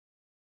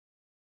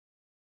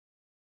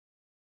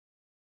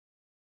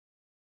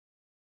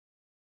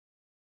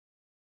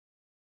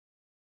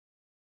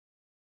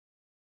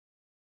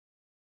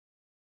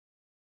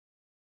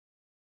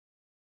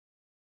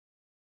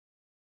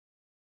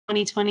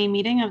2020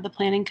 meeting of the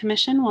Planning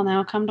Commission will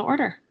now come to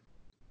order.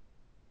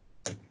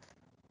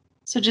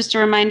 So just a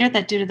reminder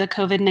that due to the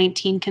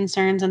COVID-19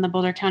 concerns and the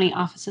Boulder County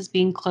offices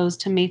being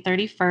closed to May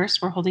 31st,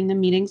 we're holding the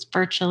meetings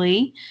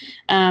virtually,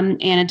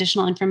 and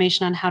additional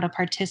information on how to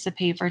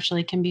participate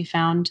virtually can be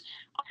found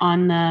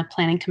on the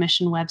Planning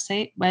Commission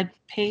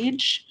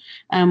webpage,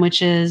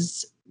 which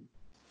is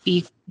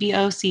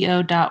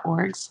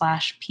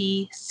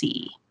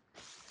boco.org/PC.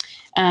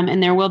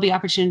 And there will be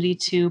opportunity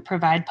to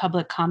provide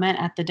public comment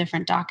at the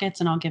different dockets,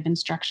 and I'll give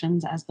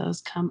instructions as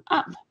those come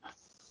up.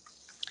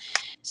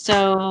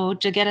 So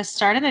to get us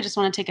started, I just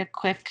want to take a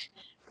quick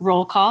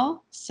roll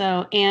call.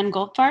 So Ann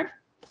Goldfarb.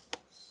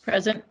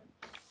 Present.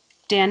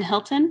 Dan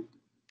Hilton.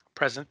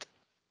 Present.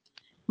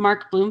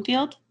 Mark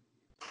Bloomfield.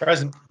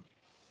 Present.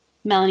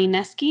 Melanie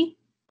Neske.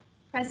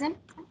 Present.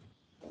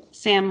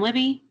 Sam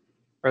Libby.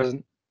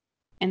 Present.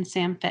 And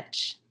Sam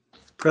Fitch.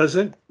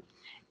 Present.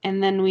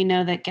 And then we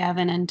know that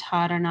Gavin and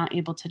Todd are not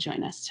able to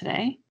join us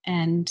today.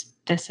 And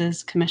this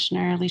is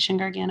Commissioner Alicia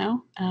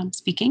Gargano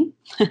speaking.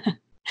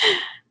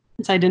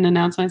 So I didn't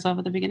announce myself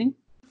at the beginning.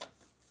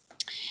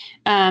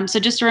 So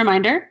just a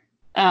reminder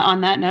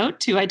on that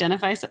note to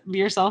identify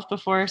yourself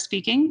before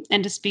speaking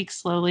and to speak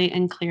slowly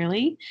and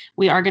clearly.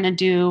 We are going to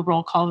do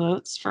roll call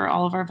votes for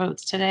all of our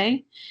votes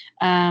today.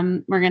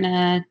 We're going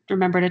to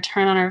remember to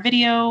turn on our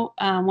video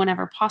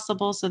whenever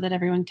possible so that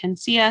everyone can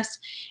see us,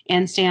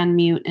 and stay on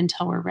mute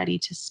until we're ready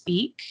to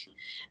speak.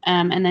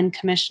 And then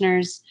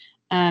commissioners,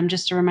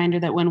 just a reminder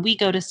that when we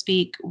go to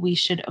speak, we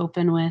should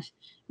open with,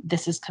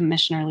 "This is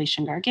Commissioner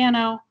Alicia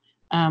Gargano,"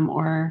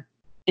 or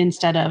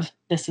instead of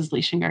 "This is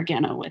Alicia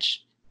Gargano,"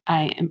 which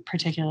I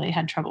particularly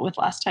had trouble with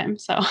last time.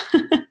 So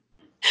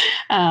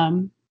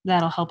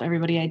that'll help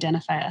everybody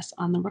identify us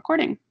on the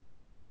recording.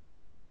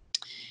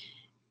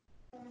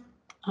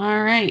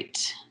 All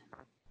right.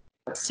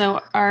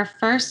 So our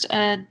first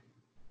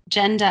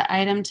agenda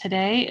item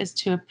today is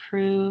to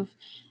approve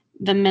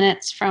the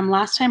minutes from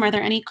last time. Are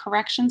there any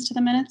corrections to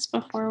the minutes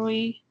before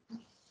we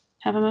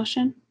have a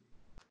motion?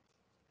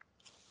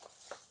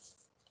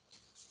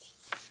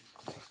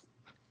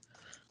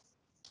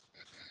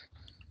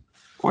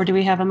 Or do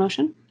we have a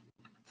motion?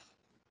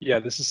 Yeah,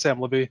 this is Sam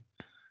Libby.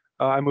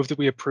 I move that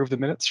we approve the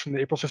minutes from the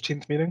April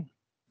 15th meeting.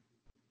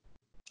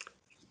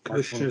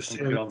 Commissioner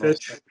Sam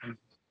Fitch.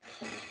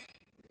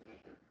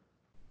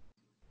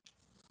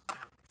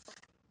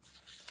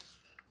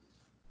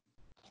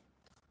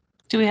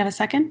 Do we have a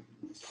second?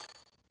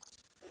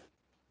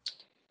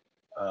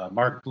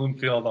 Mark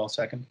Bloomfield, I'll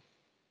second.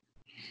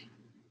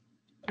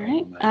 All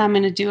right, I'm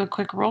going to do a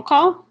quick roll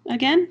call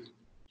again.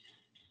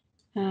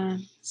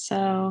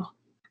 So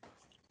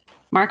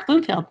Mark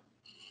Bloomfield.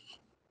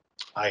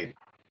 Aye.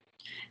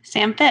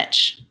 Sam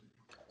Fitch.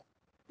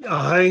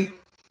 Aye.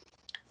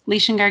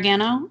 Alicia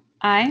Gargano.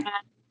 Aye.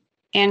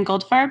 Ann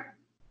Goldfarb.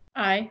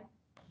 Aye.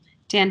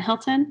 Dan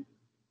Hilton.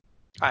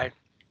 Aye.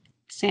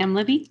 Sam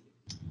Libby.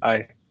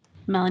 Aye.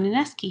 Melanie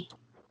Neske.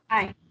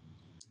 Aye.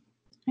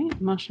 All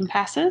right, motion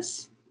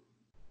passes.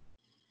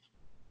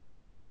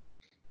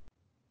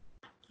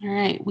 All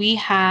right, we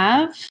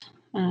have,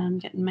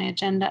 getting my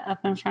agenda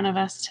up in front of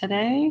us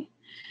today.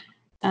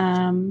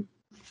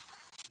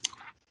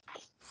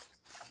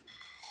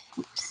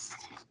 Oops.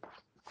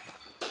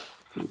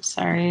 I'm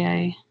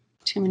sorry,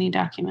 too many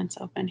documents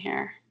open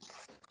here.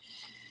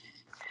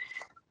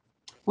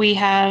 We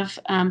have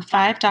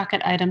 5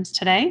 docket items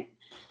today.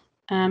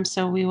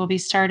 So we will be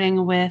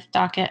starting with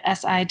docket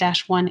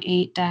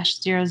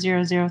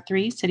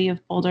SI-18-0003, City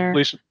of Boulder.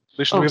 Alicia, do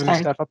we have any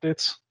staff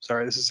updates?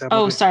 Sorry, this is Sam.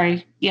 Oh, Libby.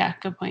 sorry. Yeah,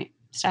 good point.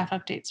 Staff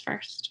updates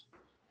first.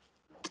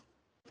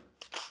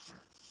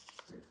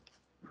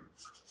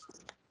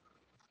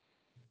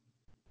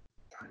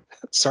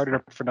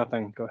 Started for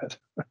nothing. Go ahead.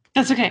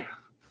 That's okay.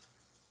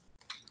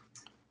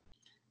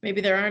 Maybe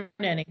there aren't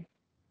any.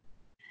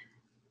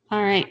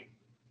 All right.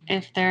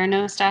 If there are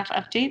no staff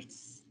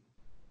updates,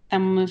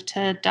 then we'll move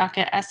to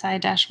docket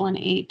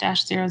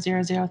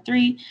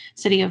SI-18-0003,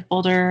 City of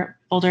Boulder,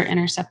 Boulder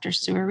Interceptor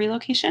Sewer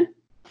Relocation.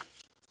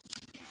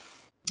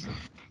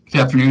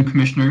 Good afternoon,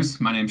 Commissioners.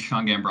 My name is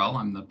Sean Gambrell.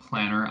 I'm the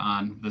planner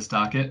on this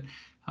docket.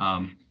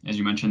 As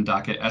you mentioned,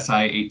 docket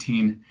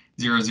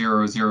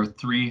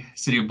SI-18-0003,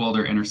 City of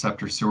Boulder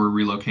Interceptor Sewer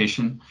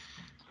Relocation.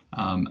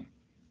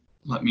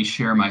 Let me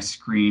share my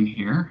screen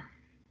here.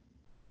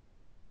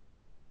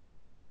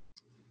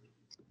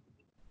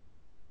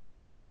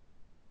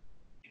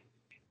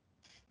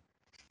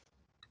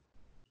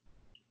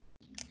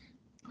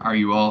 Are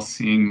you all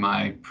seeing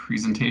my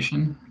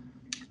presentation?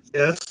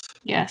 Yes.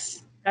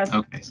 Yes.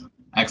 Okay,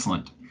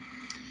 excellent.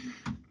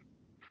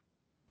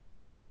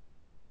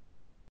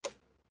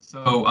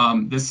 So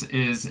this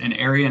is an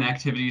area and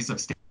activities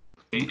of state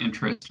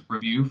interest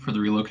review for the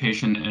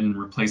relocation and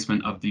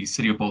replacement of the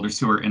City of Boulder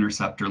Sewer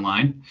Interceptor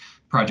line.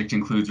 The project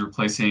includes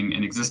replacing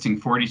an existing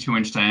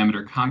 42-inch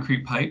diameter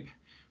concrete pipe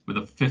with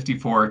a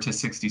 54 to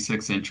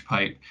 66-inch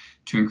pipe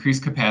to increase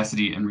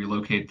capacity and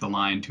relocate the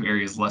line to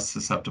areas less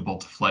susceptible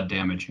to flood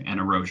damage and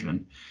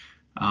erosion.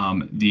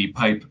 The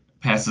pipe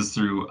passes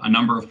through a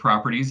number of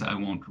properties. I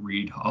won't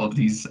read all of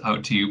these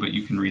out to you, but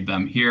you can read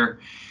them here.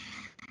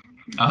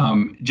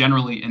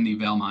 Generally in the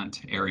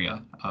Valmont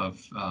area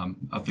of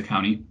the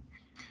county.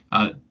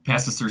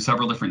 Passes through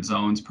several different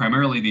zones,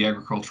 primarily the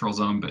agricultural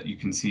zone, but you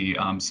can see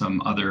some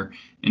other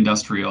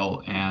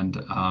industrial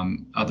and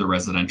other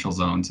residential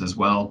zones as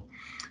well.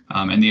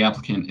 And the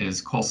applicant is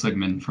Cole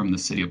Sigmund from the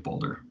city of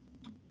Boulder.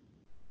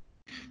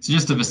 So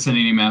just a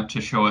vicinity map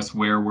to show us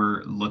where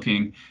we're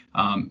looking.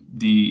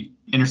 The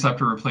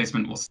interceptor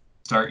replacement will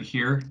start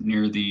here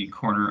near the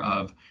corner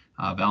of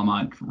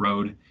Valmont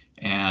Road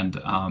and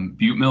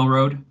Butte Mill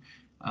Road.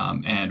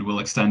 And will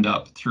extend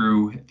up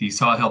through the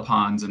Sawhill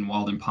Ponds and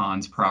Walden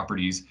Ponds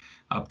properties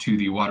up to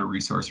the Water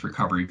Resource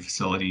Recovery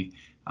Facility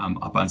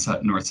up on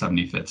North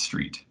 75th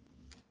Street.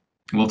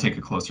 We'll take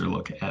a closer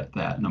look at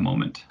that in a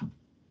moment.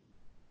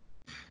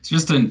 So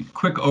just a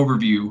quick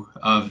overview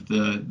of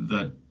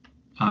the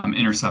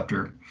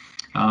interceptor.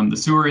 The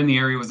sewer in the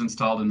area was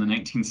installed in the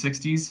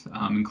 1960s,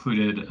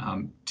 included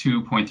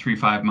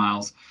 2.35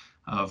 miles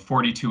of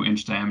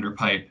 42-inch diameter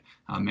pipe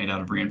made out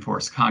of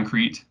reinforced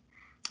concrete.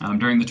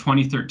 During the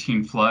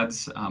 2013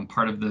 floods,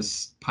 part of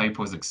this pipe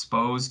was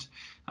exposed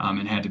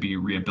and had to be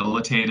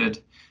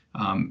rehabilitated.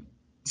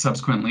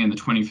 Subsequently, in the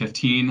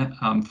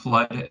 2015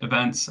 flood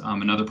events,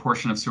 another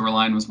portion of sewer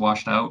line was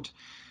washed out.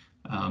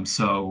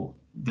 So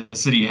the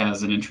city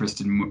has an interest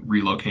in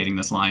relocating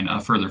this line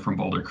further from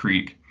Boulder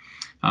Creek.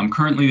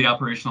 Currently, the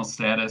operational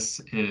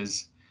status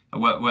is a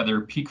wet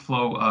weather peak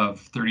flow of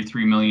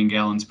 33 million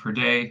gallons per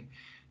day.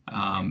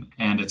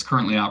 And it's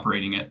currently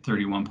operating at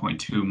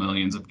 31.2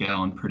 millions of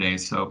gallons per day,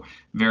 so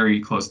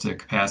very close to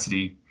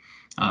capacity.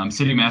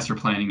 City master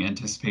planning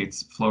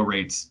anticipates flow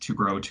rates to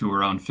grow to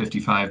around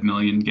 55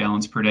 million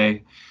gallons per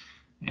day.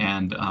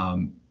 And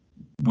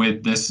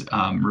with this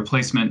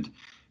replacement,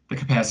 the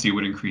capacity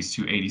would increase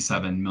to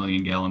 87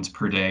 million gallons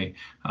per day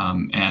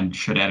and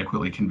should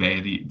adequately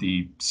convey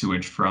the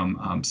sewage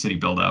from city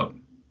build-out.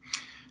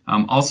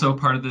 Also,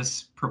 part of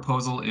this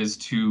proposal is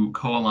to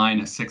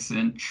co-align a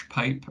 6-inch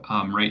pipe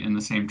right in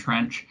the same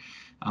trench.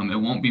 It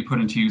won't be put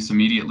into use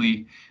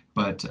immediately,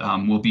 but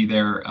will be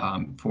there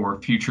for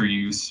future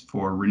use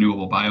for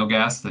renewable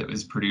biogas that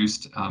is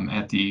produced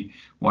at the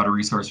Water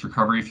Resource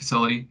Recovery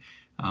Facility.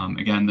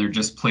 Again, they're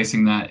just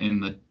placing that in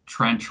the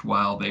trench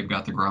while they've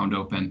got the ground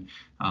open.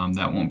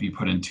 That won't be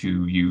put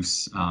into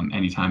use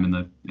anytime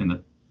in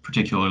the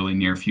particularly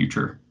near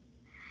future.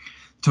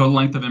 Total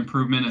length of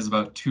improvement is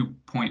about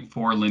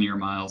 2.4 linear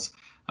miles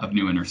of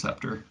new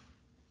interceptor.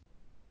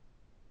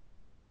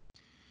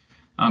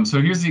 So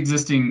here's the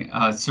existing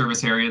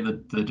service area,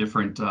 the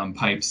different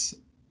pipes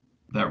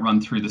that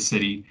run through the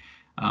city.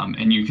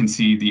 And you can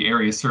see the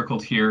area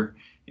circled here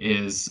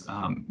is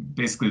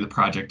basically the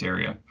project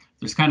area.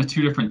 There's kind of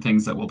two different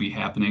things that will be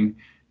happening.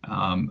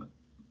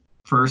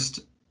 First,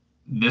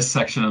 this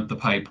section of the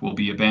pipe will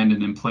be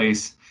abandoned in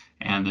place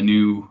and the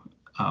new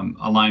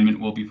alignment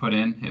will be put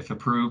in if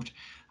approved.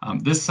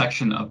 This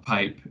section of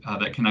pipe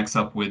that connects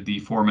up with the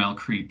 4 Mile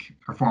Creek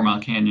or 4 Mile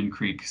Canyon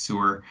Creek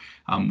sewer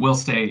will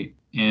stay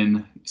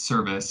in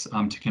service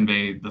to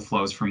convey the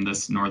flows from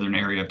this northern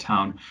area of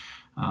town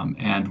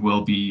and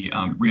will be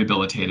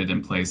rehabilitated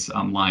in place,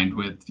 lined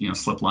with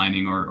slip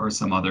lining or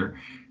some other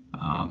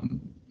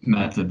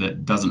method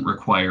that doesn't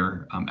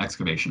require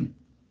excavation.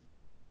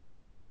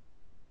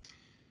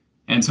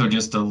 And so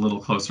just a little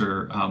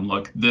closer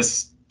look,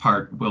 this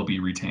part will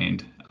be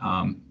retained,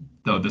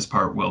 though this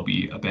part will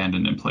be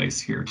abandoned in place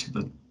here to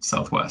the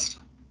southwest.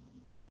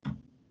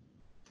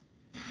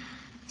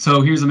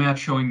 So here's a map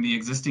showing the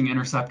existing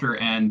interceptor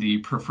and the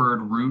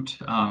preferred route.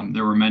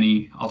 There were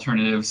many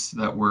alternatives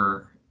that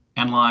were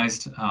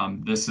analyzed.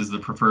 This is the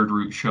preferred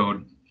route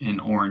showed in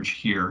orange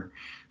here.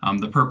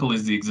 The purple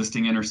is the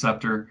existing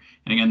interceptor.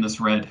 And again, this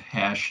red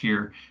hash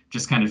here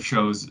just kind of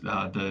shows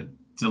the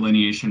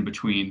delineation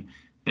between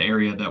the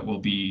area that will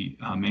be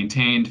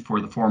maintained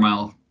for the 4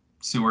 Mile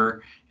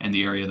sewer and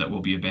the area that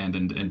will be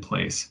abandoned in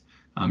place.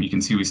 You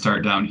can see we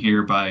start down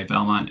here by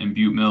Valmont and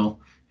Butte Mill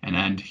and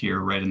end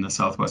here right in the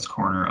southwest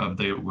corner of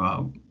the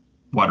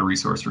Water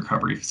Resource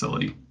Recovery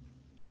Facility.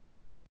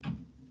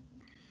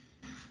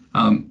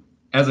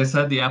 As I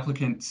said, the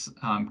applicants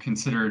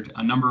considered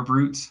a number of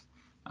routes.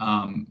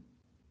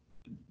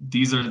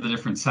 These are the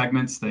different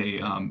segments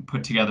they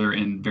put together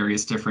in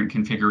various different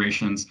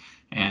configurations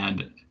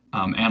and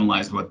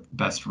analyzed what the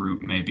best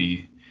route may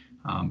be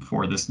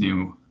for this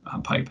new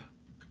pipe.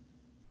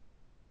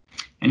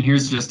 And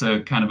here's just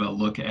a kind of a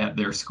look at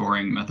their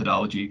scoring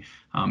methodology.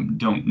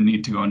 Don't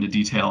need to go into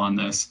detail on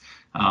this,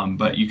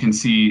 but you can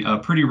see a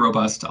pretty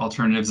robust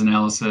alternatives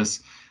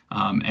analysis,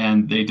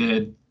 and they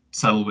did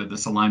settle with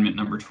this alignment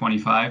number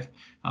 25.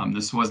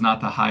 This was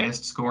not the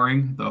highest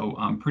scoring, though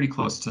pretty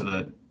close to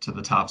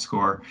the top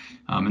score.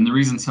 And the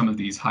reason some of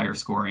these higher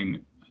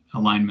scoring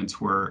alignments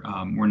were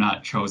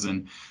not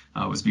chosen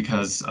was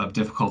because of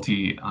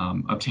difficulty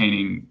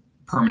obtaining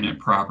permanent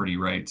property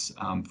rights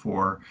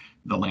for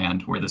the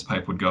land where this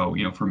pipe would go,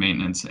 for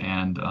maintenance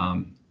and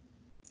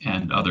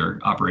other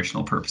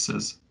operational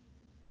purposes.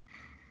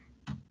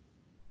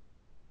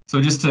 So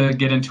just to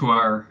get into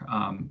our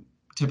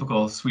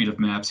typical suite of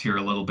maps here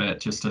a little bit,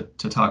 just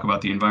to talk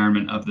about the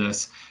environment of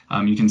this,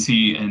 you can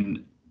see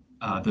in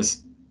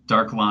this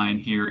dark line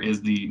here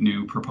is the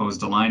new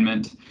proposed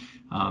alignment.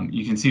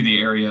 You can see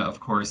the area, of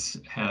course,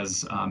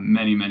 has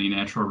many, many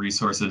natural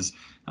resources,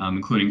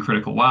 including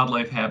critical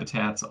wildlife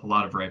habitats, a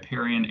lot of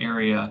riparian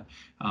area,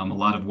 a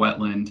lot of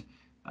wetland,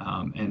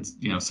 and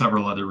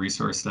several other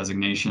resource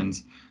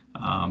designations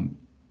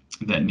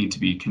that need to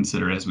be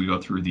considered as we go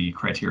through the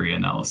criteria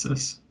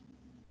analysis.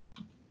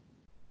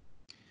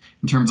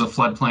 In terms of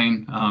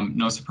floodplain,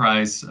 no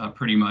surprise,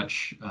 pretty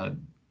much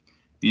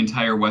the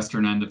entire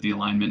western end of the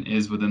alignment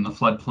is within the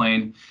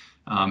floodplain,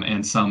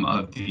 and some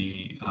of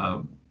the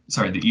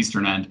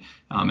eastern end,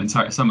 and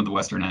some of the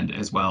western end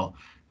as well.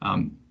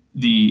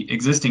 The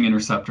existing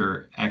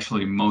interceptor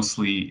actually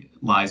mostly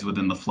lies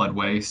within the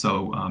floodway,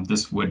 so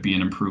this would be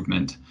an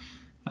improvement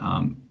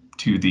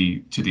to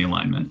the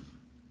alignment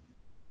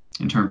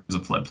in terms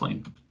of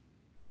floodplain.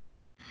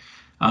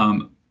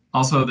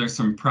 Also, there's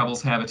some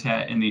Preble's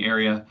habitat in the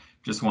area.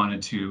 Just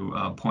wanted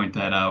to point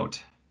that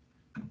out.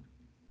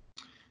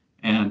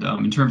 And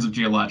in terms of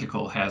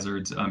geological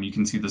hazards, you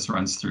can see this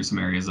runs through some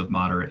areas of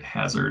moderate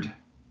hazard.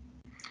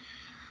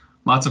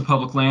 Lots of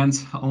public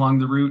lands along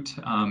the route,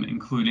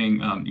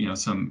 including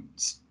some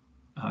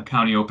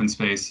county open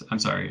space.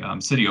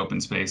 City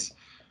open space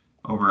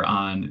over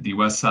on the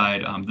west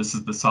side. This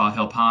is the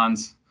Sawhill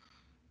Ponds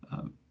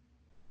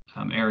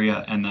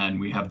area, and then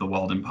we have the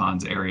Walden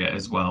Ponds area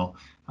as well.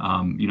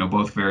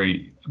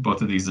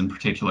 Both of these in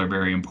particular,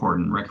 very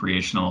important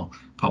recreational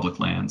public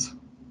lands.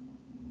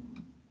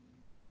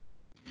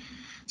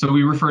 So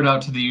we referred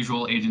out to the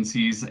usual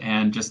agencies,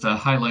 and just a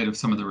highlight of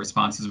some of the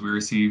responses we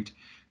received.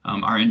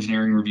 Our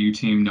engineering review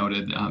team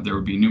noted there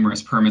would be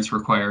numerous permits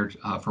required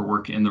for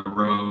work in the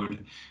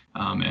road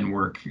and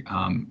work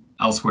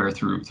elsewhere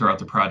throughout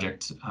the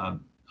project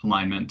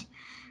alignment.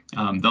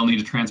 They'll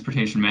need a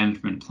transportation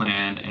management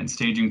plan and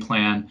staging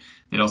plan.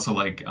 They'd also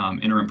like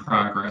interim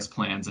progress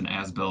plans and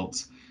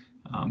as-built,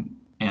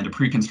 and a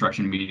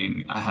pre-construction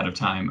meeting ahead of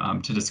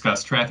time to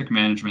discuss traffic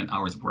management,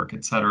 hours of work,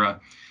 etc.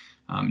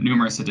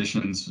 Numerous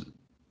additions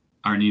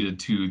are needed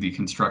to the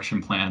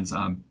construction plans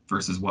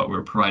versus what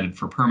were provided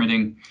for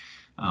permitting,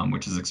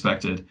 which is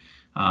expected.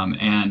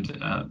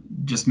 And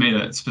just made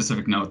a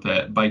specific note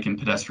that bike and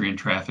pedestrian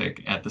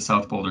traffic at the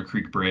South Boulder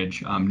Creek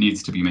Bridge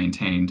needs to be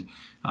maintained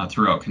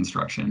throughout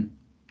construction.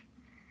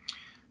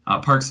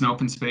 Parks and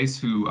Open Space,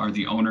 who are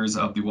the owners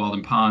of the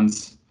Walden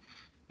Ponds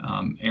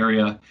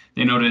area,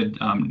 they noted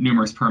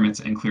numerous permits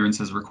and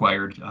clearances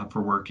required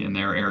for work in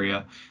their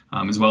area,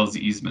 as well as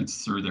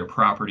easements through their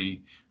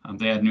property.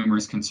 They had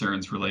numerous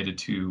concerns related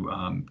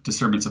to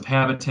disturbance of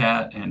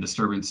habitat and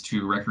disturbance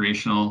to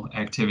recreational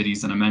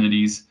activities and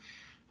amenities.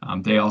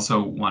 They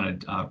also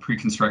wanted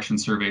pre-construction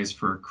surveys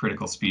for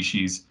critical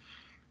species.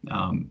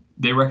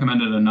 They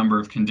recommended a number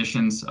of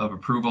conditions of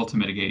approval to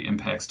mitigate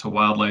impacts to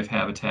wildlife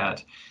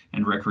habitat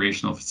and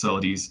recreational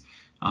facilities.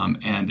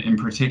 And in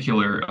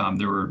particular,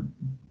 there were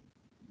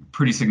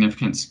pretty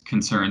significant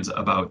concerns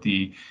about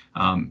the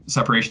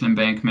separation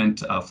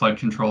embankment flood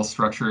control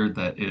structure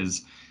that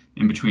is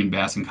in between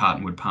Bass and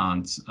Cottonwood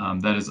Ponds.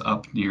 That is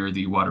up near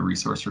the Water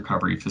Resource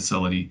Recovery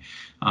Facility.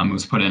 It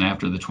was put in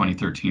after the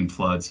 2013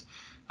 floods.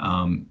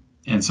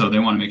 And so they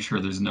want to make sure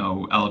there's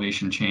no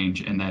elevation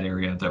change in that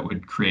area that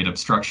would create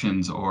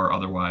obstructions or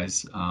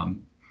otherwise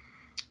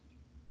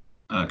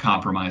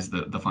compromise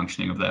the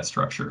functioning of that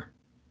structure.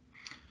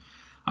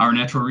 Our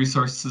natural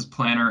resources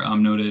planner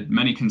noted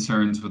many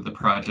concerns with the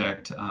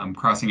project,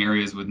 crossing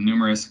areas with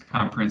numerous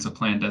comprehensive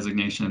plan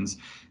designations,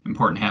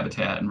 important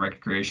habitat and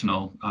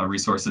recreational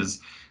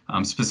resources.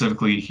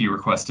 Specifically, he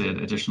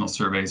requested additional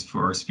surveys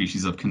for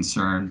species of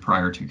concern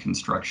prior to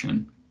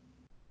construction.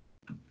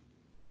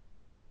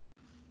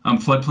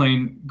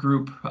 Floodplain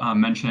group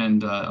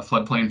mentioned a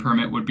floodplain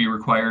permit would be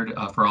required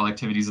for all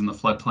activities in the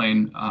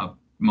floodplain.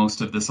 Most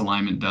of this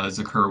alignment does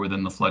occur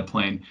within the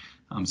floodplain,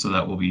 so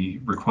that will be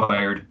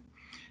required.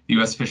 The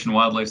U.S. Fish and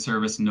Wildlife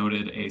Service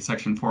noted a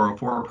Section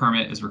 404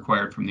 permit is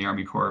required from the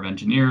Army Corps of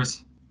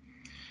Engineers.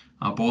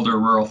 Boulder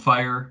Rural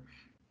Fire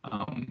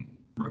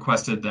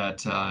requested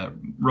that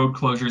road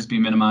closures be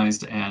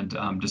minimized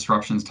and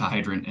disruptions to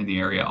hydrant in the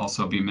area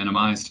also be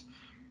minimized.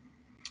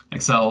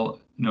 Excel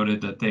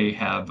noted that they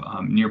have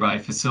nearby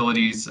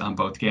facilities,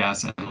 both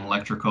gas and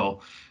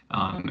electrical,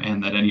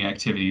 and that any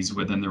activities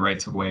within the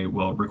rights of way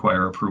will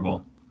require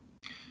approval.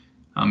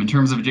 In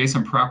terms of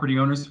adjacent property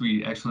owners,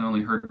 we actually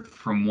only heard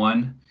from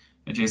one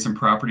adjacent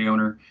property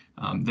owner.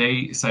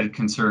 They cited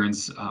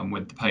concerns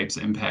with the pipe's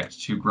impact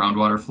to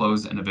groundwater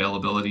flows and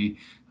availability,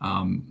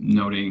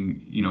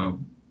 noting,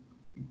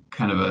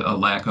 kind of a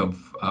lack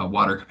of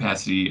water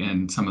capacity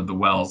in some of the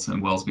wells,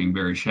 and wells being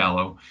very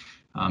shallow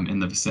in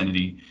the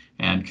vicinity,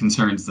 and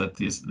concerns that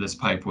this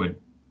pipe would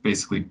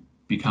basically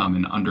become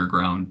an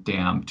underground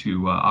dam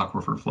to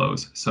aquifer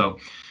flows. So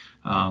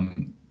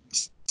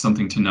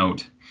something to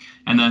note.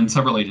 And then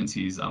several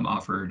agencies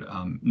offered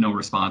no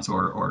response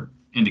or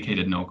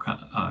indicated no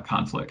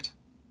conflict.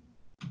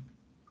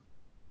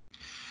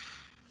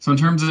 So in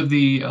terms of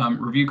the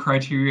review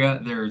criteria,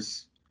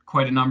 there's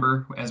quite a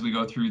number as we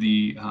go through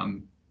the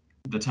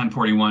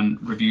 1041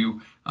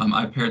 review.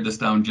 I've pared this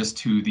down just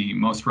to the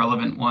most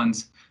relevant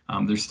ones.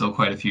 There's still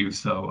quite a few,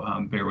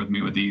 so bear with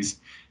me with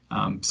these.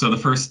 So the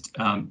first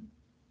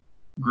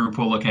group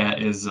we'll look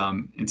at is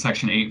in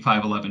section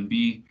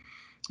 8511B.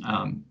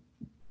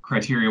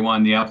 Criteria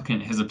 1, the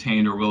applicant has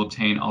obtained or will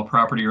obtain all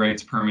property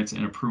rights, permits,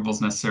 and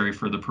approvals necessary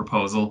for the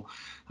proposal.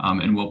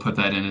 And we'll put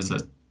that in as a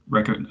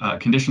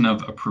condition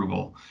of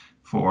approval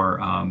for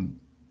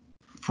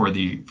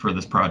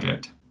this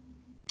project.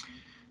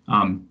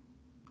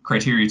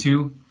 Criteria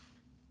 2,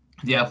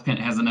 the applicant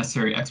has the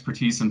necessary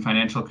expertise and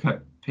financial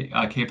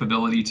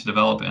capability to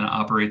develop and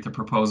operate the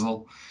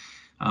proposal.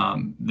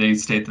 They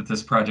state that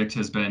this project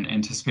has been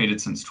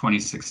anticipated since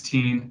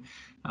 2016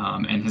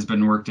 and has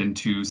been worked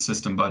into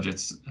system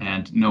budgets,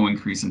 and no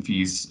increase in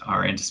fees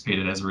are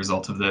anticipated as a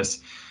result of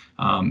this.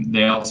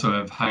 They also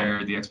have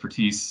hired the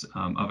expertise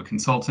of a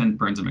consultant,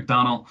 Burns &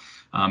 McDonnell,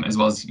 as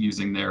well as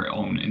using their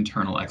own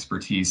internal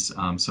expertise.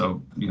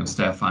 So,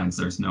 staff finds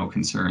there's no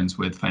concerns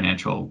with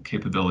financial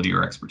capability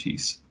or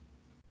expertise.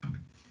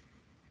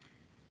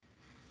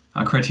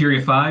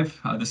 Criteria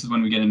 5, this is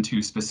when we get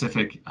into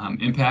specific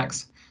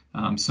impacts.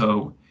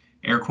 So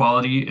air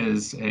quality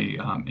is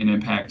an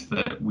impact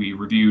that we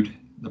reviewed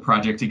the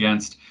project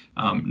against.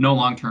 No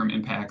long-term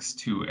impacts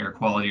to air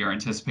quality are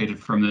anticipated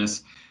from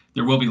this.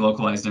 There will be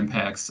localized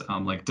impacts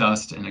like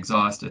dust and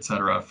exhaust, et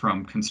cetera,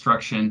 from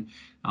construction.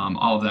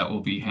 All of that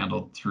will be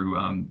handled through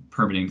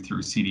permitting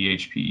through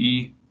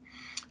CDHPE.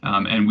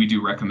 And we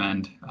do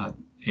recommend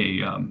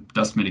a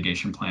dust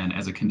mitigation plan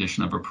as a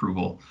condition of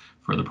approval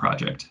for the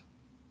project.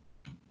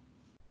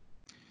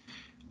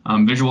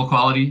 Visual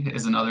quality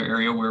is another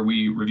area where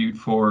we reviewed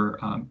for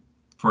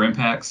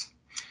impacts.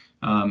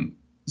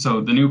 So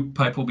the new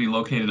pipe will be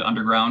located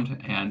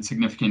underground, and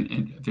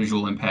significant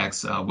visual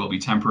impacts will be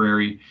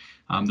temporary.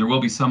 There will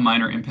be some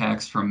minor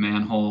impacts from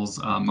manholes,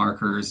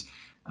 markers,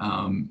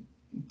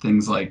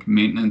 things like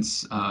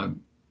maintenance,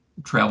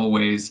 travel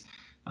ways,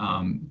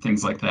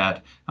 things like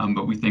that.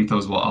 But we think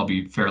those will all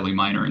be fairly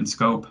minor in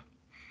scope.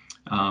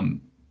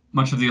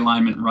 Much of the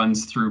alignment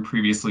runs through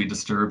previously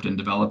disturbed and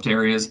developed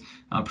areas,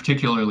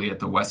 particularly at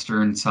the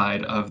western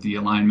side of the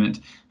alignment,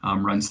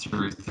 runs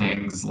through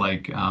things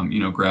like,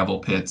 gravel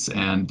pits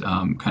and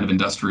kind of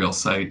industrial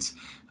sites.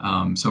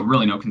 So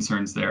really no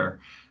concerns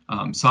there.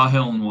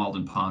 Sawhill and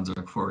Walden Ponds,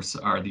 of course,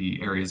 are the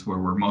areas where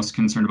we're most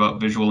concerned about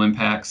visual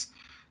impacts.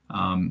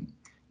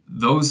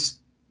 Those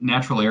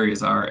natural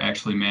areas are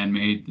actually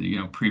man-made.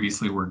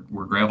 Previously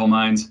were gravel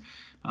mines.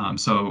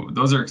 So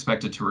those are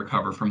expected to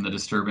recover from the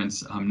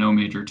disturbance. No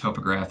major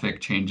topographic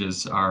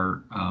changes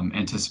are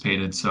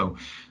anticipated. So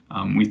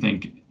we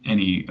think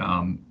any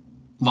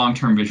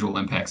long-term visual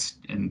impacts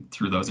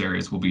through those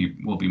areas will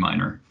be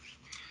minor.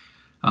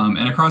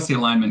 And across the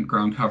alignment,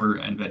 ground cover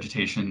and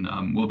vegetation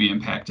will be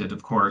impacted,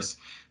 of course.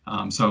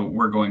 So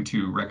we're going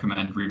to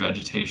recommend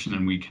revegetation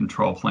and weed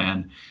control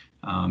plan,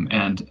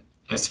 and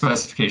a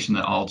specification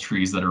that all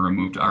trees that are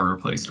removed are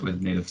replaced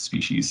with native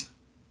species.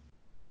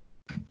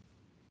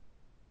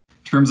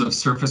 In terms of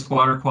surface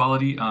water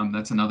quality,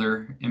 that's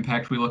another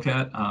impact we look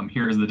at.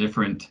 Here is the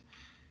different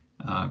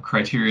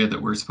criteria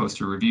that we're supposed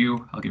to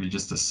review. I'll give you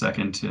just a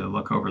second to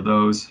look over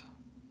those.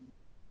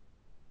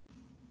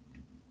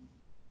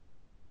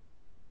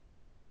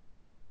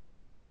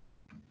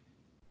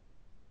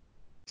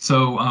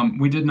 So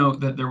we did note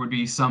that there would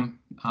be some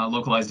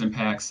localized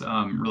impacts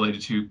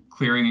related to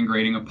clearing and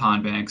grading of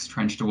pond banks,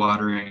 trench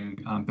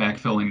dewatering,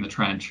 backfilling the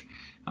trench.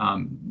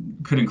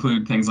 Could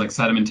include things like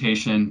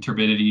sedimentation,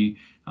 turbidity,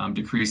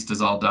 decreased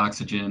dissolved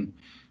oxygen.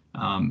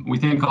 We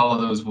think all of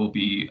those will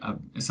be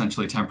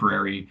essentially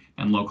temporary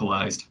and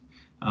localized.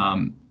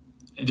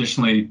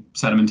 Additionally,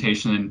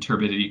 sedimentation and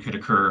turbidity could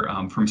occur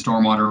from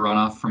stormwater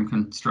runoff from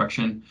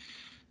construction.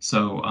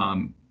 So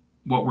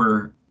what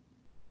we're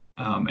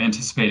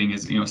anticipating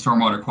is,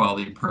 stormwater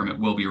quality permit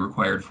will be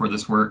required for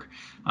this work,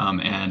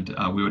 and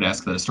we would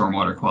ask that a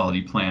stormwater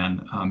quality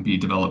plan be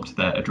developed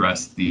that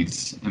address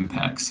these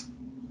impacts.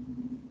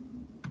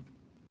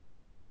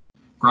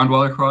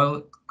 Groundwater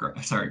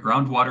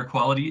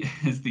quality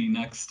is the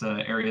next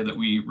area that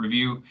we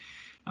review.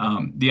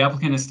 The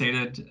applicant has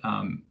stated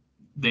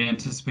they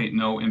anticipate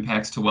no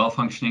impacts to well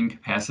functioning,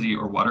 capacity,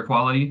 or water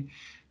quality.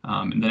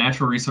 The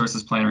Natural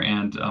Resources Planner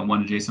and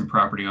one adjacent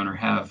property owner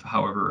have,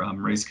 however,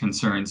 raised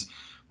concerns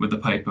with the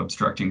pipe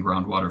obstructing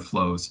groundwater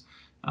flows.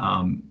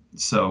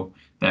 So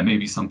that may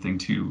be something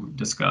to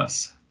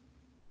discuss.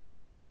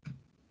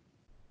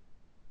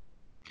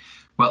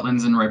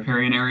 Wetlands and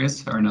riparian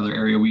areas are another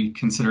area we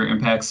consider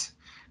impacts.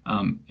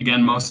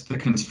 Again, most of the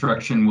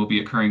construction will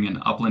be occurring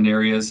in upland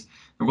areas.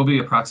 There will be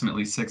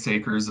approximately 6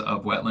 acres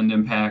of wetland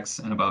impacts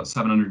and about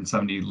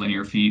 770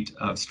 linear feet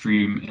of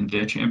stream and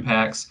ditch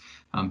impacts,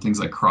 things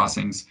like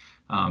crossings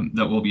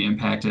that will be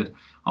impacted.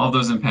 All of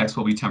those impacts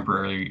will be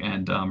temporary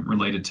and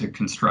related to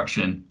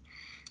construction.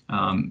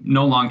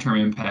 No long-term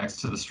impacts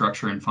to the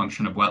structure and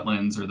function of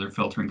wetlands or their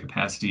filtering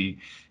capacity,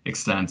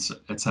 extents,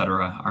 et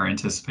cetera, are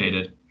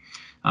anticipated.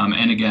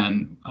 And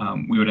again,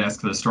 we would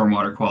ask that a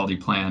stormwater quality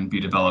plan be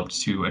developed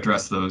to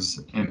address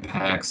those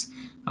impacts,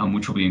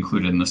 which will be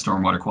included in the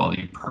stormwater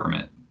quality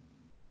permit.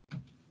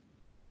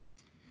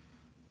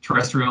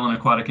 Terrestrial and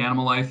aquatic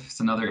animal life is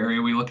another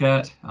area we look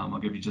at. I'll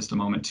give you just a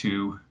moment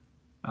to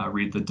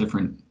read the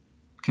different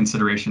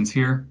considerations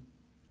here.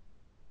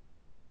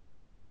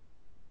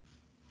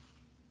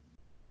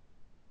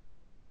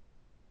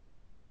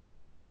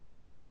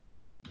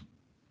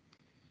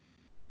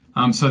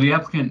 So the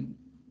applicant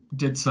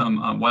did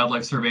some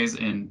wildlife surveys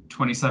in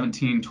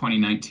 2017,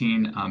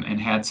 2019, and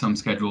had some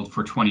scheduled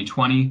for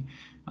 2020.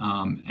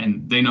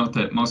 And they note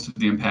that most of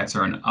the impacts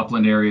are in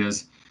upland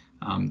areas.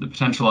 The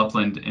potential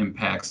upland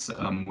impacts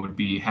would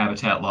be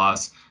habitat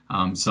loss,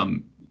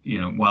 some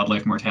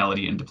wildlife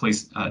mortality and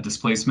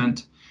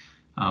displacement.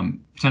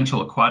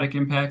 Potential aquatic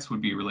impacts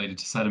would be related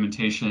to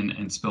sedimentation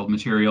and spilled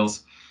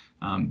materials.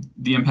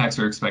 The impacts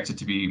are expected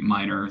to be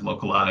minor,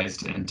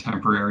 localized, and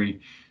temporary.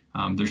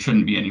 There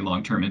shouldn't be any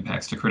long-term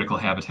impacts to critical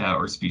habitat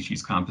or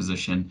species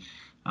composition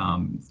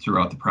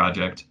throughout the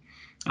project.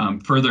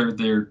 Further,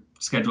 they're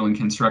scheduling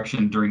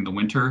construction during the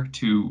winter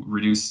to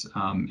reduce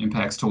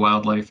impacts to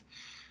wildlife.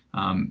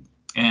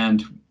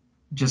 And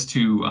just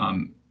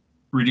to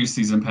reduce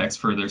these impacts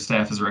further,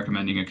 staff is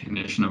recommending a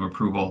condition of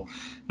approval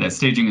that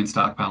staging and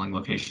stockpiling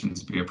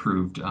locations be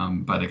approved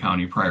by the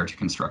county prior to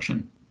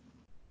construction.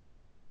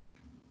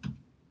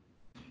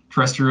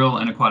 Terrestrial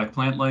and aquatic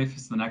plant life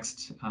is the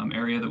next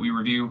area that we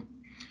review.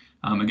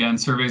 Again,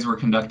 surveys were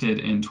conducted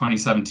in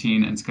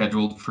 2017 and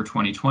scheduled for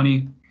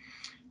 2020.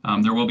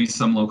 There will be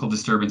some local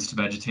disturbance to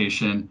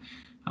vegetation.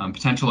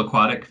 Potential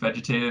aquatic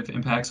vegetative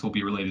impacts will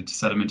be related to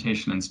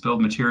sedimentation and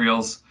spilled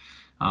materials.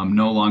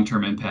 No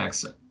long-term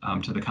impacts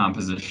to the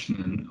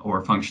composition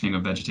or functioning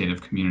of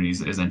vegetative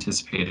communities is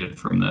anticipated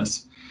from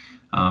this.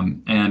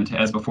 And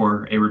as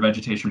before, a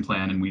revegetation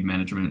plan and weed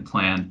management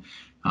plan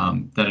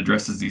that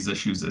addresses these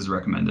issues is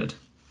recommended.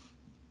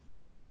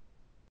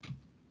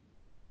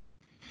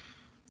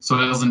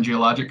 Soils and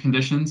geologic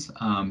conditions.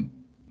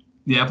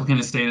 The applicant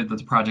has stated that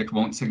the project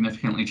won't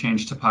significantly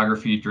change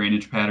topography,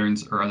 drainage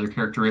patterns, or other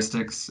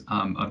characteristics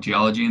of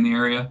geology in the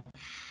area.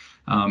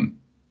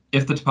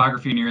 If the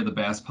topography near the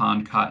Bass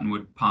Pond,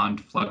 Cottonwood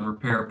Pond flood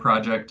repair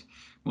project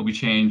will be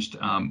changed,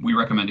 we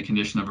recommend a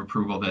condition of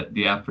approval that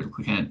the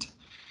applicant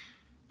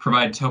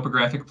provide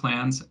topographic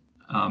plans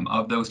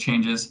of those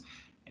changes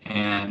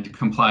and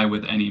comply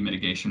with any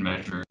mitigation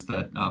measures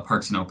that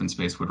Parks and Open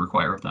Space would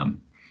require of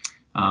them.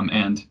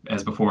 And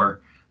as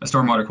before, a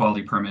stormwater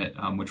quality permit,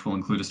 which will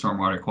include a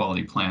stormwater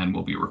quality plan,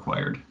 will be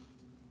required.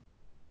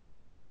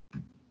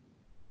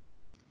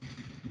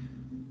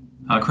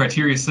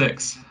 Criteria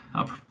 6,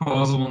 a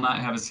proposal will not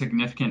have a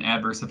significant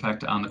adverse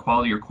effect on the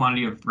quality or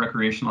quantity of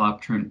recreational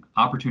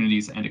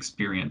opportunities and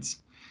experience.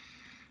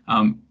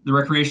 The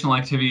recreational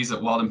activities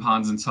at Walden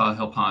Ponds and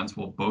Sawhill Ponds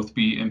will both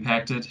be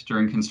impacted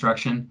during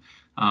construction.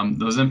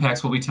 Those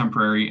impacts will be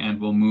temporary and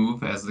will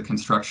move as the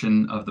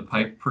construction of the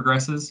pipe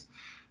progresses.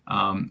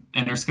 And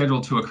are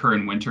scheduled to occur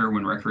in winter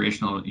when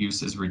recreational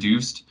use is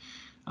reduced.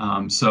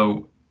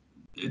 So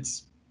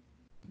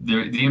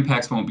the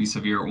impacts won't be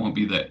severe. It won't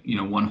be that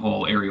one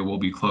whole area will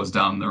be closed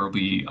down. There will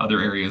be other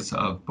areas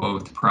of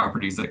both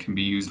properties that can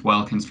be used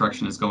while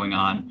construction is going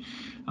on.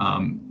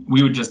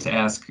 We would just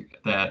ask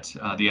that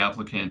the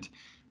applicant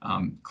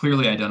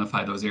clearly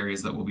identify those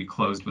areas that will be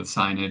closed with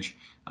signage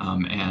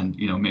and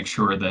make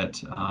sure that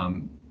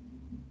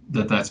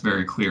that's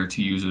very clear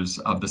to users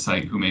of the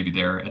site who may be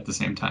there at the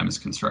same time as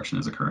construction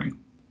is occurring.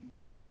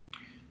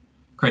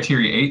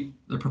 Criteria 8,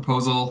 the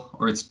proposal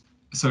or its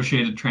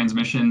associated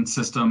transmission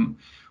system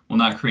will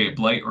not create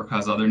blight or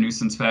cause other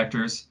nuisance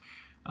factors.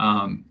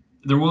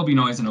 There will be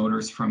noise and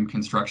odors from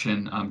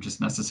construction,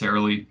 just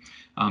necessarily.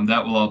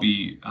 That will all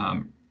be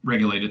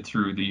regulated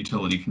through the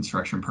utility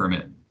construction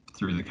permit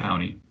through the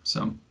county.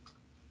 So,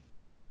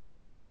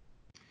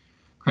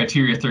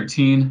 criteria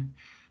 13.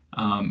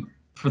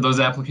 For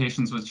those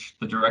applications which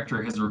the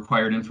director has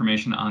required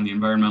information on the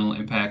environmental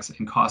impacts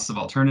and costs of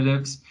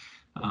alternatives,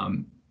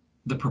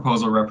 the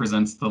proposal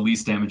represents the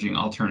least damaging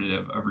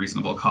alternative of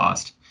reasonable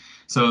cost.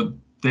 So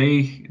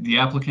the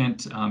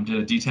applicant did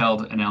a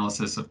detailed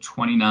analysis of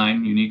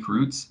 29 unique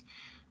routes.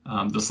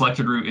 The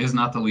selected route is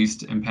not the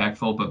least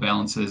impactful, but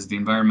balances the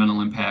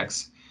environmental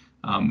impacts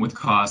with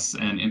costs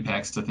and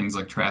impacts to things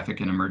like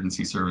traffic and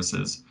emergency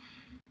services.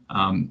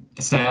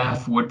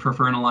 Staff would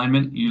prefer an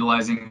alignment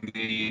utilizing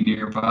the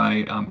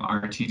nearby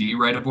RTD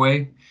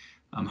right-of-way.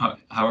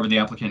 However, the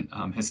applicant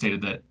has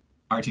stated that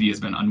RTD has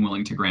been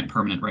unwilling to grant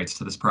permanent rights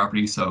to this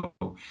property, so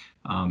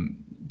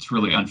it's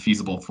really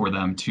unfeasible for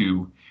them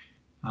to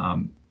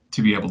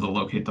be able to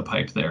locate the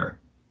pipe there.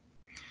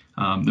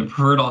 The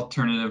preferred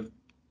alternative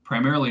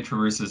primarily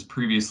traverses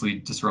previously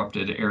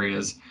disrupted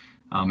areas,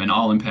 and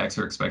all impacts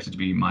are expected to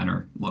be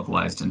minor,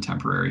 localized, and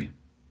temporary.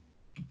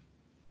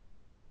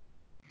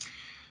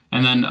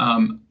 And then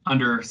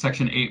under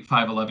section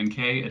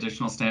 8.511K,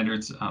 additional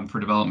standards for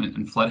development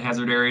in flood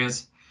hazard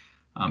areas.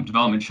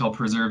 Development shall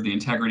preserve the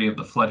integrity of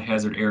the flood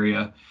hazard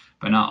area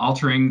by not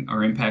altering or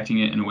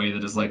impacting it in a way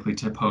that is likely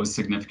to pose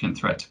significant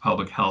threat to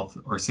public health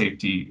or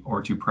safety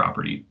or to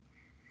property.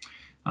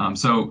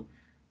 So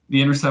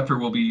the interceptor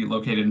will be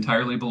located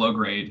entirely below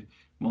grade,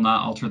 will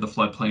not alter the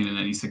floodplain in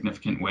any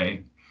significant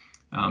way.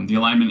 The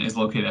alignment is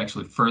located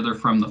actually further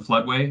from the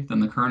floodway than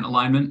the current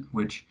alignment,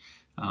 which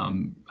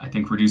I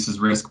think reduces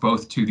risk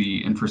both to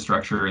the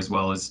infrastructure as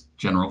well as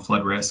general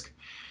flood risk.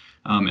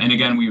 And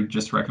again, we would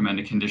just recommend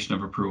a condition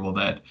of approval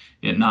that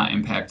it not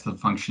impact the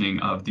functioning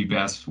of the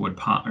Bass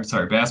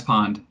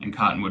Pond and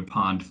Cottonwood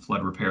Pond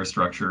flood repair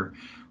structure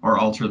or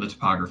alter the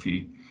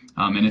topography.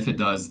 And if it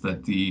does,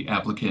 that the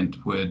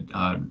applicant would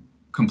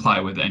comply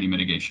with any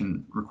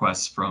mitigation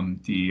requests from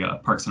the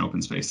Parks and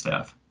Open Space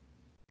staff.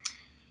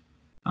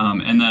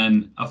 And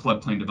then a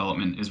floodplain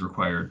development is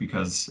required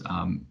because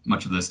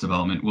much of this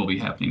development will be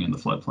happening in the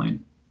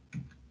floodplain.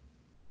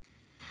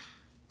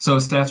 So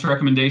staff's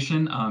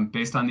recommendation,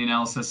 based on the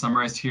analysis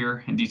summarized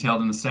here and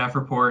detailed in the staff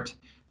report,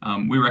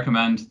 we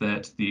recommend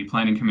that the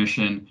Planning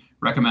Commission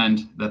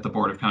recommend that the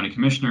Board of County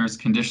Commissioners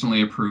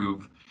conditionally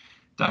approve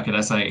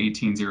Docket SI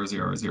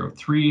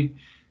 180003,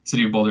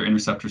 City of Boulder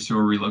Interceptor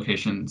Sewer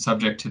Relocation,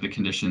 subject to the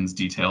conditions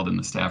detailed in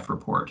the staff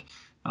report.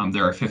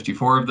 There are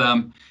 54 of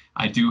them.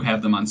 I do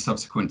have them on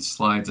subsequent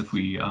slides if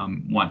we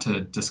want to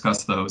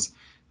discuss those,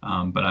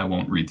 but I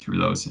won't read through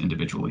those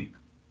individually.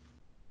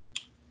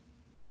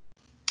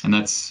 And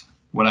that's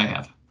what I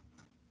have.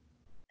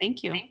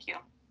 Thank you. Thank you.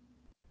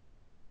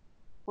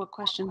 What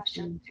questions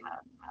do you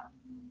have?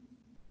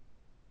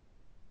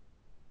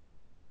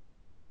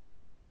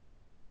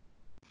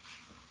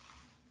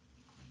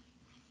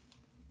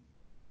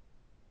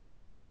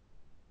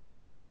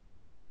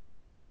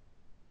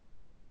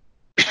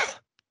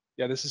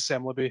 Yeah, this is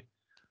Sam Libby.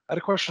 I had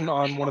a question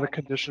on one of the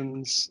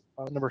conditions,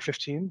 number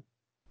 15,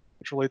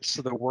 which relates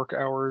to the work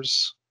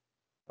hours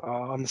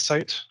on the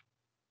site.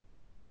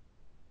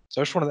 So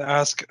I just wanted to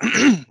ask,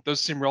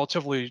 those seem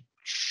relatively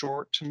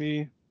short to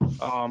me,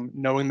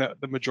 knowing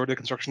that the majority of the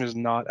construction is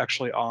not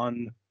actually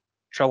on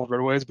traveled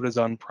roadways, but is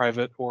on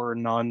private or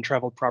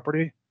non-traveled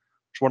property.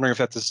 Just wondering if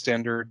that's a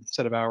standard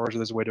set of hours or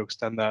there's a way to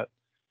extend that.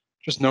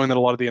 Just knowing that a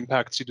lot of the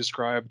impacts you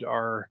described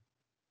are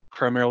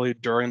primarily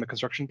during the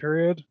construction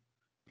period.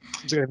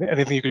 Is there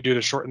anything you could do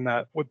to shorten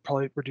that would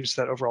probably reduce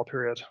that overall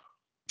period?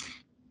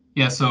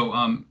 Yeah, so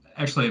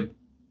actually I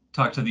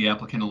talked to the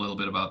applicant a little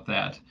bit about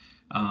that.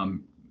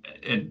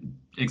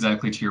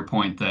 Exactly to your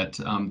point that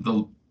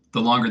the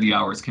longer the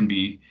hours can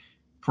be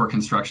for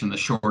construction, the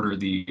shorter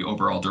the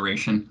overall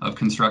duration of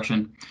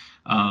construction.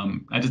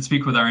 I did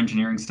speak with our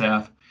engineering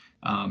staff.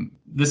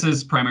 This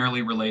is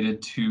primarily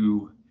related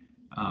to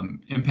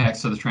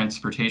impacts to the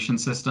transportation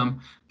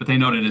system, but they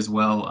noted as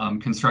well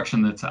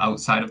construction that's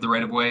outside of the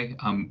right-of-way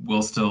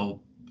will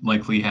still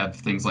likely have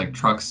things like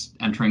trucks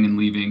entering and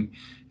leaving,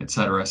 et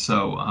cetera.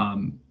 So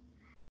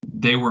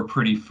they were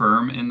pretty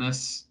firm in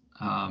this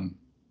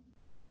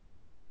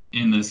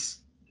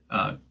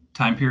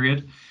time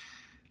period.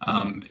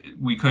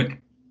 We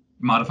could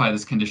modify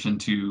this condition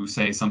to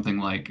say something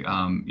like,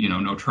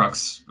 no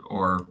trucks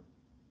or,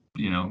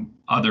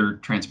 other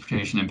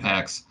transportation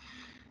impacts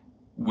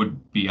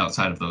would be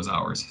outside of those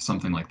hours,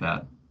 something like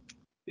that.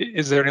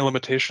 Is there any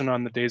limitation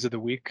on the days of the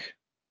week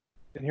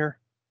in here?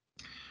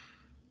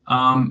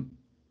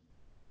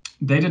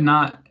 They did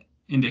not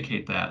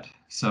indicate that.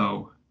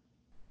 So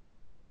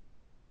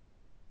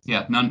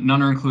yeah,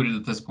 none are included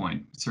at this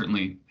point.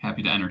 Certainly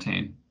happy to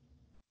entertain.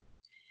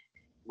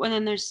 Well,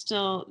 then there's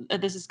still,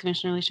 this is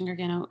Commissioner Leishman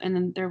Gargano, and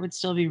then there would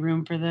still be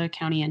room for the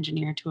county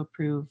engineer to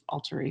approve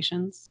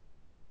alterations.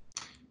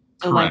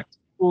 So like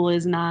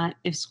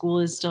if school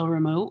is still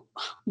remote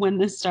when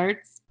this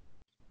starts,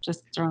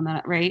 just throwing that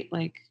out, right?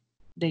 Like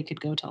they could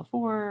go till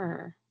 4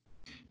 or.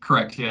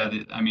 Correct. Yeah.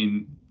 I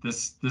mean,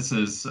 this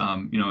is,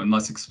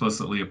 unless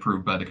explicitly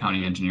approved by the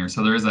county engineer.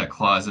 So there is that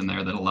clause in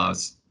there that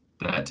allows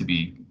that to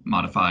be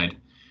modified,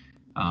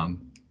 a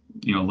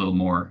little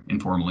more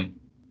informally.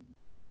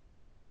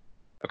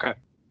 Okay,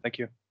 thank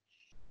you.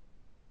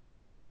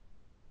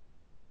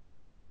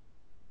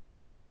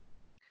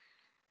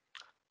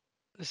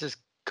 This is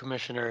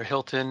Commissioner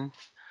Hilton.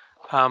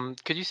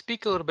 Could you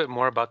speak a little bit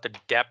more about the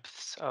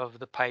depths of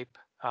the pipe?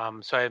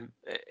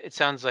 It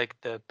sounds like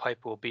the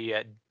pipe will be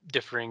at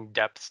differing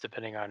depths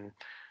depending on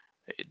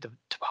the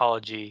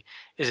topology.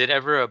 Is it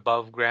ever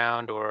above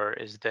ground, or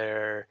is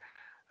there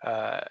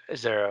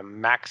a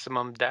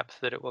maximum depth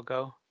that it will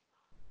go?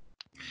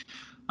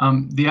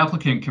 The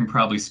applicant can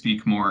probably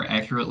speak more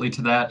accurately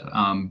to that,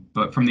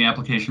 but from the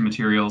application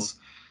materials,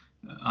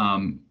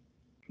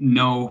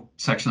 no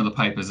section of the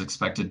pipe is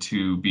expected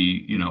to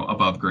be,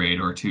 above grade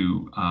or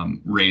to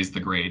raise the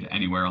grade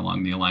anywhere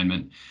along the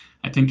alignment.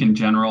 I think in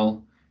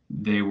general,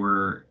 they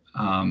were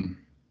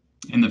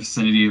in the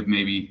vicinity of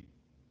maybe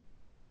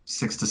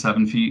 6 to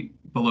 7 feet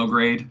below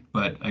grade,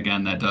 but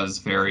again, that does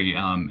vary,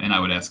 and I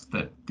would ask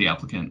that the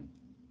applicant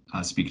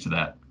speak to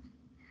that.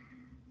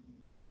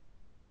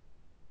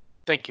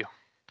 Thank you.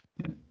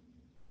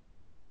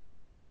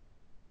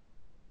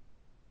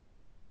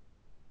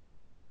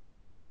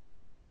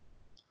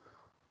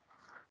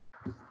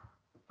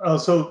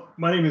 So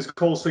my name is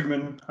Cole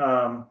Sigmund,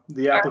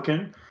 the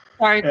applicant.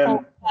 Sorry,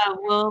 And-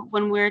 Cole,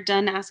 when we're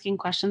done asking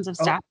questions of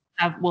staff,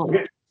 we'll.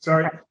 Okay,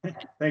 sorry.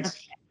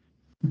 Thanks.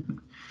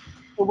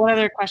 So what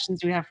other questions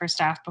do we have for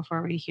staff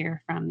before we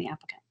hear from the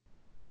applicant?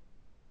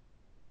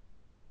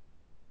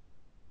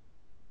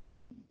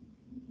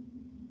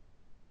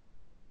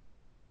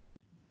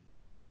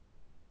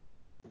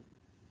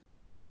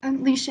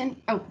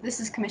 This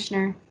is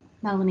Commissioner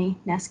Melanie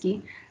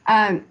Neske.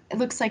 It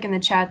looks like in the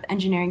chat, the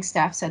engineering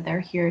staff said they're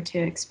here to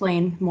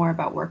explain more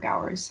about work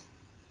hours.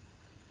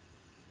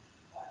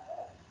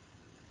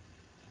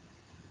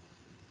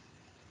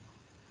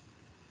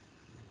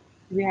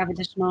 Do we have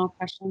additional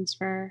questions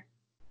for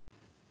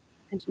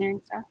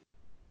engineering staff?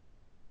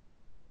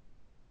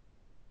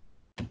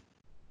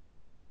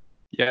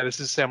 Yeah, this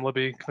is Sam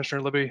Libby,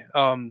 Commissioner Libby.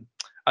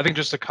 I think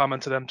just a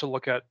comment to them to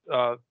look at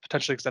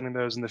potentially extending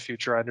those in the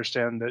future. I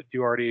understand that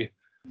you already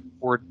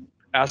were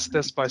asked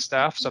this by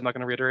staff, so I'm not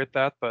going to reiterate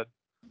that, but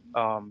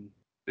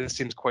this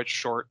seems quite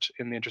short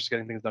in the interest of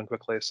getting things done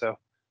quickly. So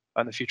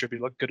in the future, it'd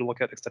be good to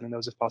look at extending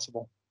those if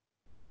possible.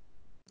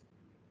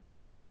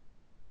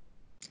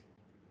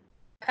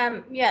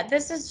 Yeah,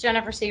 this is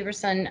Jennifer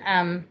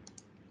Severson.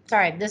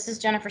 This is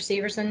Jennifer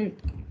Severson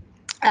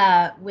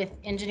with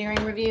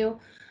engineering review.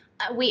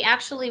 We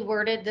actually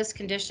worded this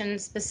condition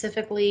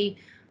specifically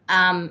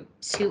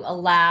to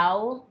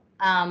allow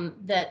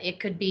that it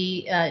could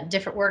be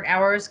different work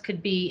hours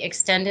could be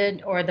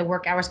extended, or the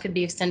work hours could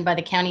be extended by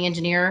the county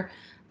engineer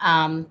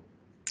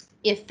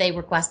if they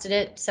requested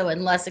it. So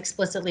unless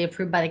explicitly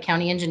approved by the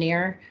county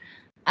engineer.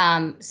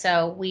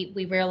 So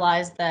we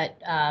realized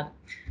that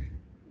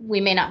we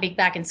may not be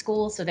back in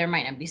school, so there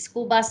might not be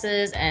school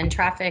buses and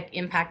traffic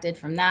impacted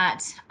from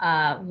that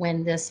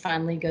when this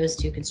finally goes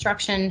to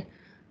construction.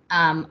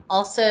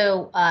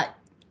 Also,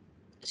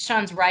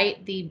 Sean's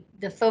right, the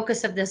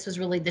focus of this was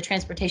really the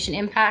transportation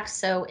impacts.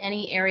 So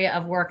any area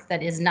of work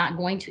that is not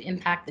going to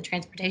impact the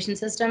transportation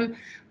system,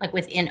 like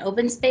within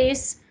open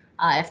space,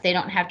 if they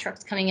don't have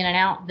trucks coming in and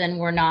out, then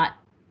we're not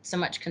so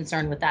much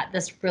concerned with that.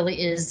 This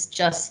really is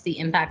just the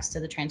impacts to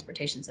the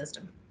transportation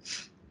system.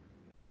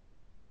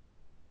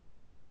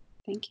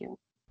 Thank you.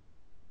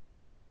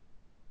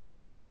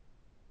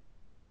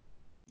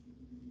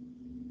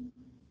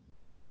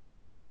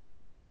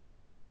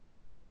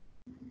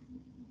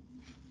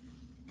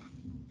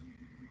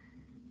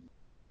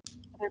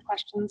 Other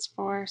questions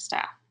for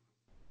staff?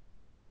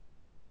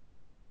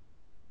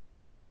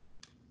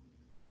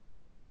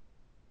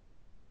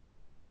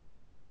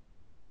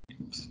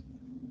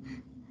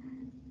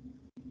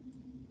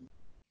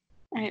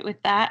 All right,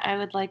 with that, I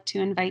would like to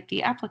invite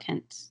the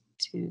applicant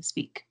to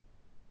speak.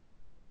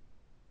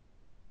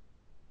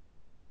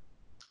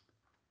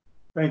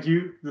 Thank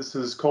you. This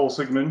is Cole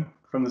Sigmund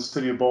from the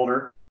city of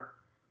Boulder.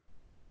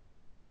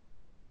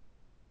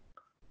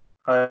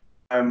 I'm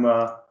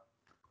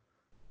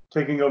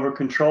taking over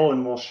control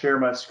and will share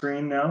my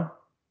screen now.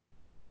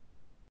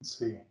 Let's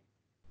see.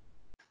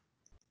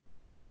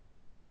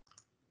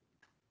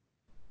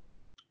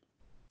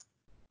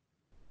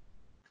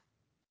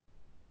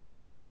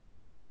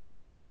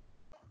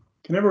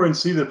 Can everyone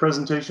see the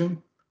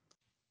presentation?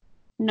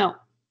 No.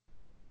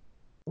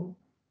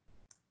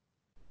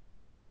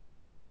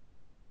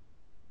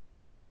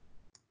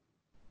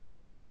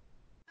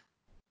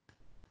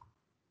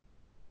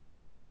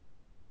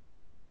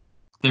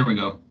 There we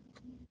go.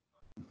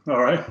 All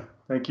right,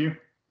 thank you.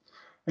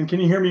 And can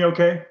you hear me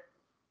okay?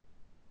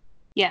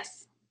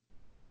 Yes.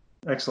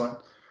 Excellent.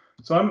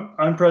 So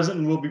I'm present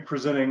and will be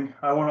presenting.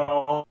 I want to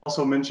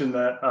also mention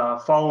that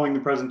following the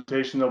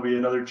presentation, there'll be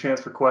another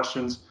chance for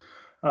questions.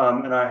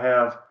 And I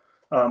have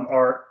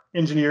our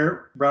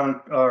engineer,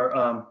 Burns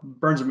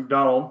and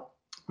McDonald.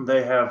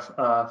 They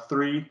have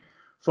 3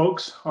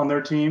 folks on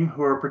their team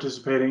who are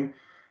participating.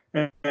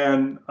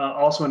 And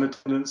also in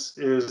attendance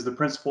is the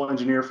principal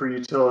engineer for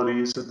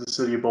utilities at the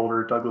city of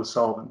Boulder, Douglas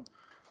Sullivan.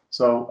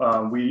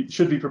 So we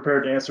should be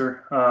prepared to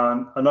answer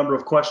a number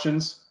of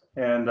questions.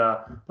 And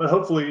but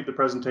hopefully the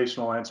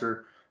presentation will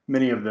answer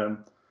many of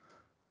them.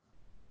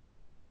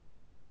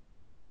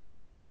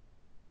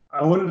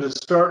 I wanted to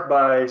start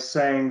by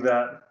saying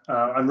that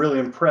I'm really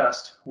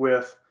impressed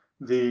with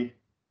the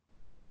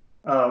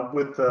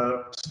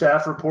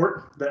staff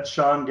report that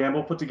Sean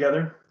Gamble put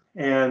together,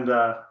 and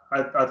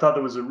I thought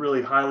there was a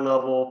really high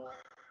level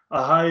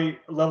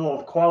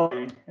of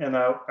quality, and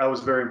I was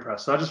very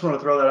impressed. So I just want to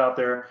throw that out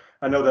there.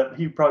 I know that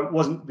he probably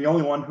wasn't the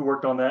only one who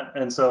worked on that,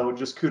 and so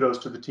just kudos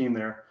to the team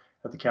there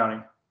at the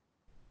county.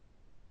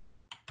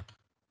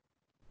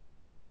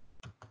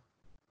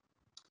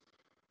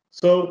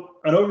 So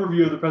an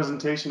overview of the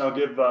presentation, I'll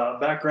give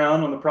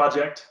background on the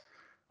project,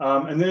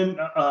 and then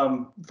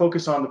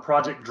focus on the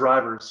project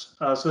drivers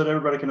so that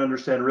everybody can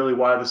understand really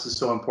why this is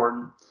so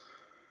important.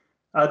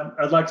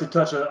 I'd like to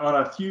touch on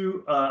a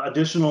few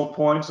additional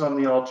points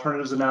on the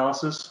alternatives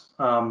analysis.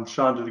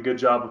 Sean did a good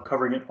job of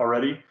covering it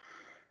already.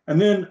 And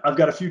then I've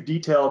got a few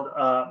detailed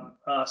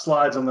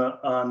slides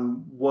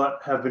on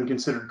what have been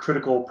considered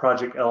critical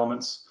project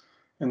elements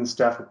in the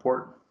staff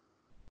report.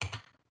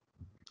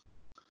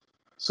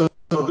 So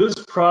So this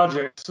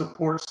project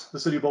supports the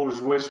City of Boulder's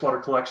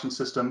wastewater collection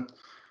system.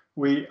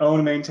 We own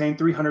and maintain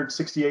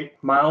 368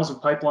 miles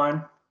of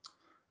pipeline.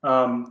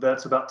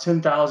 That's about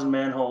 10,000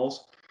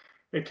 manholes.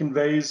 It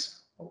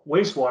conveys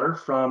wastewater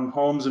from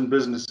homes and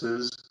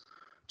businesses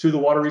to the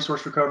water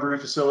resource recovery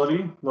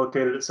facility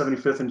located at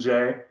 75th and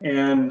J,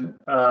 and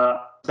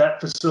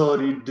that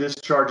facility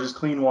discharges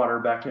clean water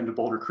back into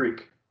Boulder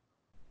Creek.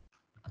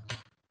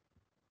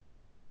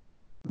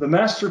 The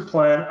master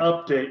plan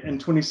update in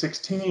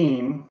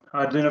 2016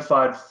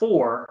 identified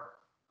 4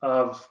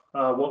 of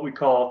what we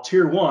call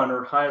Tier 1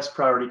 or highest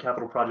priority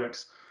capital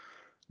projects.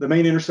 The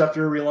main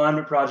Interceptor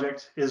realignment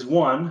project is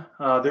one.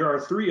 There are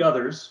 3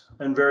 others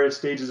in various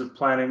stages of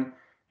planning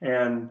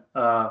and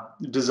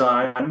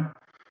design.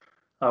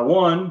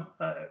 One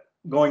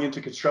going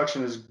into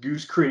construction is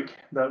Goose Creek,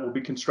 that will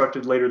be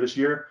constructed later this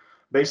year.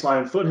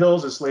 Baseline and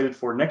Foothills is slated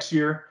for next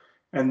year.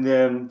 And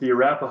then the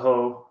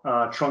Arapahoe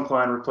trunk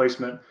line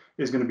replacement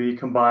is going to be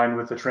combined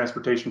with the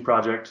transportation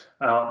project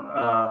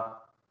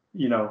out,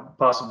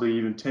 possibly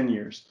even 10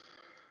 years.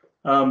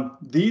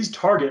 These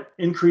target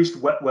increased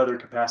wet weather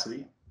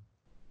capacity.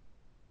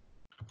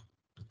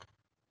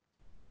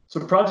 So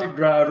project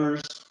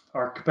drivers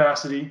are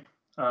capacity,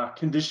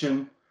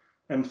 condition,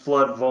 and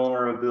flood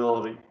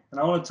vulnerability. And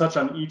I want to touch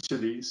on each of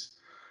these.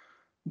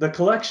 The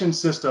collection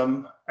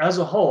system as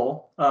a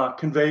whole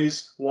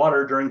conveys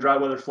water during dry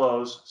weather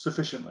flows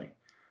sufficiently.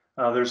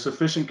 There's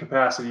sufficient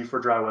capacity for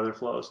dry weather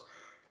flows.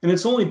 And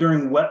it's only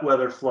during wet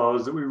weather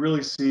flows that we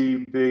really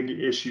see big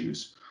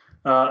issues.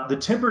 The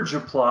temperature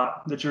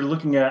plot that you're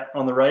looking at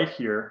on the right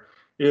here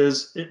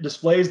it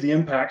displays the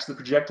impacts, the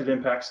projected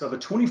impacts of a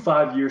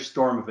 25-year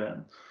storm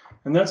event.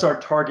 And that's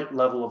our target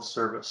level of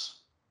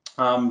service.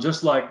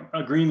 Just like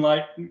a green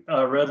light,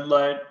 red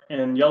light,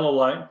 and yellow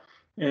light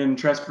in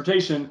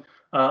transportation,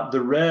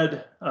 the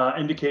red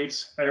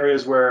indicates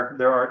areas where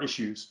there are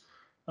issues.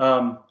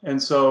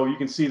 And so you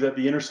can see that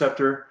the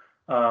Interceptor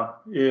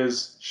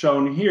is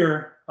shown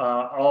here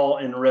all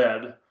in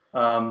red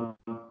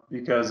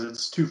because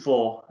it's too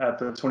full at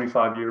the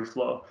 25-year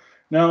flow.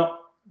 Now,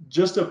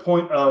 just a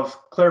point of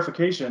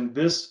clarification,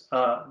 this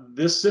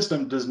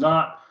system does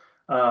not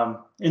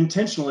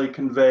intentionally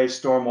convey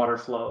stormwater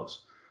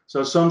flows.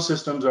 So some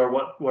systems are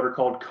what are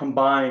called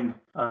combined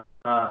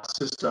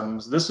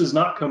systems. This is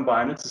not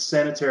combined, it's a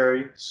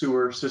sanitary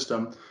sewer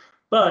system,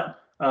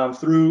 but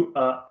through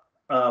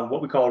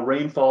what we call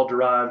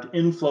rainfall-derived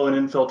inflow and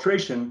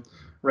infiltration,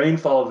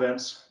 rainfall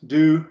events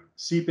do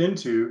seep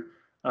into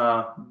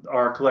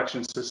our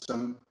collection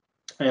system,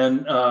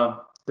 and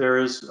there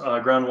is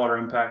groundwater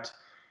impact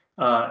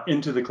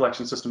into the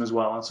collection system as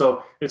well. And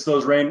so it's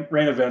those rain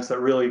events that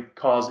really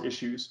cause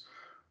issues.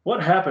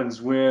 What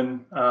happens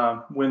when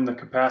the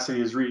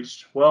capacity is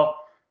reached? Well,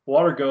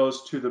 water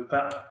goes to the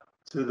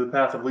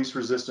path of least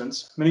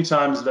resistance. Many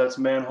times that's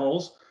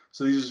manholes.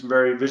 So these are some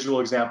very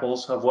visual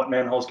examples of what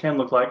manholes can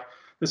look like.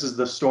 This is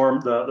the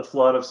storm, the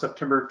flood of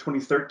September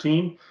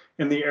 2013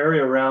 in the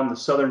area around the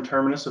southern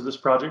terminus of this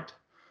project.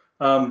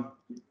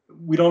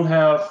 We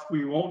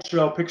won't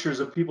show pictures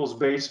of people's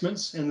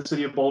basements in the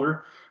city of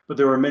Boulder, but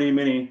there were many,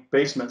 many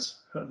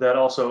basements that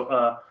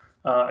also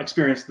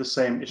experienced the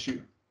same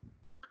issue.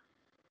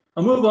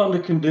 I'll move on to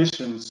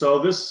conditions. So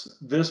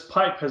this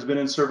pipe has been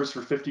in service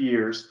for 50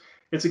 years.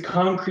 It's a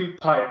concrete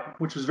pipe,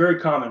 which was very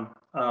common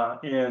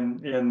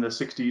in the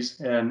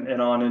 60s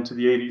and on into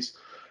the 80s.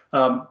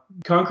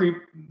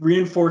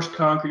 Reinforced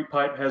concrete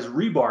pipe has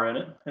rebar in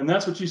it, and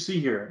that's what you see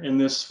here in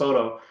this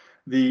photo.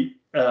 The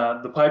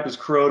pipe is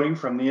corroding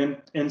from the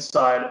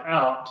inside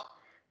out,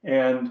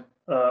 and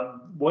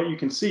what you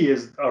can see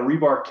is a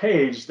rebar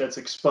cage that's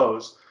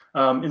exposed.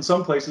 In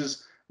some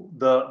places,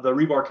 the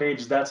rebar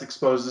cage that's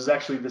exposed is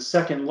actually the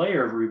second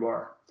layer of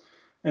rebar.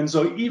 And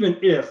so even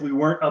if we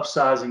weren't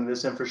upsizing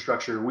this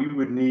infrastructure, we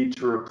would need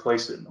to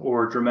replace it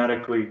or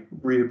dramatically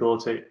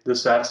rehabilitate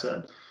this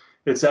asset.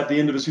 It's at the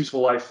end of its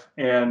useful life,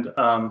 and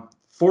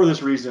for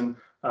this reason,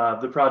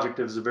 the project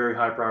is a very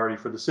high priority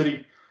for the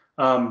city.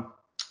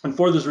 And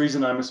for this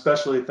reason, I'm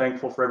especially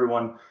thankful for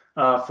everyone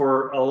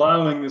for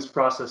allowing this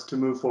process to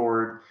move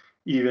forward,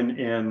 even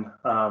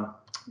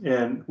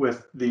in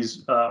with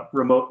these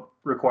remote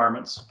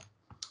requirements.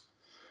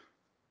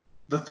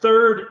 The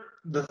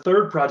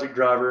third project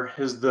driver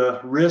is the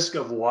risk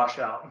of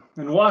washout.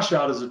 And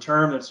washout is a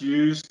term that's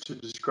used to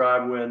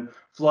describe when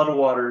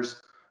floodwaters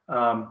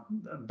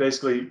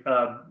basically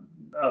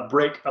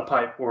break a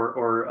pipe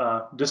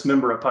or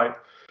dismember a pipe.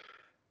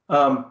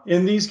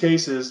 In these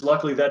cases,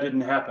 luckily that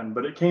didn't happen,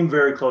 but it came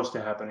very close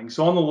to happening.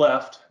 So on the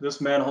left, this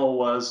manhole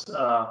was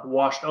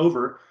washed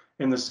over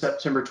in the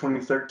September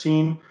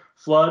 2013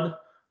 flood.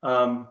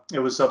 It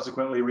was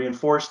subsequently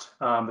reinforced.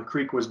 The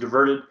creek was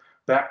diverted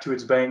back to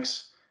its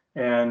banks,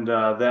 and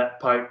that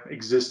pipe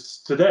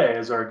exists today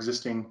as our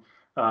existing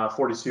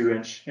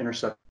 42-inch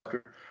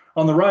Interceptor.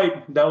 On the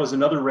right, that was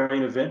another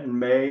rain event in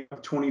May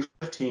of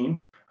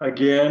 2015.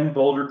 Again,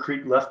 Boulder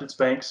Creek left its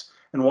banks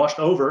and washed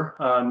over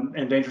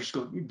and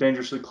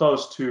dangerously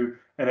close to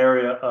an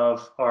area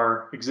of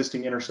our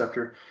existing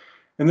Interceptor.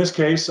 In this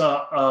case, it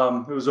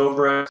was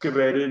over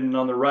excavated, and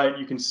on the right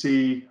you can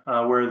see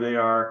where they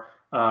are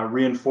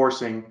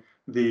reinforcing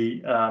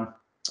the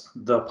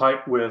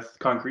pipe with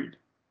concrete.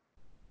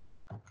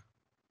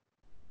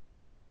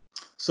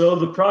 So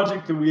the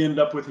project that we end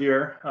up with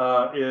here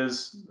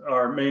is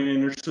our main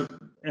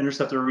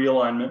interceptor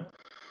realignment.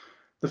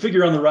 The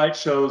figure on the right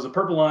shows a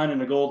purple line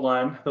and a gold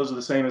line. Those are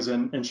the same as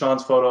in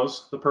Sean's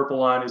photos. The purple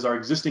line is our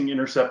existing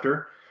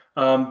interceptor,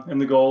 and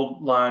the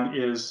gold line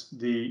is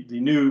the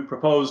new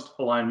proposed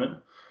alignment.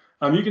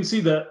 You can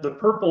see that the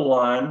purple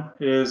line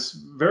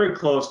is very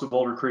close to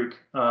Boulder Creek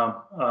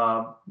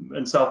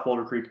and South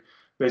Boulder Creek,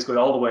 basically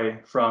all the way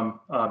from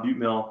Butte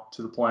Mill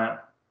to the plant.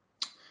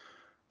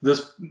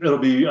 It'll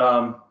be,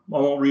 I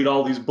won't read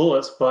all these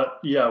bullets, but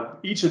yeah,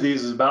 each of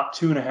these is about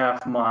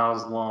 2.5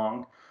 miles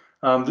long.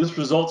 This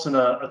results in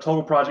a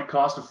total project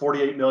cost of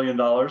 $48 million.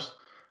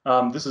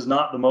 This is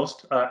not the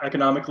most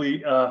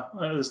economically,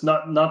 it's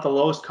not the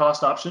lowest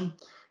cost option.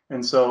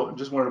 And so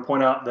just wanted to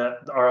point out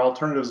that our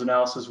alternatives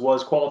analysis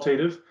was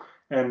qualitative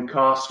and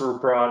costs were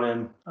brought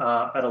in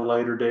at a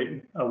later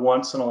date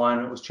once an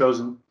alignment was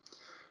chosen.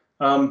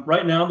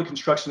 Right now, the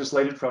construction is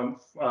slated from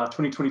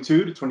 2022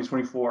 to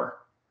 2024.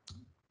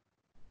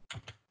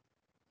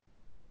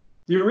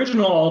 The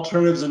original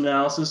alternatives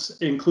analysis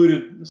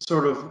included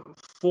sort of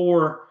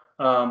 4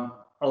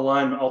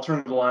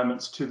 alternative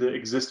alignments to the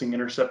existing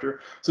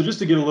interceptor. So just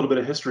to give a little bit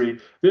of history,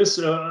 this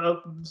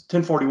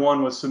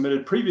 1041 was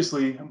submitted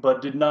previously,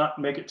 but did not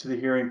make it to the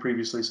hearing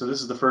previously. So this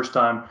is the first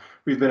time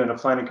we've been at a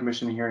planning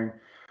commission hearing.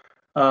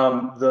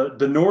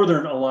 The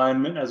northern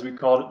alignment, as we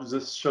called it,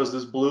 this shows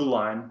this blue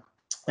line.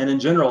 And in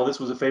general, this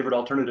was a favored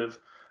alternative.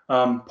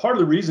 Part of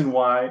the reason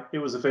why it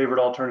was a favored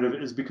alternative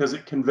is because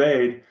it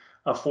conveyed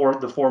the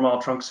 4-mile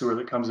trunk sewer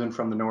that comes in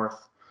from the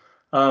north.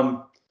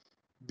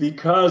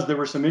 Because there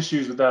were some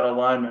issues with that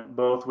alignment,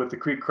 both with the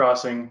creek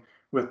crossing,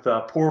 with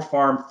Poor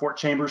Farm Fort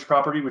Chambers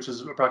property, which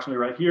is approximately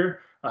right here,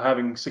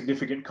 having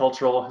significant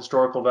cultural,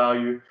 historical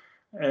value,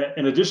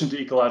 in addition to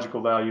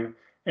ecological value,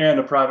 and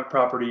a private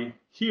property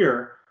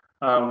here,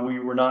 we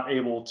were not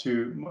able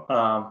to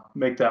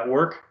make that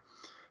work.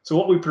 So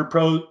what we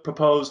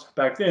proposed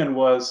back then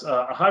was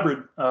a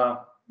hybrid,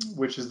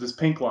 which is this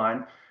pink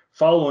line,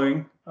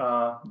 following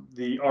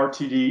the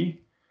RTD,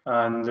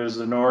 and there's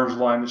an orange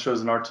line that shows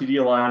an RTD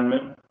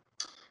alignment,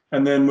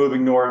 and then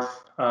moving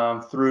north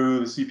through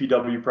the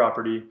CPW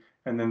property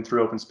and then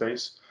through open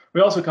space.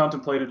 We also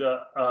contemplated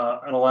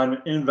an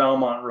alignment in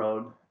Valmont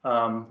Road,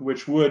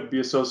 which would be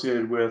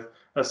associated with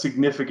a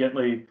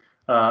significantly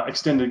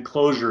extended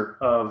closure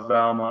of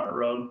Valmont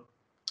Road,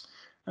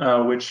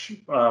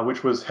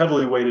 which was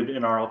heavily weighted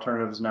in our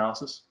alternatives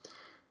analysis.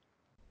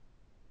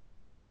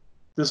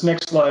 This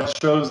next slide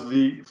shows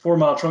the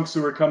 4-mile trunk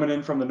sewer coming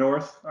in from the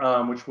north,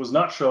 which was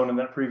not shown in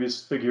that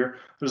previous figure.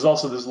 There's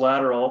also this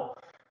lateral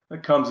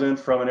that comes in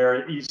from an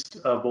area east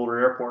of Boulder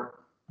Airport.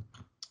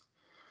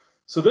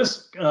 So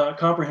this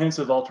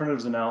comprehensive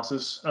alternatives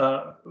analysis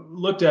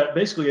looked at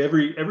basically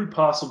every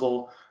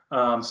possible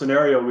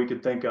scenario we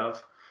could think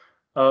of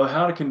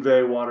how to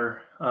convey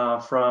water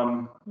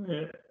from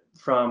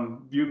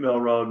Butte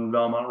Mill Road and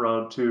Valmont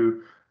Road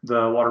to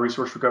the water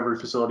resource recovery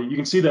facility. You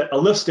can see that a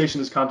lift station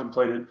is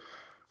contemplated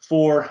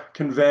for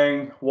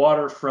conveying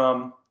water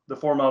from the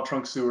 4-mile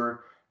trunk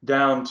sewer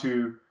down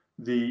to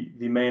the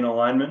main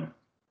alignment,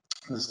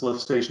 this lift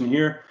station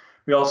here.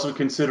 We also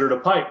considered a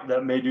pipe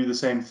that may do the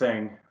same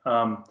thing.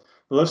 The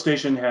lift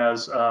station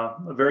has a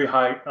very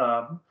high,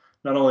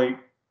 not only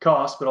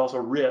cost, but also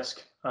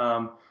risk,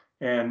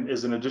 and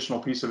is an additional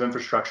piece of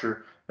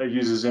infrastructure that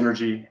uses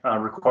energy,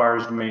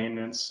 requires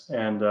maintenance,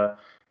 and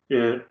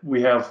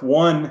we have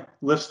one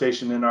lift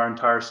station in our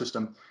entire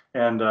system,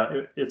 and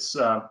it's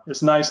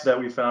nice that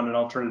we found an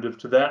alternative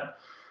to that.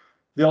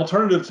 The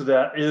alternative to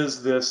that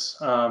is this,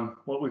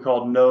 what we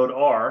call node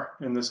R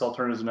in this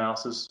alternatives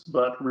analysis,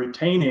 but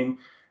retaining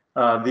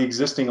the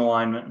existing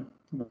alignment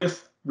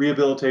with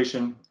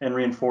rehabilitation and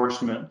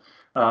reinforcement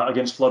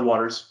against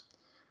floodwaters.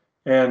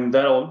 And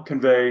that'll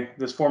convey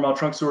this 4-mile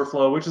trunk sewer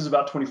flow, which is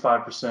about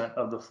 25%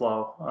 of the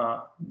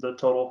flow, the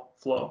total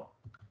flow.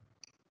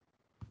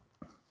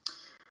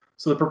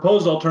 So the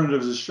proposed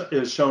alternatives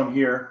is shown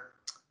here.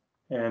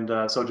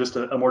 And so just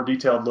a more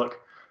detailed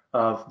look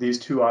of these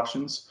 2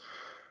 options.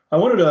 I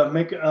wanted to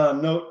make a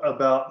note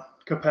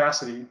about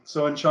capacity.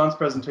 So in Sean's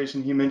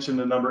presentation, he mentioned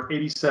the number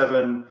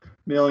 87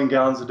 million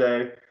gallons a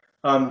day.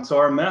 So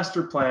our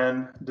master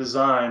plan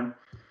design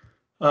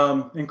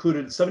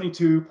included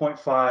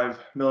 72.5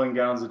 million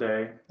gallons a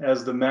day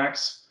as the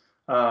max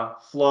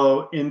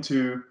flow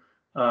into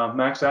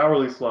max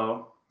hourly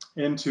flow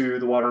into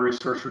the water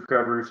resource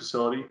recovery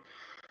facility.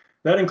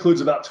 That includes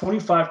about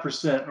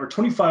 25%, or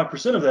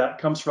 25% of that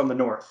comes from the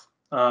north,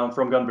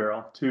 from Gun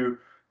Barrel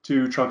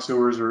to trunk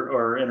sewers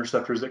or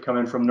interceptors that come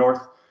in from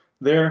north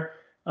there.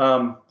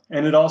 And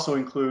it also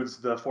includes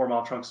the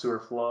 4-mile trunk sewer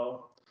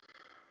flow.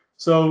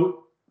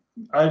 So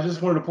I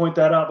just wanted to point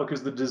that out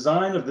because the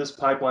design of this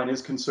pipeline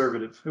is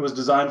conservative. It was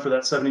designed for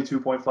that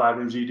 72.5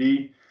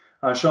 MGD.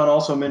 Sean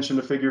also mentioned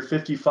a figure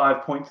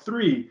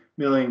 55.3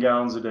 million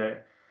gallons a day.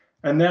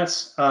 And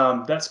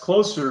that's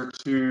closer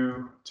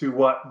to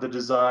what the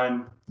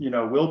design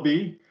will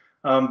be.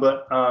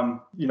 But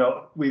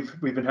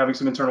we've been having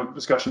some internal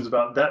discussions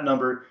about that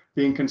number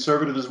being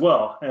conservative as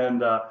well,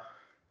 and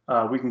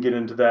we can get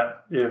into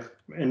that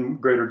in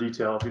greater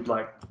detail if you'd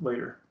like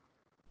later.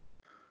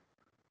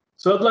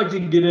 So I'd like to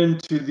get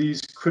into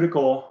these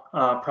critical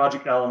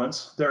project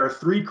elements. There are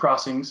 3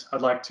 crossings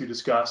I'd like to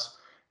discuss,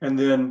 and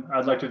then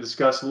I'd like to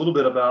discuss a little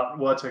bit about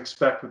what to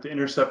expect with the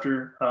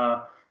Interceptor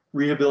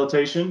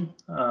rehabilitation.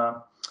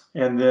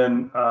 And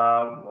then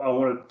I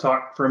want to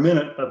talk for a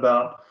minute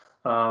about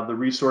the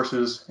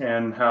resources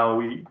and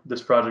how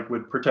this project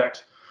would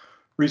protect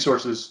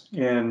resources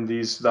in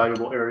these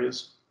valuable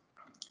areas.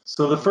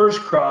 So the first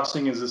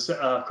crossing is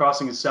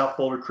South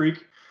Boulder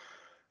Creek.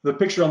 The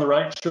picture on the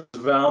right shows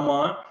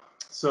Valmont.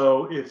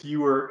 So if you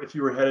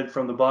were headed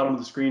from the bottom of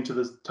the screen to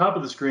the top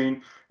of the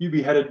screen, you'd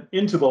be headed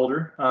into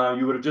Boulder.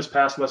 You would have just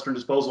passed Western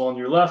Disposal on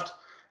your left,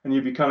 and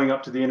you'd be coming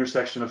up to the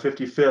intersection of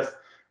 55th,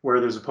 where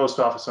there's a post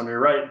office on your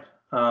right.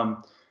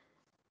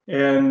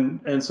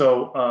 And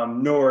so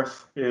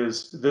north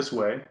is this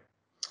way.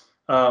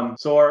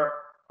 So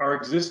our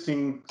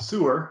existing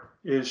sewer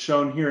is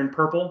shown here in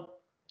purple,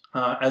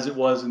 as it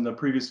was in the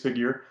previous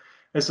figure.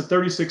 It's a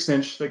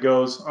 36-inch that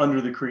goes under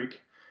the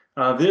creek.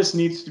 This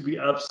needs to be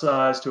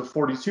upsized to a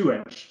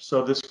 42-inch,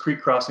 so this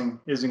creek crossing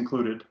is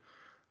included.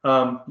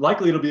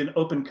 Likely it'll be an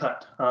open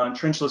cut.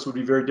 Trenchless would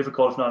be very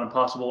difficult, if not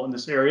impossible, in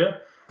this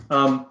area.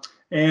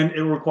 And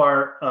it will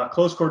require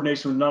close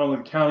coordination with not only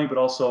the county, but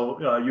also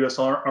U.S.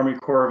 Army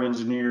Corps of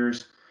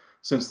Engineers,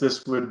 since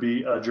this would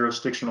be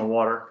jurisdictional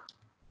water.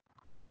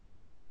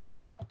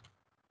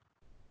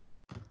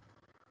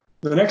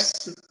 The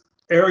next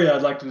area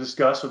I'd like to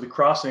discuss with the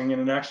crossing,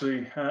 and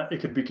actually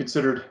it could be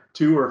considered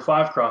 2 or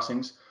 5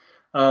 crossings,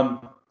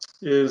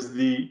 is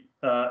the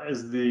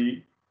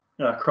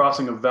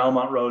crossing of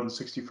Valmont Road and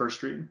 61st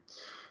Street.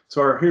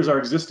 So here's our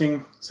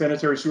existing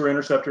sanitary sewer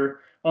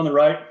interceptor. On the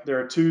right, there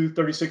are 2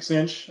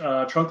 36-inch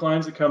trunk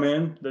lines that come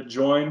in that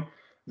join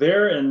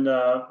there and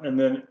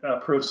then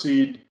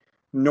proceed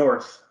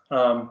north.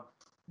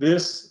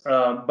 This,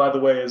 by the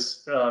way,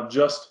 is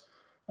just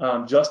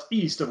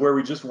east of where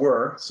we just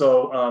were.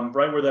 So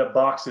right where that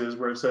box is,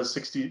 where it says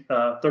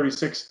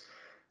 36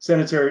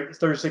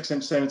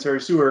 36-inch sanitary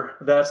sewer,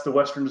 that's the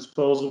Western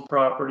Disposal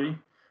property.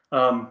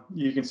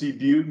 You can see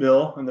Butte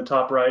Mill in the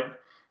top right,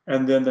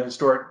 and then the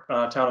historic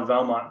town of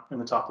Valmont in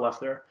the top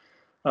left there.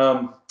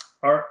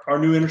 Our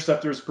new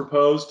interceptor is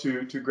proposed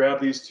to grab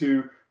these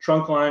 2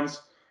 trunk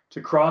lines to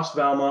cross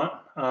Valmont.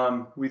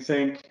 We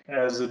think,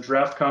 as a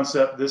draft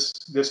concept,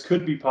 this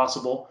could be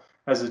possible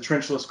as a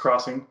trenchless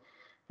crossing.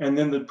 And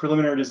then the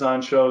preliminary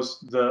design shows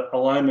the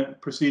alignment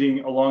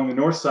proceeding along the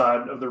north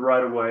side of the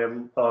right-of-way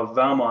of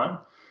Valmont,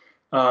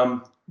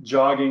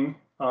 jogging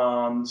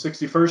on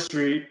 61st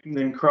Street, and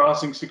then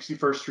crossing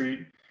 61st Street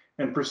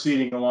and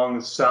proceeding along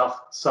the south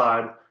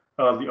side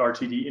of the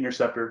RTD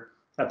interceptor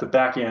at the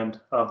back end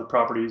of the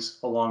properties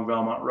along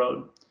Valmont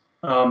Road.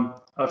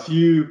 A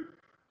few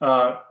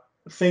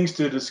things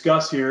to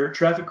discuss here.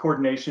 Traffic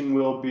coordination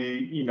will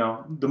be,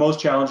 the most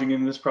challenging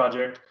in this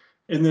project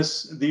in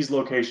these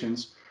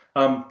locations.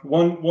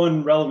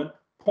 One relevant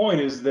point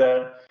is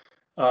that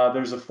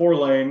there's a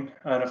 4-lane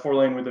and a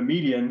 4-lane with a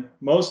median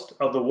most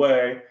of the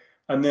way,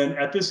 and then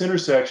at this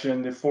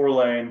intersection, the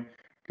 4-lane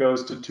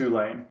goes to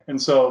 2-lane,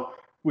 and so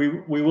we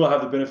will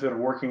have the benefit of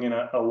working in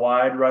a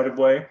wide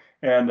right-of-way,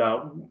 and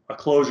a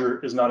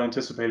closure is not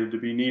anticipated to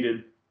be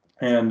needed,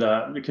 and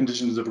the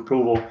conditions of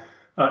approval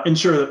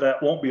ensure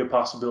that won't be a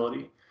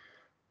possibility.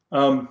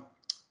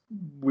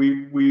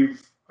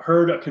 We've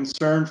heard a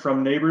concern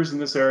from neighbors in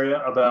this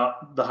area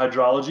about the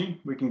hydrology.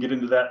 We can get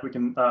into that. We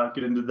can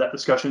get into that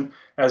discussion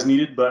as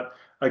needed. But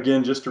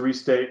again, just to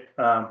restate,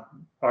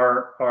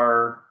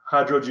 our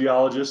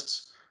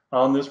hydrogeologists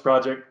on this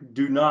project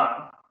do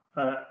not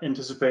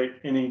anticipate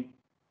any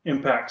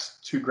impacts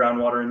to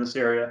groundwater in this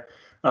area,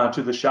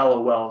 to the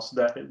shallow wells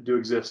that do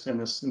exist in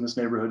this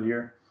neighborhood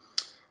here.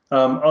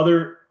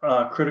 Other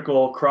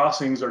critical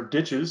crossings are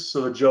ditches. So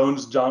the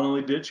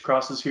Jones-Donnelly ditch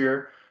crosses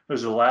here.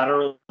 There's a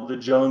lateral of the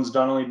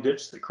Jones-Donnelly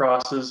ditch that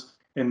crosses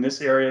in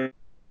this area.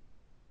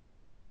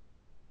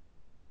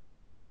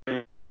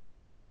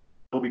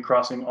 We'll be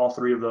crossing all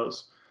 3 of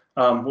those.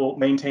 We'll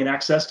maintain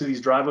access to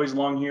these driveways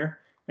along here,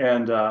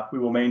 and we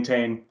will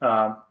maintain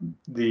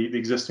the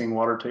existing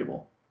water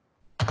table.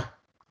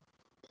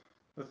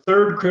 The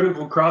third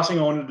critical crossing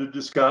I wanted to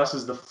discuss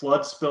is the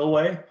flood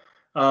spillway.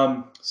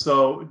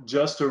 So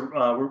just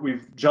to,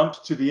 we've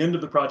jumped to the end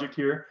of the project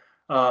here,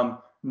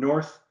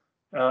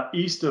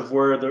 east of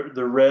where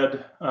the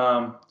red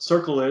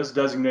circle is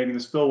designating the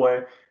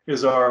spillway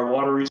is our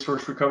water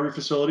resource recovery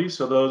facility.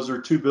 So those are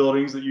 2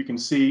 buildings that you can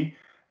see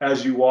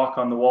as you walk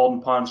on the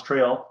Walden Ponds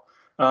Trail.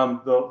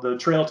 The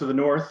trail to the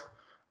north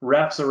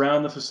wraps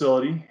around the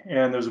facility,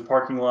 and there's a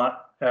parking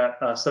lot at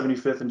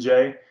 75th and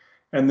J.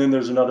 And then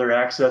there's another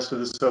access to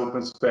this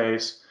open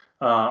space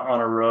on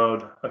a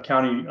road, a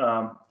county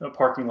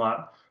parking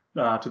lot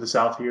to the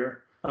south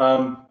here.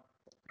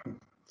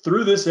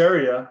 Through this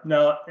area,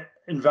 now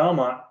in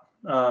Valmont,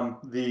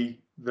 the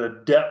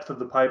depth of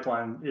the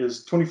pipeline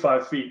is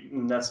 25 feet,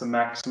 and that's the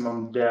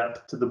maximum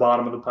depth to the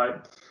bottom of the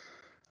pipe.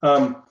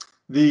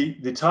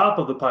 The top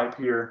of the pipe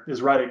here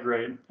is right at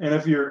grade. And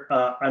if you're,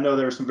 I know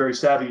there are some very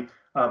savvy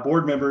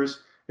board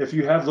members. If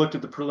you have looked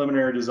at the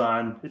preliminary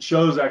design, it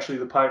shows actually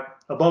the pipe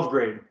above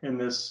grade in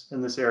this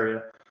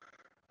area.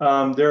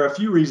 There are a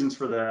few reasons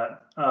for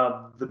that.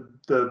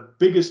 The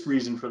biggest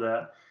reason for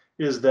that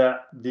is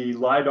that the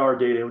LiDAR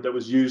data that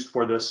was used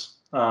for this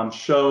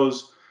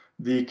shows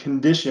the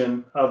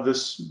condition of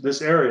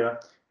this area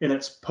in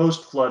its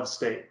post-flood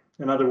state.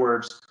 In other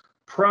words,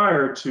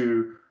 prior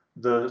to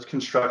the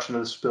construction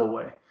of the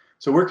spillway.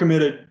 So we're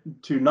committed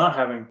to not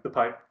having the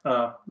pipe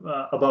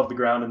above the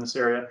ground in this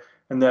area,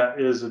 and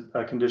that is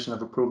a condition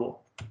of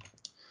approval.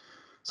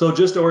 So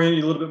just to orient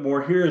you a little bit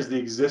more, here is the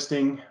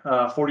existing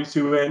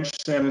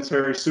 42-inch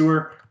sanitary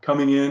sewer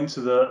coming into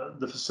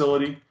the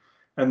facility,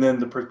 and then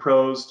the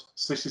proposed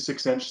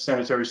 66-inch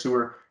sanitary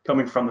sewer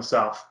coming from the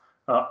south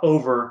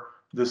over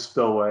this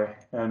spillway.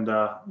 And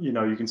you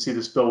know, you can see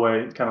the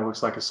spillway, it kind of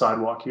looks like a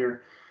sidewalk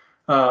here.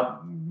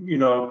 You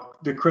know,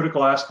 the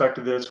critical aspect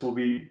of this will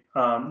be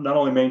not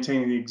only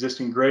maintaining the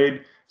existing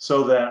grade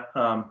so that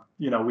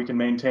you know, we can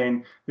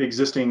maintain the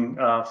existing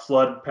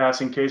flood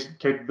passing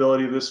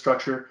capability of this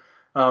structure,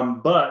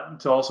 but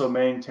to also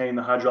maintain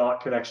the hydraulic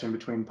connection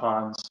between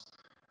ponds.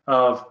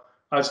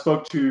 I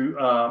spoke to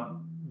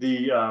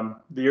the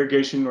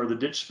irrigation or the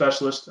ditch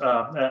specialist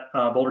at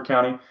Boulder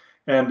County,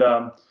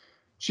 and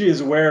she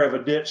is aware of a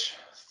ditch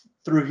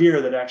through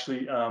here that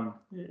actually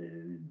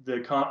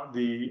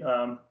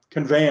the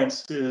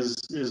conveyance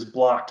is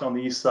blocked on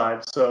the east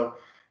side. So,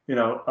 you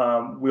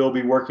know, we'll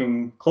be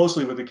working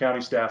closely with the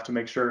county staff to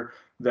make sure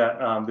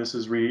that this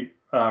is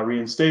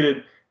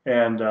reinstated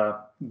and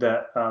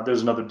that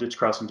there's another ditch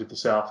crossing to the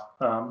south.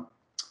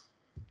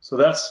 So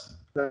that's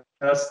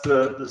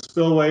the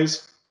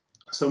spillways.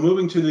 So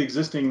moving to the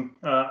existing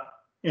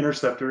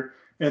interceptor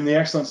and the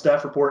excellent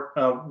staff report,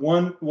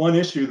 one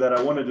issue that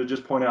I wanted to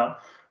just point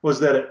out was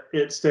that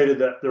it stated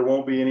that there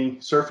won't be any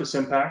surface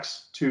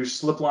impacts to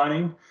slip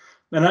lining.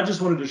 And I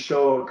just wanted to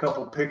show a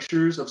couple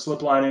pictures of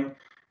slip lining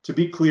to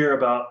be clear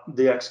about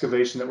the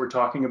excavation that we're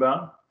talking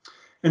about.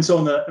 And so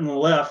on the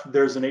left,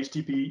 there's an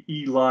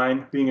HDPE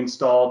line being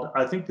installed.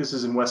 I think this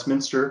is in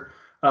Westminster.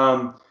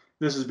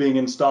 This is being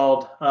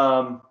installed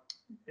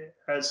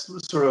as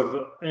sort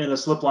of in a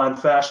slip line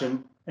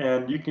fashion.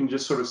 And you can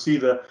just sort of see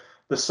the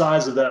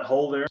size of that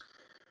hole there.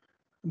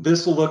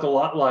 This will look a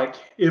lot like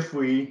if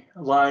we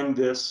line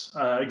this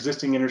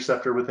existing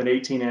interceptor with an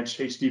 18-inch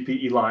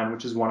HDPE line,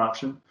 which is one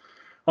option.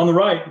 On the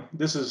right,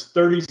 this is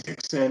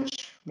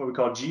 36-inch, what we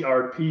call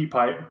GRP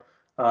pipe.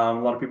 A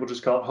lot of people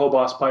just call it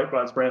Hobos pipe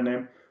by its brand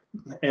name.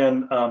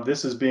 And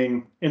this is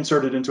being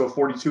inserted into a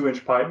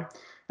 42-inch pipe.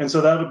 And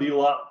so that'll be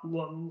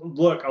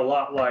look a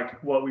lot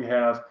like what we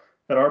have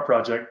at our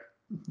project.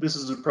 This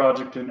is a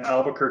project in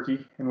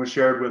Albuquerque and was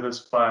shared with us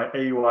by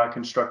AUI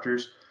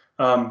constructors.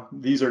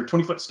 These are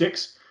 20-foot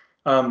sticks.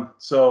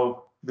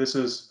 So this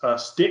is a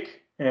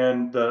stick,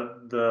 and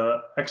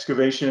the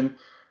excavation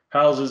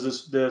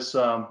houses this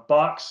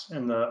box,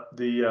 and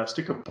the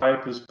stick of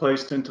pipe is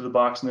placed into the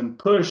box and then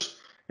pushed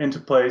into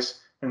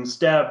place and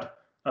stabbed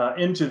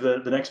into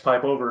the next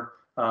pipe over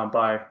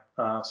by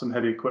some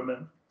heavy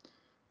equipment.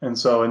 And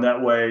so in that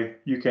way,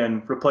 you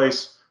can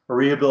replace or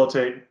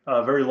rehabilitate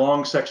a very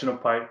long section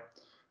of pipe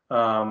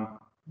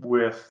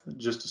with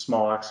just a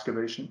small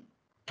excavation.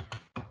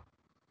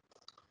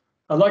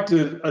 I'd like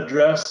to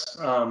address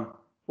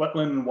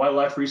wetland and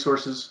wildlife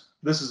resources.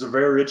 This is a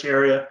very rich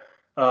area.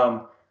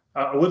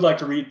 I would like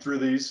to read through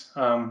these.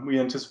 We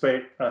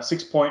anticipate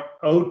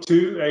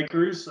 6.02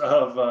 acres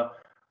of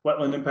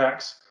wetland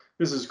impacts.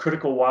 This is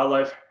critical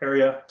wildlife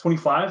area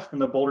 25 in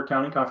the Boulder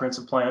County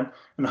Comprehensive Plan,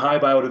 and high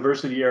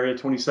biodiversity area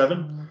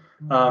 27.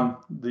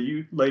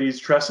 The Lady's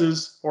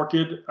Tresses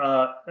orchid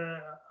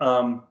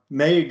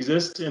may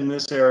exist in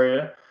this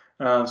area,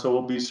 so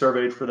we'll be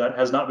surveyed for that.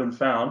 Has not been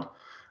found.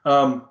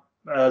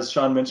 As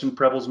Sean mentioned,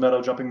 Preble's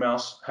meadow jumping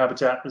mouse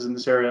habitat is in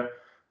this area.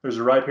 There's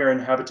a riparian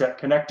habitat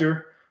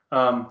connector,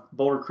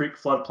 Boulder Creek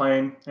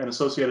floodplain, and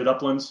associated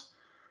uplands.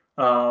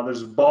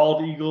 There's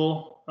bald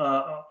eagle,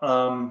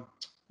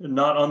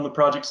 not on the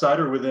project site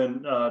or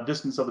within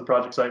distance of the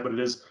project site, but it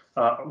is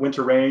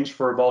winter range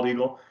for a bald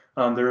eagle.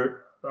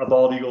 A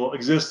bald eagle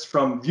exists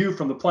from view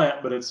from the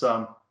plant, but it's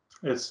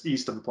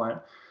east of the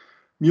plant.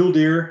 Mule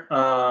deer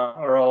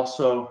are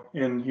also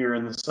in here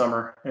in the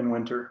summer and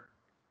winter.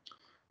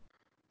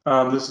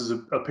 This is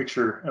a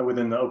picture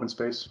within the open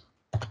space.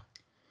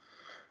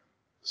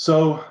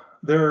 So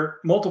there are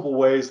multiple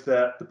ways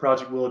that the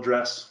project will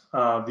address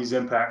these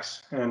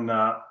impacts and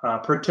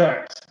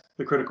protect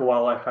the critical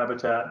wildlife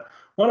habitat.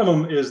 One of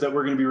them is that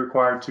we're going to be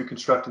required to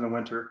construct in the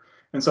winter.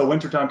 And so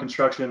wintertime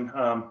construction,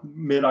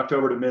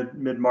 mid-October to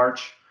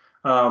mid-March,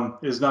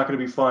 is not going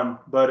to be fun,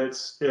 but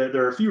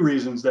there are a few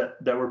reasons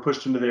that were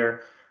pushed into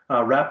there.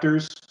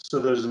 Raptors, so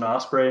there's an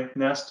osprey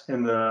nest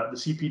in the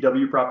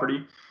CPW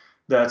property.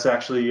 That's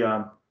actually,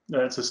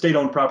 it's a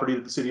state-owned property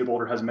that the city of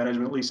Boulder has a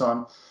management lease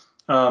on.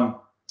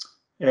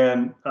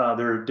 and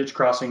there are ditch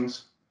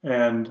crossings,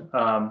 and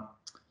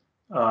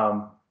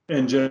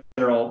in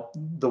general,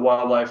 the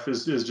wildlife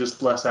is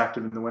just less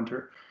active in the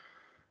winter.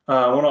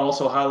 I want to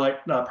also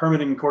highlight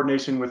permitting and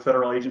coordination with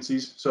federal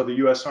agencies. So the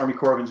U.S. Army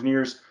Corps of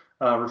Engineers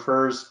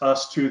refers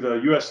us to the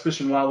U.S.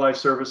 Fish and Wildlife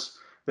Service.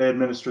 They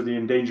administer the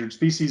Endangered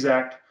Species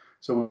Act.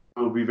 So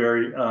we'll be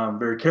very,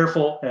 very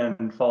careful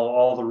and follow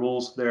all the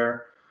rules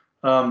there.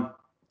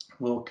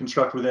 We'll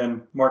construct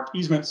within marked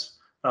easements.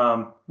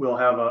 We'll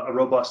have a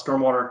robust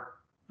stormwater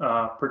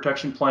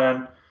protection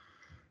plan.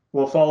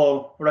 We'll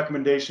follow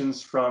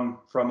recommendations from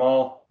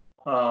all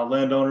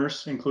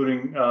landowners,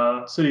 including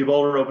City of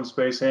Boulder Open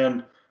Space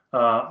and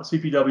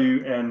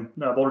CPW and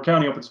Boulder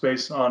County Open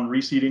Space on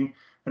reseeding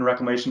and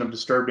reclamation of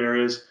disturbed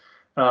areas,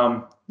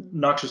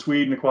 noxious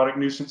weed and aquatic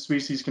nuisance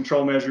species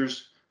control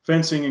measures,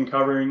 fencing and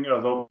covering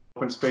of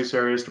open space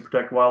areas to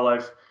protect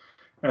wildlife.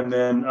 And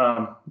then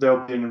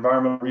there'll be an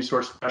environmental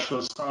resource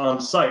specialist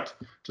on site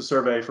to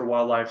survey for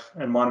wildlife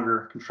and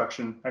monitor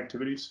construction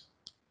activities.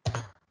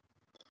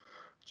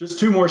 Just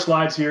two more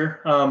slides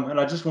here, and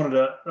I just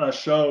wanted to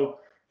show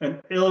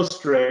and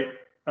illustrate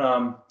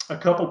a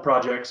couple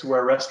projects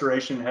where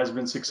restoration has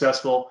been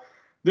successful.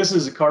 This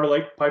is a Carter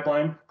Lake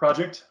pipeline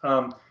project.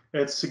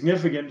 It's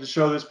significant to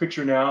show this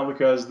picture now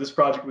because this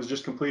project was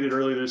just completed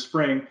earlier this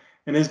spring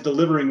and is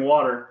delivering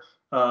water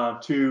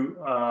to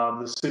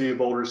the City of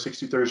Boulder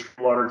 63rd Street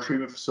Water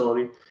Treatment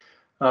Facility.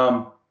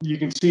 You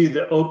can see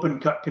the open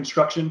cut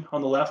construction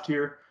on the left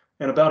here,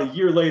 and about a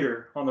year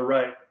later on the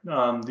right,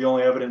 the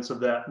only evidence of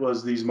that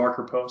was these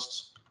marker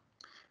posts.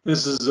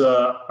 This is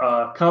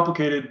a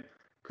complicated,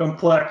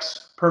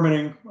 complex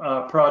permitting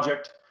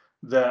project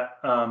that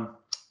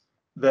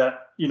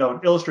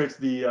illustrates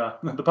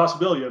the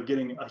possibility of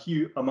getting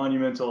a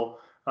monumental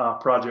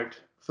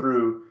project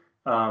through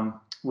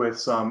with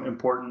some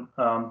important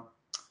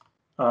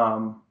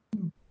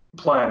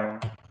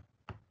planning.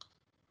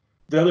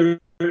 The other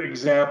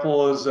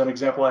example is an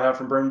example I have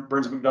from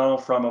Burns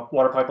McDonnell from a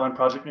water pipeline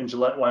project in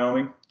Gillette,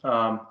 Wyoming.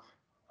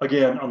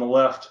 Again, on the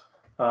left,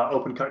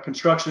 open cut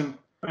construction,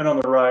 and on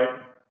the right,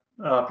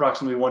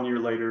 approximately 1 year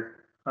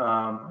later,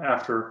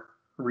 after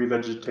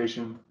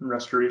revegetation and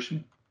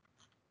restoration.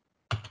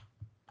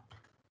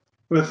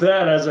 With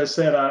that, as I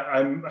said,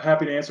 I'm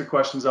happy to answer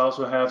questions. I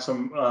also have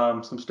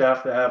some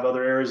staff that have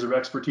other areas of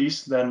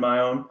expertise than my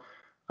own.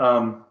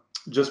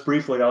 Just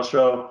briefly, I'll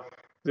show.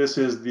 This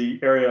is the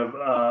area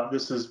of,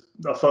 this is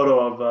a photo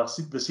of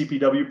the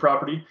CPW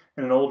property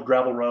and an old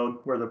gravel road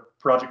where the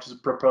project is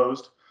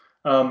proposed.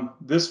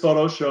 This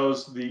photo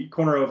shows the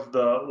corner of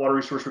the Water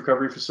Resource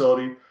Recovery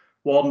Facility,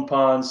 Walden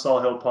Ponds, Saw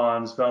Hill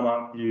Ponds,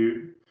 Valmont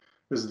View.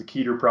 This is the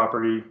Keeter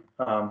property.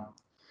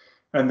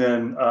 And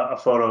then a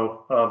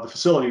photo of the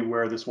facility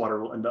where this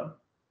water will end up.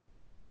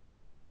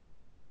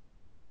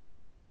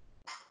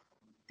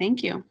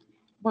 Thank you.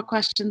 What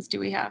questions do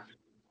we have?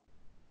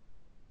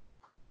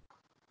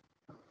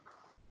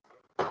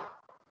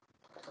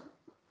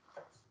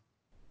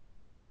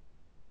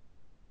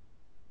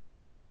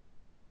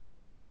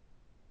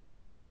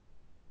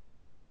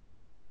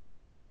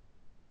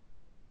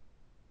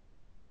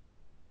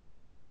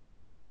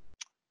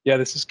 Yeah,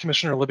 this is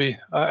Commissioner Libby.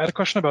 I had a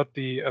question about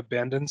the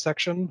abandoned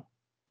section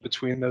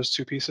between those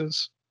two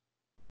pieces.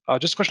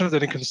 Just a question of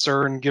any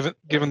concern,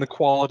 given the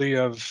quality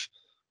of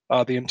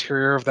the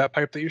interior of that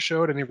pipe that you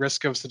showed, any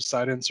risk of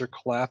subsidence or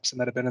collapse in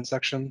that abandoned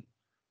section?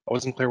 I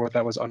wasn't clear what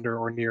that was under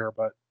or near,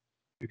 but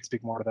you can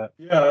speak more to that.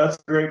 Yeah, that's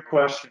a great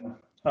question.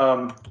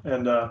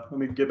 Let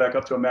me get back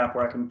up to a map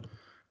where I can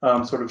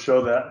sort of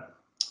show that.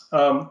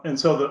 And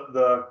so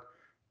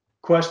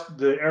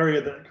the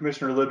area that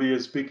Commissioner Libby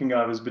is speaking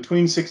of is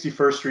between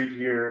 61st Street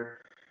here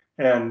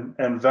and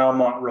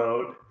Valmont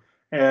Road.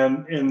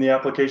 And in the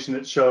application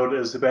it showed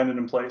as abandoned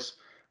in place.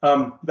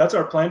 That's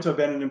our plan to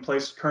abandon in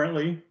place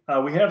currently.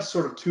 We have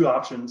sort of two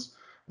options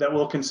that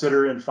we'll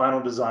consider in final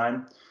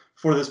design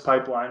for this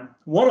pipeline.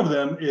 One of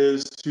them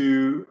is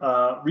to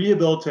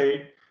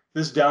rehabilitate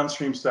this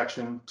downstream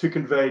section to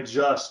convey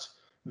just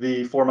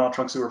the 4-mile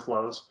trunk sewer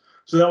flows.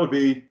 So that would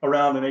be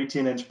around an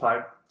 18-inch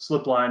pipe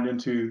slip lined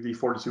into the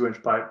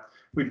 42-inch pipe.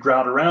 We'd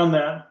grout around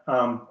that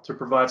to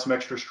provide some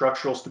extra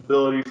structural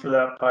stability for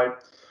that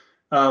pipe.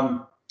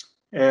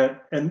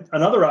 And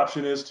another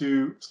option is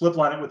to slip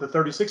line it with a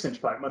 36-inch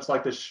pipe, much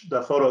like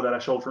the photo that I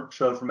showed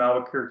from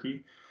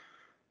Albuquerque.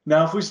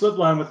 Now, if we slip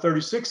line with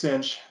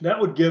 36-inch, that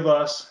would give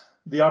us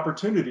the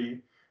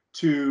opportunity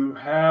to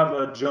have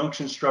a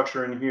junction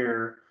structure in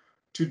here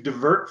to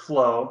divert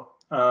flow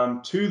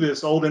to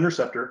this old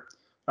interceptor,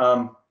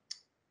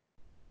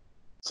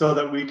 so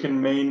that we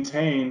can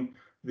maintain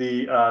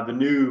the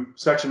new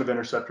section of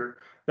interceptor.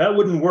 That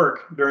wouldn't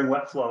work during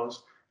wet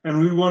flows. And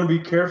we want to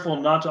be careful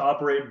not to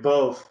operate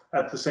both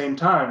at the same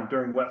time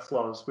during wet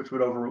flows, which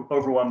would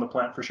overwhelm the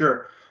plant for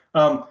sure.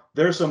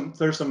 There's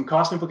some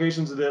cost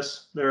implications of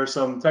this. There are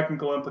some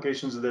technical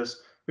implications of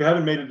this. We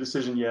haven't made a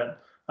decision yet.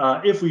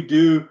 If we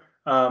do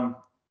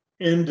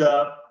end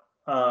up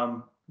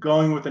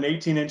going with an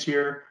 18-inch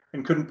here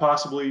and couldn't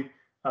possibly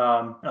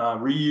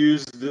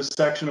reuse this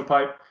section of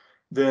pipe,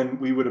 then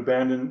we would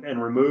abandon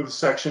and remove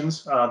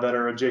sections that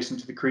are adjacent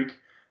to the creek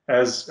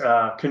as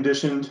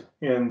conditioned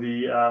in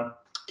the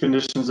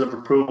conditions of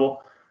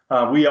approval.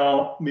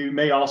 We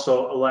may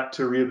also elect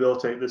to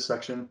rehabilitate this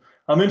section.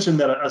 I'll mention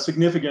that a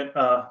significant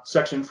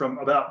section from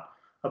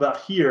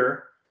about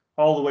here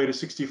all the way to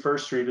 61st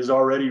Street is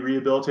already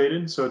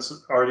rehabilitated. So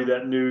it's already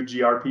that new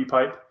GRP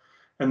pipe.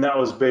 And that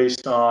was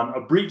based on a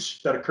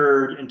breach that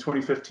occurred in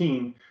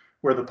 2015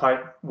 where the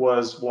pipe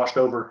was washed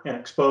over and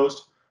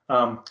exposed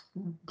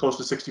close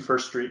to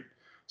 61st Street.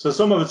 So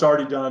some of it's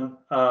already done.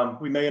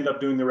 We may end up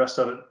doing the rest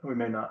of it. We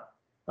may not.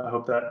 I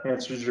hope that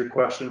answers your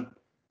question.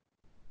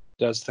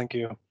 It does. Thank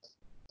you.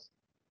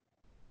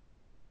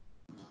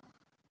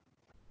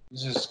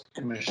 This is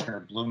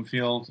Commissioner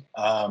Bloomfield.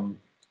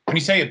 When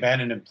you say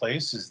abandoned in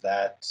place, is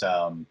that,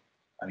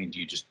 I mean,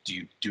 do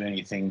you do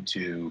anything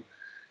to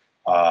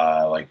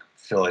like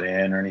fill it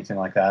in or anything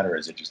like that? Or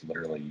is it just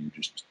literally you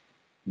just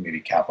maybe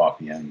cap off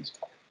the ends?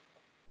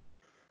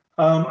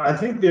 I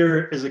think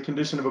there is a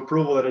condition of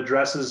approval that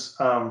addresses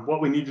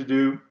what we need to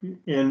do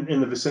in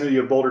the vicinity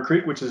of Boulder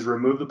Creek, which is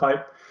remove the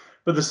pipe.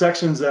 But the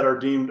sections that are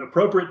deemed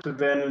appropriate to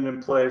abandon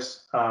in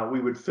place, we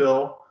would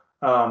fill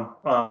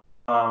the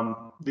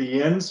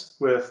ends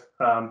with,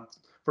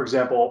 for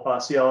example,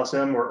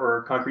 CLSM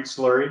or concrete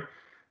slurry.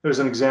 There's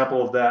an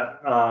example of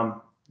that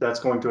that's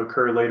going to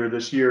occur later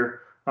this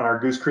year on our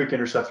Goose Creek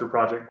Interceptor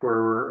project,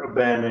 where we're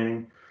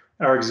abandoning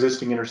our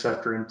existing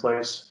interceptor in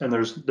place, and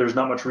there's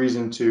not much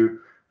reason to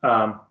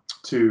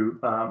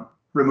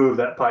remove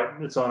that pipe.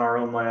 It's on our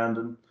own land,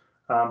 and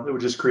it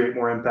would just create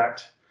more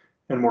impact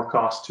and more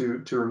cost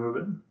to remove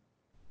it.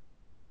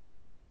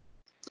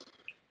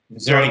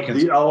 Is there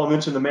any I'll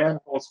mention the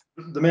manholes.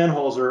 The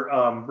manholes are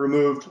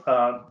removed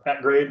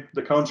at grade.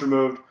 The cones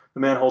removed. The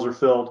manholes are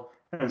filled,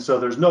 and so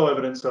there's no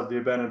evidence of the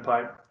abandoned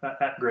pipe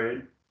at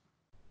grade.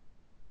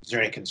 Is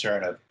there any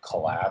concern of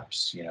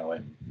collapse, you know,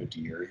 in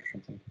 50 years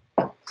or something?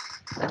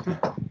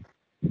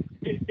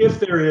 If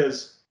there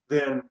is,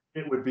 then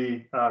it would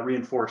be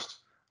reinforced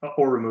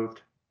or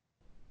removed.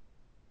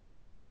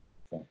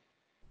 Okay.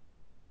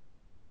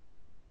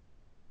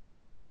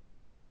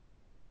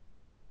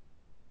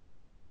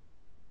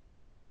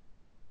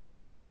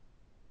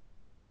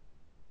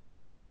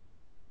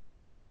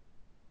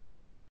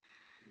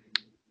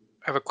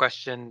 I have a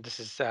question. This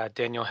is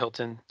Daniel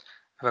Hilton.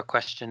 I have a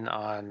question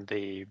on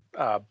the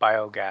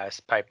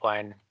biogas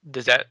pipeline.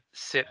 Does that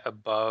sit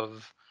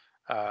above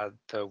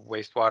the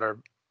wastewater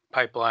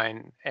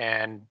pipeline?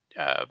 And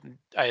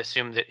I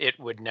assume that it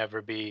would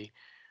never be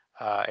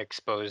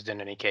exposed in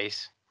any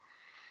case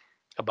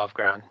above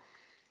ground.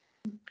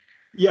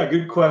 Yeah,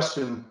 good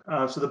question.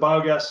 So the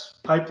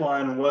biogas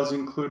pipeline was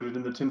included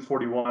in the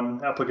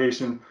 1041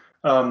 application.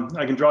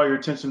 I can draw your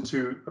attention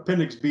to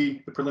Appendix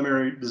B, the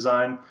preliminary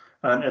design.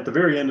 And at the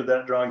very end of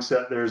that drawing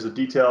set, there's a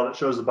detail that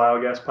shows the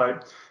biogas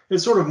pipe.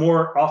 It's sort of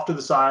more off to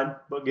the side,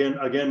 but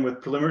again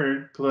with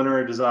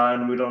preliminary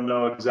design, we don't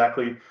know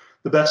exactly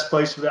the best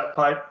place for that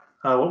pipe.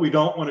 What we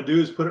don't want to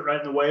do is put it right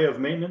in the way of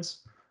maintenance,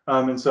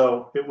 and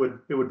so it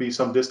would be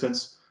some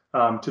distance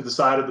to the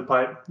side of the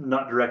pipe,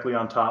 not directly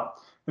on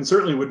top, and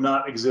certainly would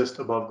not exist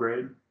above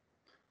grade.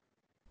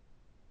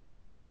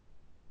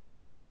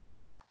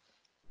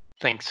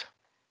 Thanks.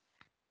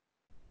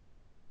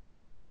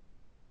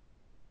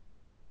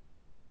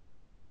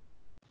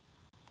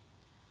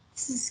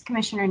 This is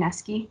Commissioner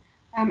Neske.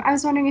 I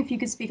was wondering if you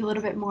could speak a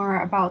little bit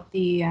more about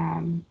the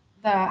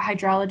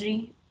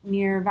hydrology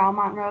near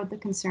Valmont Road, the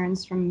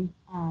concerns from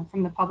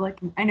the public.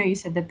 I know you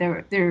said that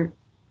there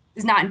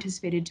is not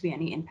anticipated to be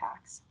any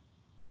impacts.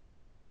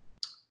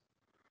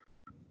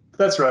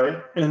 That's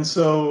right. And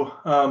so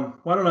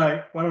why don't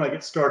I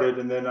get started,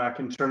 and then I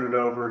can turn it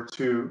over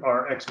to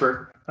our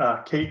expert,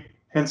 Kate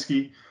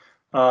Henske.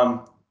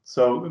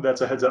 So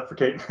that's a heads up for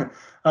Kate.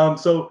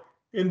 So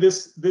in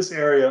this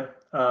area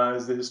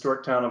is the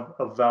historic town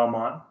of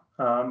Valmont.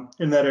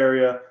 In that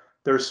area,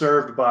 they're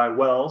served by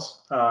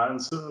wells,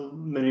 and so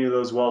many of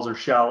those wells are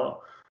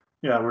shallow.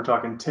 Yeah, we're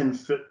talking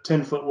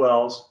 10-foot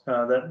wells.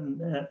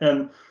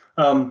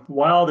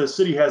 While the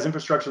city has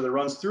infrastructure that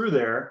runs through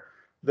there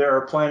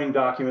are planning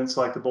documents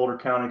like the Boulder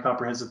County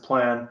Comprehensive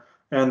Plan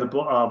and the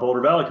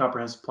Boulder Valley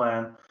Comprehensive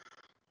Plan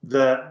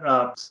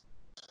that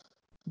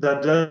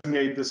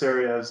designate this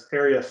area as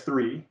Area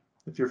 3.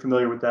 If you're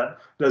familiar with that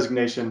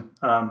designation,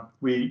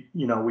 we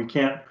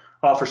can't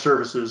offer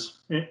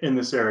services in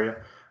this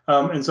area,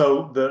 and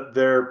so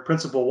their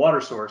principal water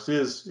source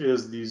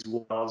is these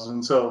wells,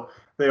 and so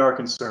they are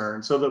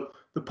concerned. So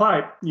the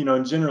pipe,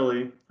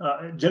 generally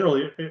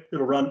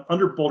it'll run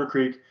under Boulder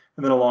Creek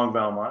and then along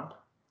Valmont.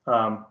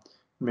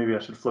 Maybe I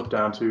should flip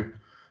down to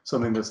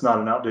something that's not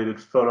an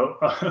outdated photo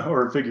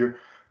or a figure.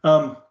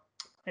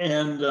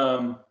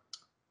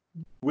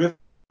 With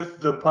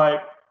the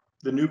pipe,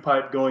 the new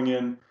pipe going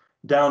in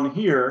down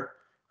here,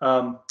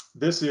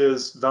 this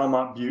is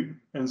Valmont Butte.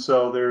 And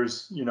so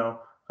there's,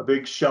 a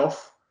big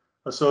shelf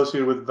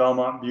associated with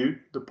Valmont Butte.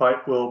 The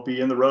pipe will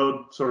be in the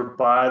road sort of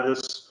by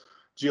this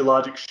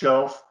geologic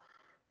shelf.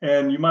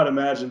 And you might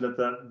imagine that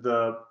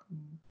the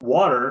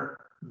water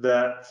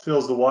that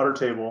fills the water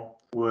table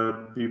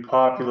would be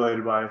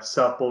populated by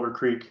South Boulder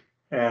Creek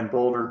and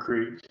Boulder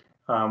Creek,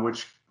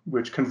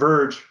 which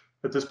converge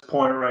at this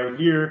point right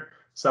here,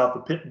 south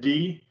of Pit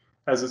D,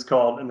 as it's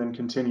called, and then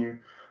continue.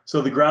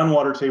 So the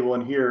groundwater table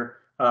in here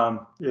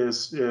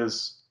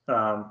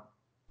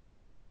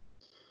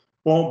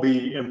won't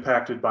be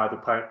impacted by the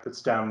pipe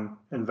that's down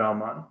in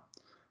Valmont.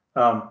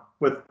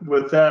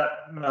 With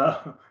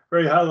that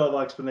very high level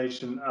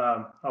explanation,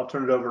 I'll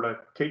turn it over to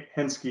Kate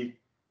Henske.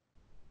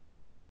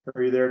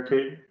 Are you there,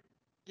 Kate?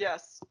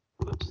 Yes.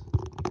 Oops.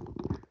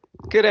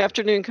 Good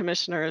afternoon,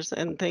 commissioners,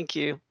 and thank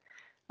you.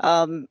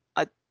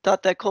 I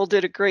thought that Cole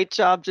did a great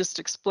job just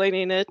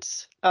explaining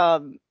it.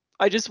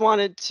 I just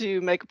wanted to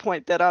make a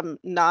point that I'm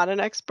not an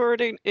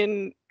expert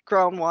in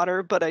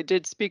groundwater, but I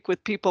did speak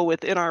with people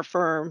within our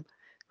firm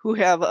who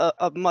have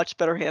a much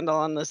better handle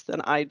on this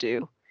than I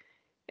do.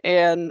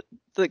 And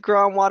the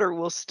groundwater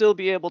will still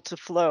be able to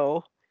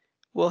flow.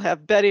 We'll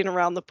have bedding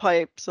around the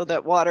pipe so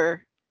that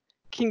water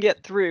can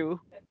get through,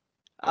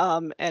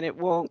 and it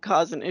won't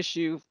cause an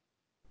issue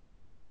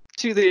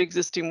to the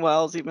existing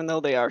wells, even though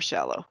they are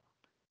shallow.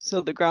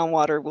 So the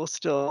groundwater will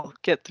still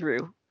get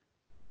through.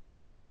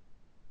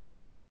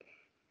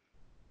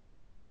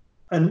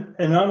 And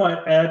I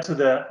might add to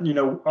that,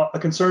 a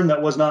concern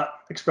that was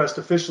not expressed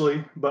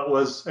officially, but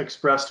was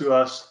expressed to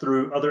us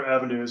through other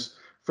avenues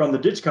from the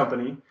ditch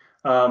company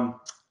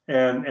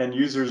and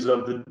users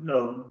of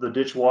the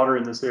ditch water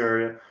in this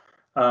area,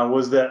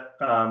 was that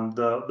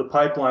the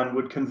pipeline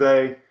would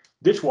convey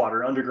ditch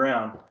water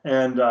underground.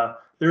 And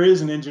there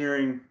is an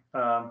engineering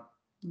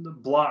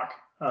block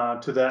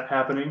to that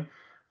happening,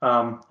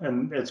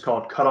 and it's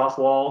called cutoff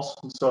walls.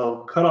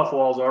 So cutoff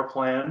walls are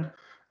planned.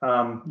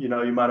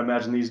 You might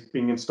imagine these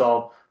being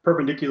installed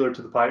perpendicular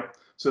to the pipe,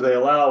 so they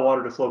allow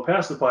water to flow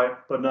past the pipe,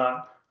 but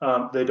not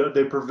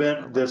they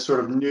prevent this sort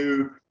of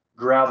new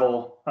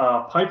gravel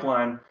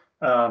pipeline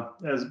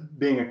as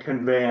being a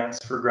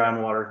conveyance for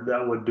groundwater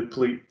that would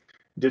deplete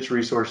ditch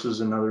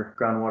resources and have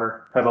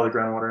other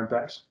groundwater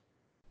impacts.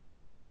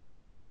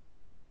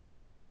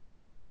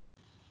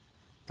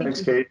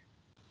 Thanks, Kate.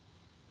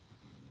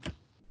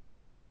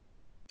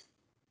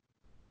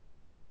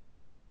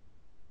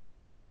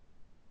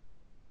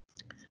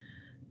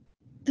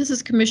 This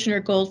is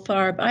Commissioner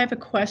Goldfarb. I have a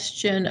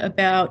question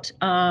about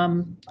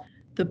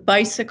the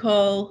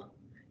bicycle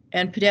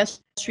and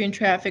pedestrian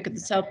traffic at the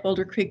South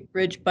Boulder Creek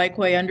Bridge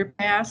Bikeway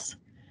Underpass.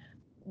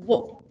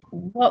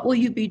 What will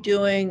you be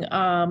doing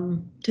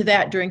to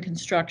that during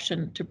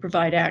construction to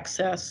provide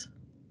access?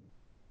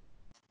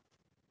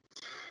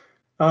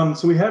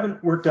 So we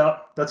haven't worked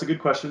out, that's a good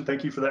question.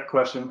 Thank you for that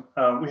question.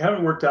 We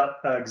haven't worked out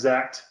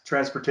exact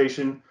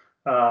transportation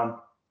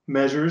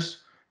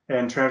measures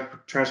and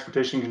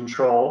transportation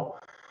control,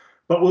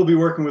 but we'll be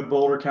working with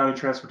Boulder County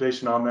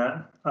Transportation on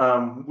that.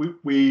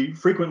 We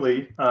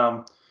frequently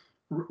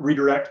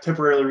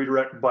temporarily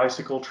redirect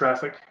bicycle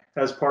traffic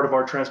as part of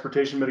our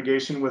transportation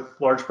mitigation with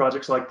large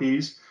projects like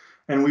these,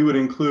 and we would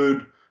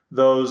include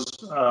those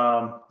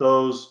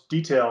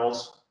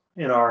details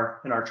in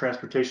our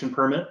transportation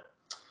permit.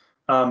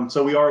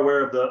 So we are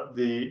aware of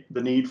the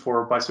need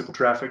for bicycle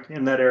traffic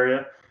in that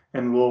area,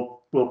 and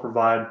we'll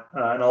provide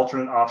an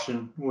alternate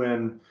option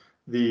when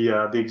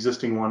the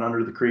existing one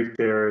under the creek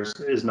there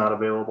is not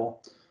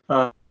available,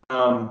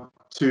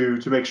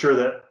 to make sure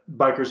that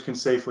bikers can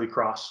safely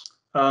cross.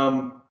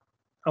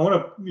 I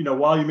want to,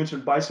 while you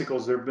mentioned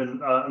bicycles, there have been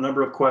a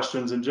number of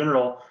questions in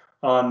general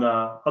on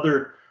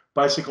other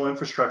bicycle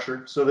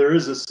infrastructure. So there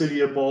is a City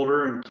of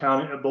Boulder and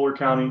Boulder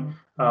County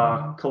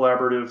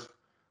collaborative.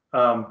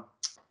 I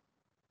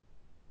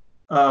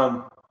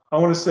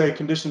want to say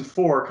condition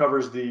 4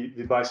 covers the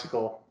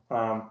bicycle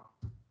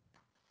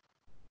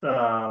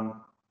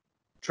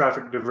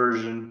traffic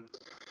diversion.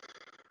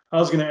 I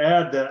was going to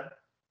add that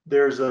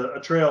there's a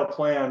trail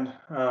planned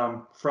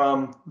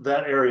from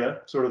that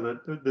area, sort of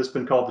this has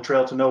been called the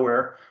Trail to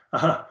Nowhere,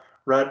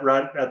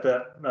 right at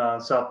that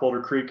South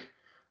Boulder Creek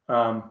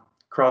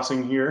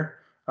crossing here.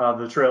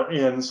 The trail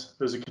ends.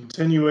 There's a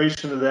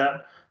continuation of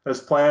that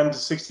that's planned to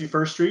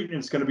 61st Street, and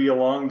it's going to be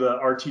along the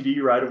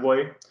RTD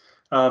right-of-way.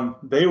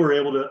 They were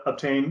able to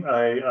obtain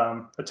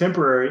a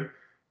temporary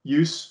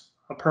use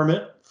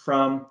permit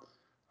from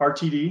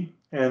RTD,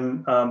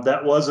 and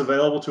that was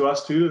available to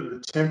us too, the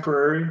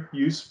temporary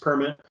use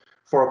permit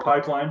for a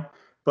pipeline.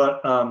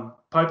 But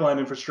pipeline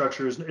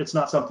infrastructure it's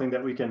not something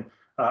that we can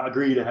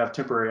agree to have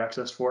temporary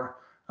access for.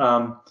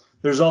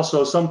 There's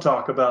also some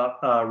talk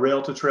about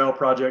rail to trail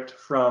project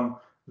from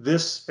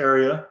this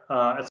area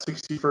at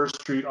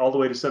 61st Street all the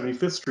way to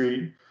 75th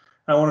Street.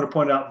 I wanted to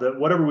point out that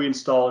whatever we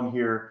install in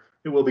here,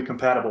 it will be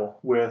compatible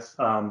with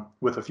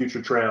a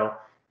future trail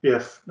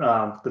if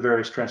the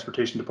various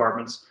transportation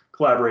departments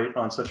collaborate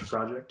on such a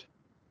project.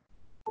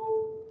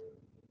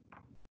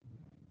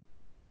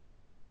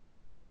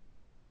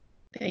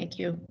 Thank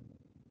you.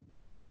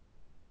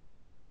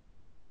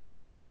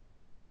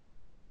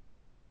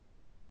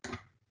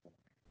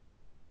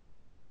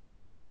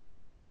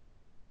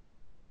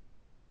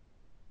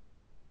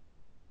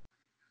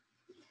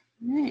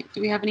 All right, do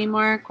we have any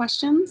more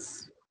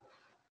questions?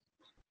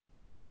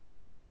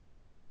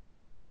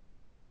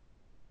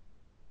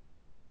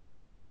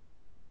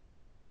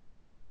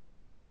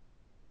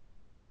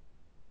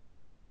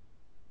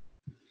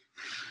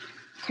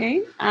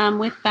 Okay,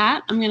 with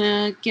that, I'm going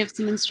to give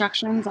some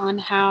instructions on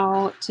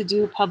how to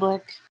do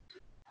public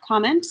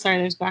comment. Sorry,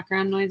 there's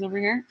background noise over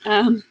here.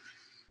 And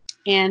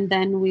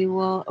then we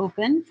will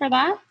open for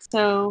that.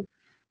 So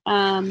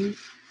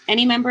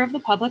any member of the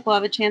public will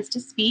have a chance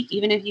to speak,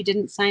 even if you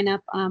didn't sign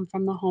up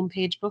from the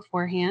homepage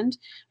beforehand.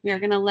 We are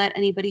going to let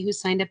anybody who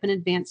signed up in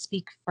advance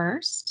speak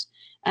first.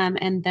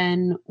 And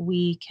then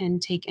we can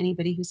take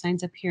anybody who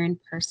signs up here in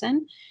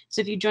person.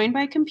 So if you join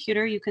by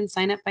computer, you can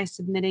sign up by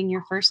submitting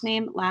your first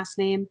name, last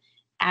name,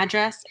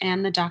 address,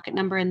 and the docket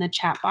number in the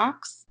chat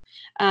box.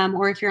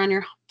 Or if you're on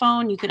your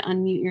phone, you can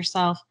unmute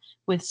yourself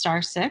with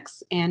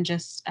 *6 and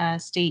just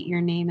state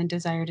your name and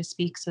desire to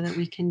speak so that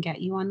we can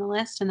get you on the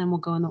list, and then we'll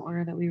go in the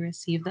order that we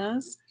receive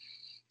those.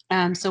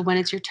 So when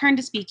it's your turn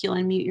to speak, you'll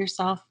unmute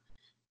yourself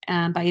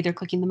by either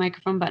clicking the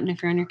microphone button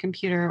if you're on your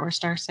computer or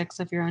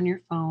 *6 if you're on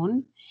your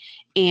phone.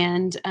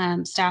 And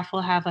staff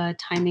will have a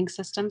timing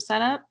system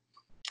set up,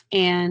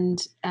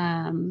 and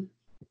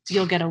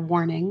you'll get a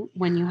warning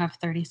when you have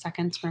 30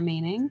 seconds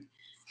remaining.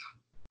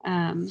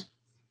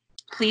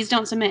 Please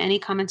don't submit any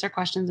comments or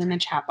questions in the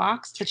chat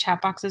box. The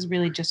chat box is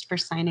really just for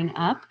signing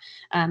up.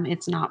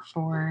 It's not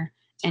for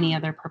any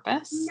other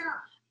purpose.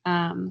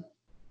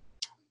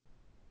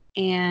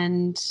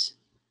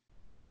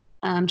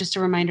 Just a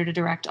reminder to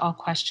direct all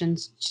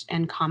questions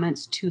and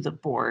comments to the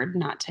board,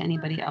 not to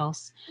anybody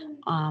else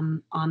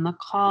on the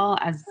call.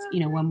 As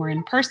you know, when we're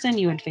in person,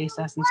 you would face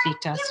us and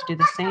speak to us to do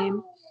the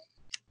same.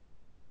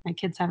 My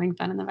kid's having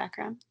fun in the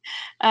background.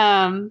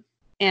 And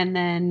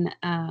then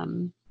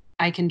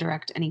I can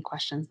direct any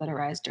questions that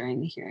arise during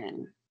the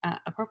hearing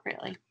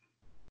appropriately.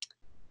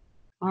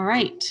 All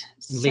right.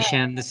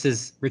 Leishan, this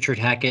is Richard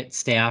Hackett,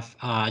 staff.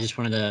 I just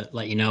wanted to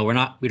let you know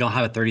we don't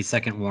have a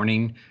 30-second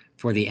warning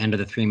for the end of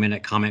the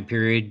 3-minute comment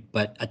period,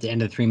 but at the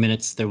end of the 3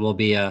 minutes, there will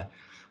be a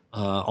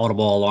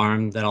audible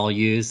alarm that I'll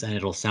use, and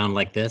it'll sound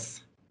like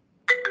this.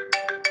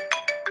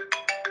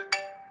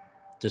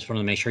 Just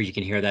wanted to make sure you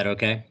can hear that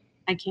okay?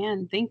 I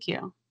can, thank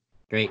you.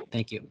 Great,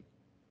 thank you.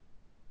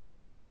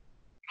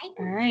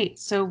 All right,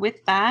 so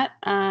with that,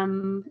 I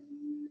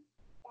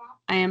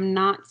am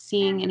not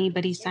seeing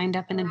anybody signed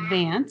up in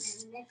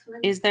advance.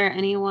 Is there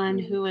anyone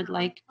who would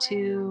like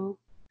to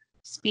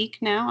speak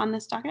now on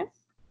this docket?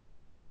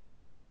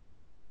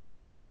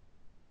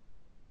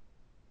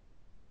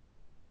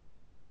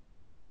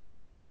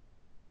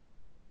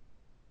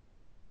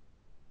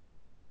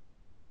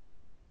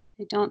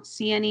 I don't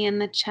see any in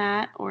the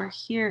chat or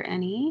hear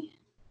any.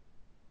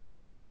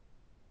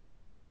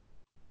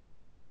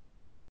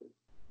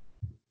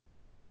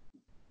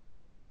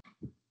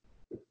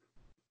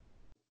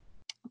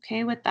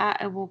 Okay, with that,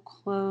 I will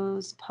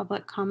close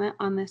public comment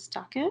on this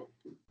docket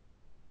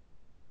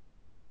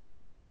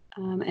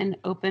and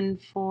open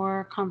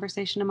for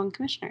conversation among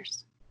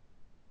commissioners.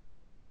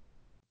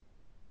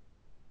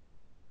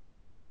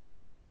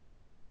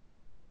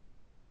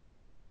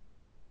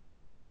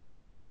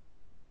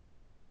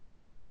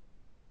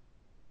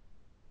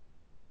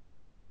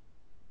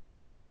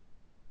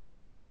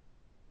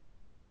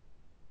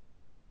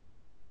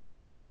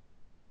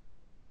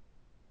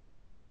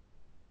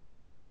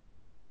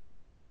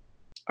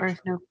 Or if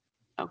no,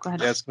 oh, go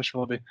ahead. Yes,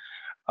 Commissioner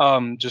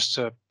Willoughby. Just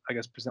to, I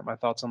guess, present my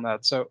thoughts on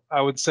that. So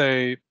I would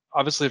say,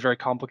 obviously, a very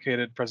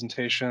complicated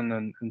presentation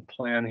and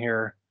plan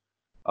here.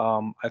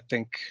 I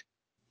think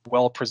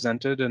well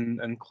presented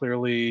and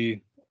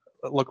clearly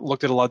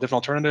looked at a lot of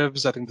different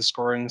alternatives. I think the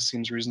scoring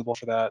seems reasonable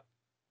for that.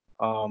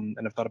 And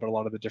I've thought about a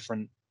lot of the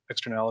different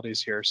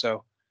externalities here.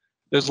 So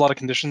there's a lot of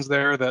conditions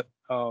there that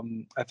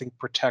I think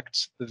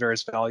protect the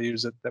various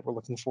values that we're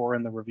looking for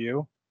in the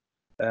review.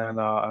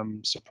 And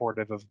I'm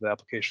supportive of the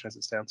application as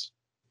it stands.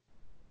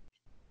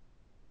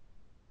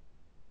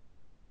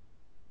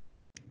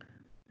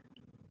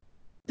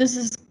 This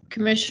is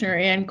Commissioner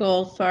Ann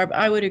Goldfarb.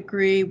 I would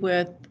agree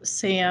with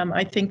Sam.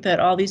 I think that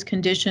all these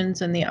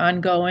conditions and the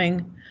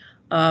ongoing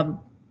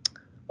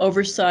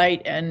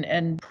oversight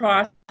and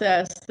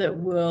process that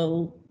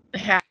will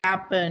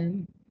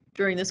happen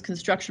during this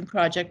construction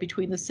project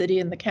between the city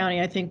and the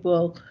county, I think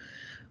will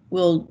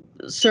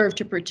serve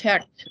to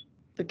protect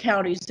the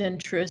county's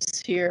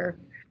interests here,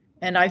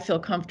 and I feel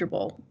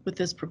comfortable with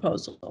this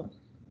proposal.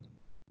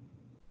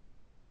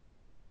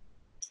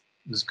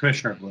 This is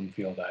Commissioner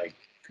Bloomfield. I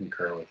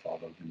concur with all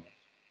those remarks.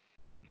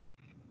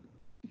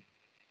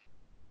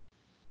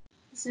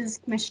 This is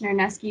Commissioner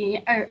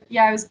Neske.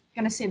 Yeah, I was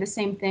going to say the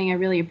same thing. I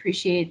really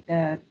appreciate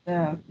the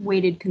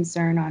weighted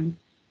concern on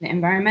the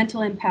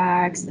environmental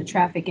impacts, the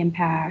traffic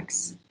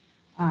impacts,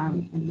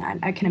 and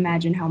I can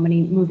imagine how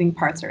many moving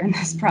parts are in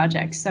this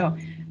project. So,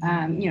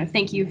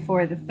 thank you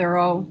for the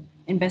thorough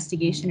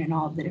investigation and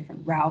all of the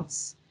different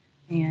routes.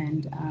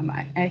 And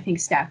I think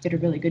staff did a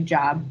really good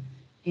job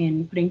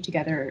in putting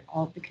together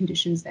all of the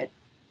conditions that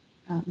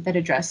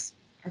address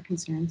our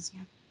concerns.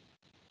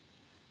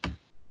 Yeah.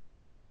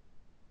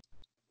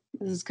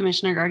 This is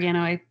Commissioner Gargano.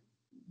 I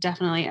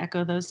definitely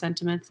echo those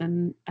sentiments.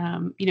 And,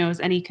 it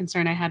was any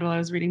concern I had while I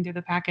was reading through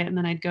the packet, and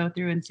then I'd go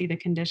through and see the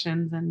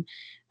conditions and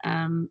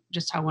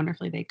just how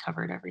wonderfully they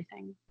covered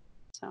everything.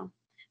 So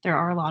There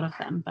are a lot of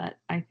them, but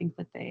I think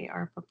that they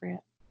are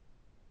appropriate.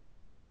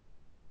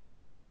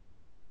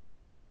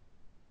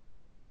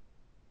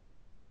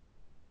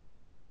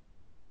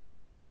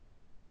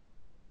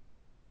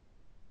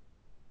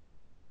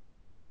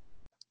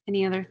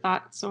 Any other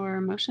thoughts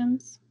or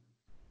motions?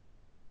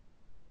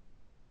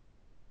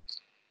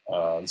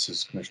 This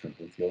is Commissioner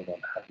Bloomfield.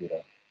 I'm happy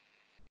to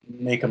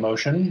make a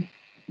motion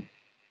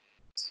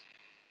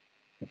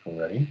if we're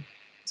ready.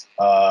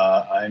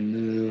 I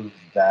move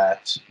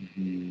that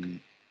the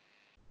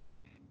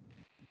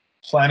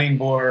Planning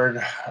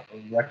Board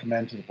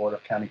recommend to the Board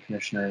of County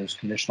Commissioners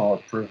conditional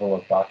approval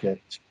of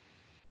docket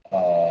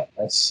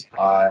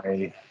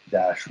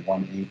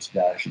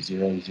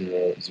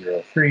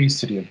SI-18-0003,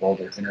 City of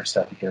Boulder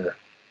Interceptor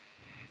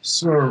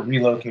sewer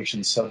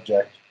relocation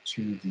subject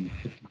to the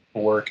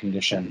 54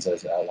 conditions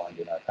as outlined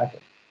in our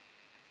packet.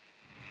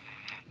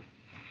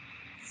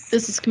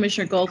 This is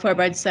Commissioner Goldfarb.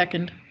 I'd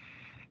second.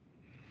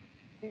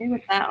 Okay,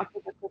 with that, I'll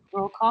take a quick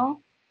roll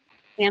call.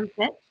 Sam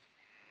Fitch,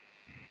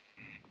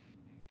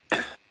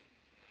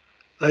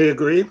 I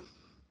agree.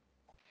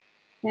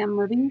 Sam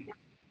Libby,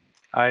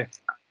 Aye.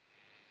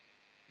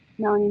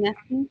 Melanie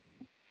Nesky,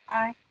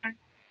 Aye.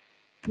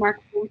 Mark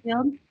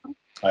Bloomfield,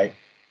 Aye.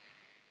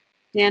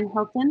 Dan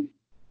Hilton,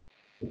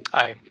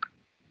 Aye.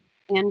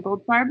 Ann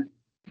Goldfarb,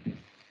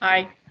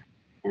 Aye.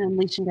 and then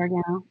Leisha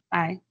Gargano.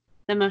 Aye.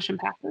 The motion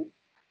passes.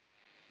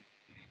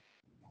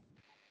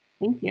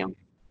 Thank you.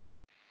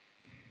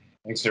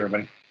 Thanks,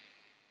 everybody.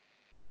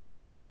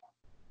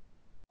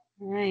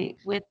 All right.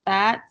 With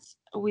that,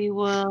 we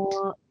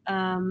will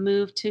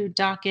move to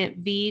docket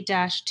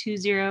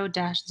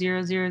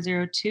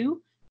V-20-0002,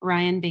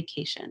 Ryan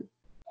Vacation.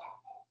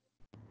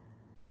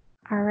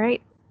 All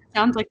right.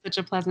 Sounds like such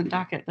a pleasant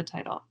docket, the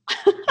title.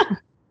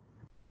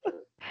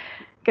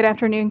 Good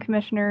afternoon,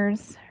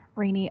 Commissioners.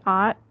 Rainey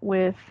Ott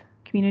with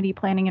Community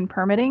Planning and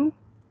Permitting.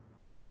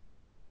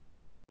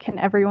 Can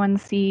everyone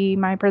see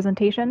my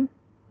presentation?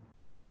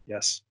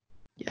 Yes.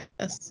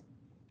 Yes.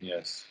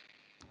 Yes.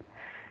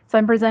 So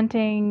I'm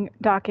presenting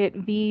docket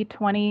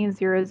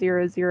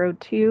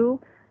V-20-0002,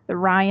 the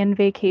Ryan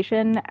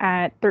Vacation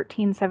at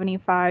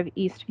 1375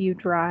 Eastview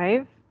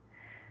Drive.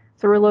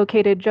 So we're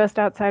located just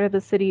outside of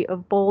the city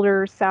of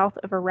Boulder, south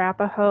of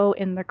Arapahoe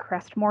in the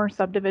Crestmore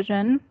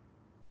subdivision.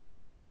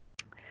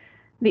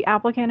 The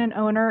applicant and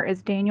owner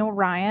is Daniel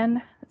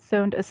Ryan. It's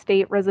owned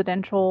estate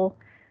residential.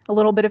 A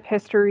little bit of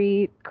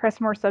history.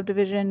 Crestmore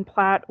subdivision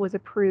plat was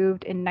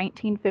approved in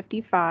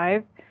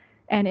 1955.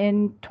 And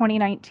in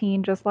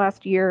 2019, just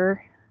last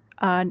year,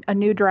 a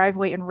new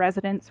driveway and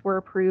residence were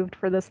approved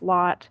for this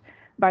lot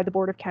by the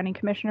Board of County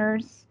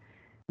Commissioners.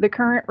 The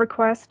current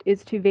request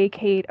is to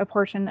vacate a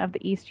portion of the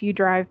Eastview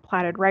Drive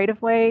platted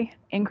right-of-way,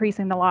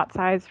 increasing the lot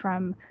size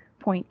from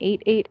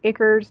 0.88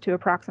 acres to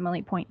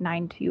approximately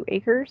 0.92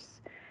 acres.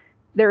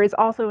 There is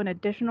also an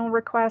additional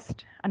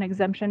request, an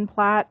exemption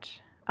plat,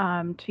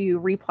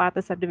 to replat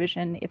the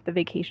subdivision if the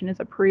vacation is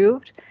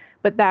approved,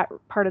 but that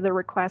part of the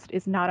request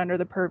is not under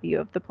the purview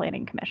of the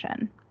Planning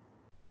Commission.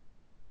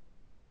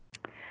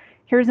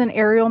 Here's an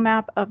aerial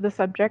map of the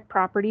subject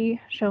property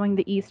showing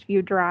the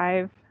Eastview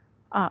Drive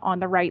on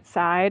the right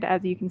side.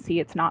 As you can see,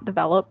 it's not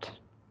developed.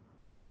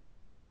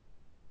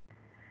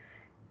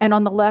 And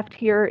on the left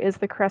here is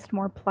the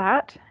Crestmore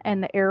plat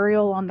and the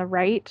aerial on the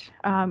right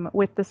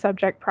with the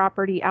subject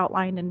property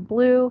outlined in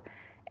blue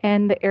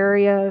and the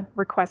area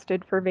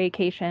requested for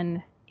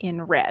vacation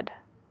in red.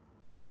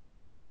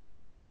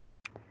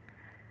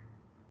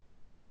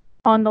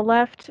 On the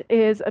left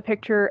is a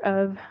picture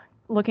of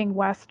looking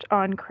west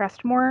on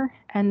Crestmore,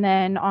 and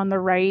then on the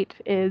right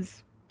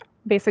is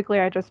basically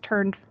I just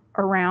turned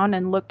around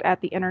and looked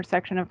at the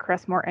intersection of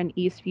Crestmore and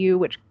Eastview,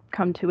 which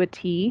come to a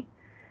T.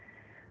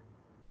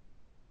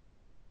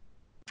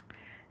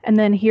 And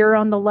then here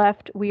on the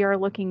left, we are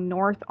looking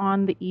north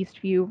on the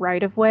Eastview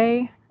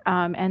right-of-way,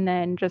 and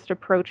then just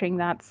approaching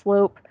that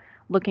slope,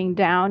 looking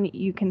down,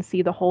 you can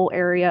see the whole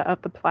area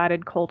of the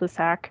platted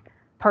cul-de-sac,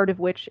 part of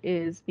which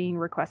is being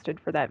requested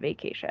for that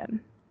vacation.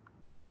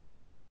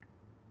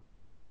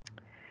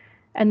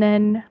 And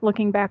then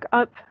looking back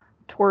up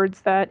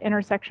towards that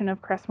intersection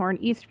of Crestmore and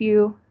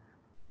Eastview,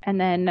 and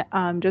then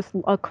just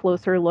a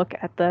closer look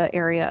at the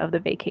area of the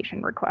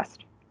vacation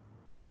request.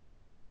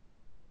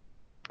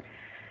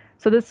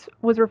 So this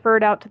was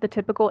referred out to the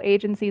typical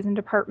agencies and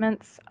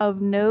departments.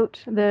 Of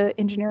note, the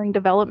Engineering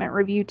Development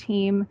Review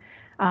Team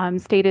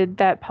stated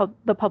that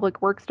the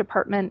Public Works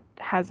Department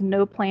has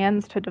no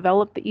plans to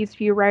develop the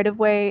Eastview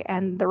right-of-way,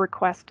 and the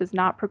request does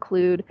not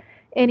preclude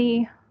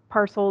any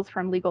parcels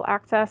from legal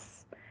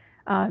access.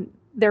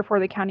 Therefore,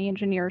 the county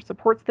engineer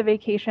supports the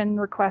vacation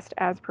request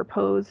as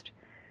proposed.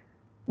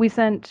 We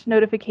sent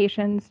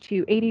notifications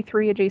to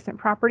 83 adjacent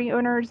property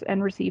owners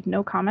and received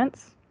no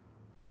comments.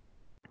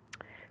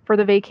 For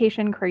the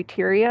vacation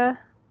criteria,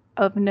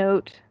 of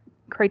note,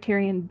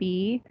 criterion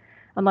B,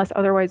 unless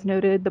otherwise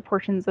noted, the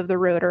portions of the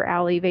road or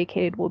alley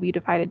vacated will be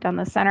divided down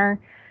the center.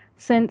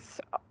 Since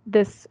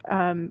this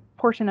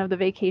portion of the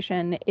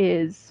vacation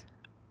is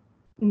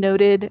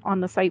noted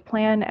on the site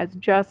plan as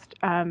just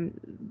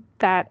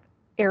that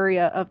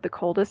area of the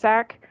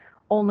cul-de-sac,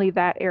 only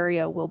that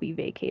area will be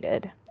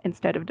vacated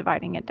instead of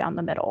dividing it down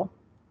the middle.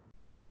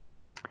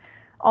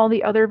 All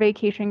the other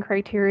vacation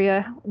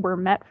criteria were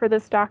met for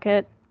this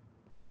docket.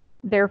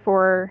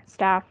 Therefore,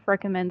 staff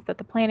recommends that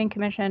the Planning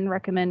Commission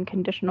recommend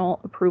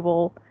conditional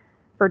approval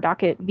for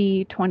docket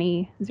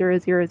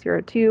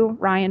V200002,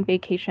 Ryan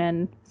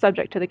Vacation,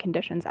 subject to the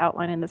conditions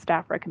outlined in the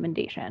staff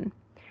recommendation.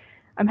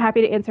 I'm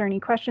happy to answer any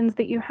questions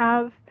that you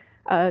have.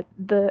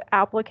 The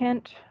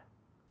applicant,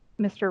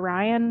 Mr.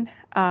 Ryan,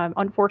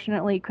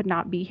 unfortunately could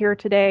not be here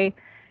today.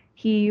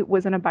 He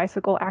was in a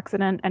bicycle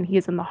accident and he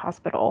is in the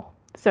hospital.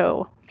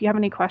 So if you have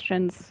any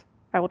questions,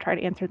 I will try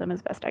to answer them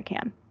as best I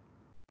can.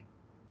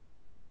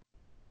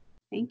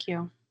 Thank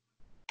you.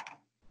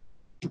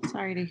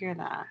 Sorry to hear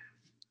that.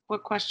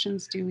 What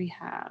questions do we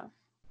have?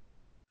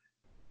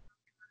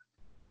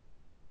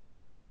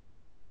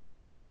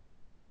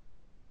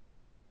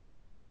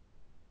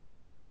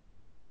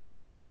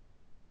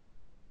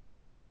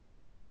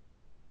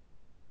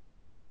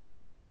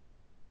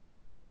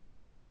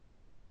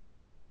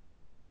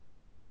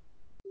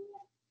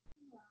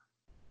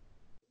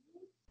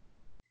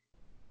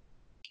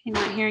 Okay,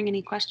 not hearing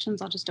any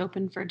questions. I'll just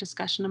open for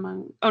discussion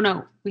among, oh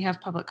no, we have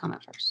public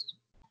comment first.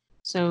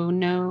 So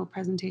no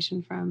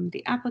presentation from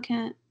the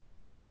applicant.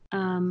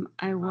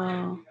 I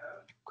will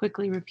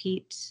quickly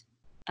repeat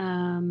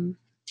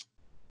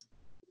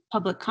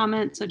public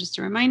comment. So just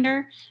a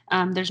reminder,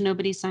 there's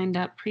nobody signed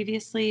up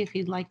previously. If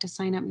you'd like to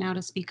sign up now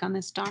to speak on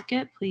this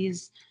docket,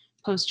 please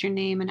post your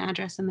name and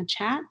address in the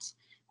chat.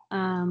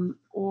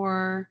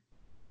 Or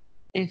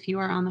if you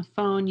are on the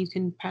phone, you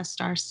can press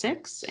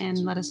 *6 and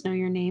let us know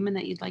your name and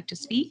that you'd like to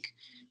speak.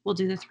 We'll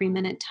do the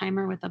 3-minute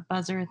timer with a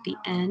buzzer at the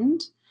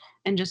end.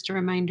 And just a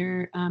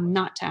reminder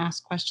not to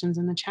ask questions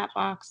in the chat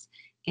box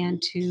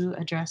and to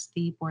address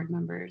the board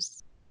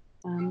members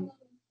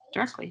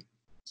directly.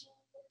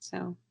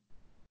 So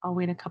I'll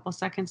wait a couple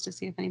seconds to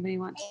see if anybody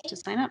wants to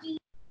sign up.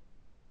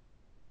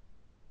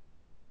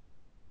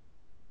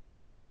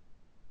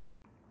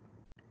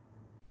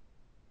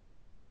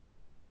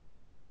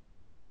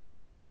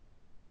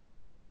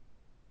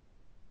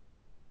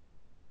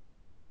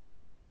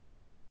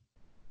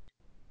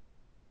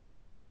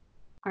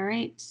 All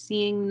right,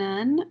 seeing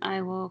none,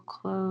 I will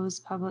close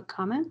public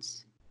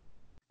comments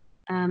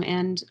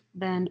and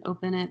then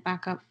open it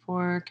back up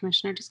for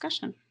commissioner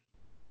discussion.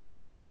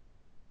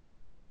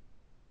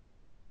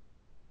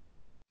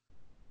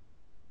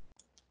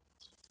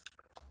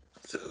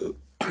 So,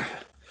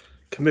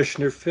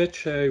 Commissioner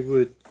Fitch, I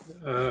would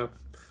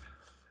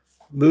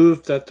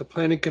move that the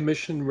Planning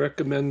Commission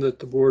recommend that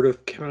the Board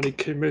of County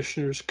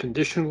Commissioners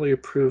conditionally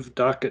approve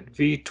docket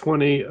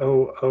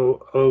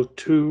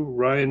V200002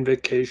 Ryan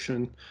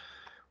Vacation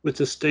with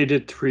the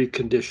stated 3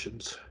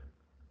 conditions.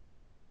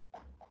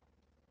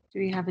 Do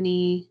we have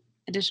any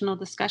additional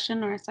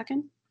discussion or a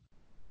second?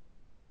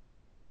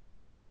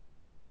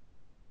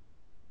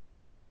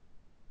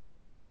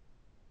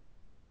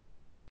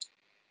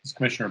 This is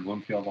Commissioner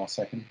Bloomfield, I'll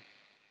second.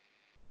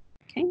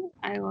 Okay,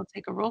 I will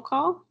take a roll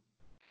call.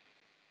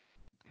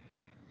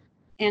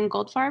 Ann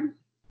Goldfarb.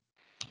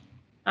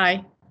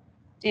 Aye.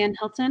 Dan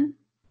Hilton.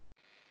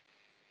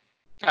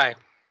 Aye.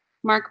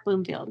 Mark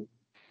Bloomfield.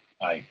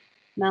 Aye.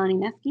 Melanie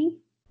Neske.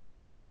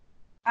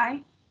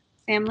 Aye.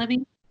 Sam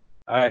Libby.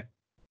 Aye.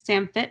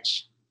 Sam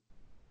Fitch.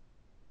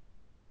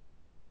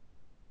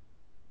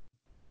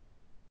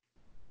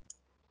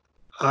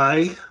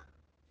 Aye.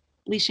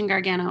 Leishan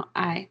Gargano,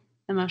 aye.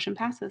 The motion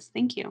passes.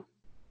 Thank you.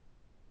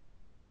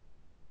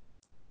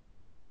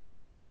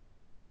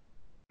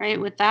 All right,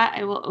 with that,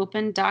 I will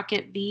open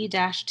docket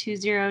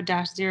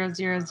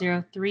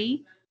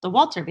V-20-0003, the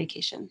Walter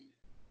Vacation.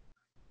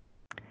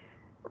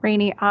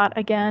 Rainey Ott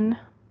again.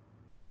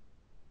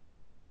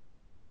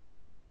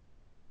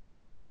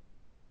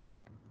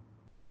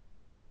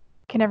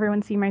 Can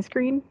everyone see my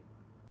screen?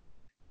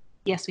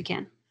 Yes, we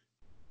can.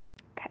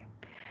 Okay.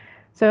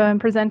 So I'm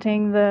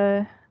presenting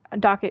the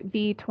docket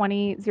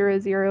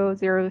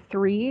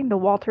V20-0003, the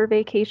Walter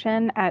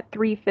Vacation at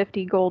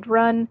 350 Gold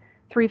Run,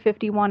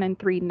 351 and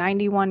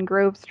 391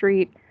 Grove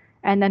Street,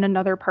 and then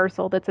another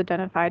parcel that's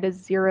identified as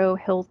 0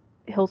 Hill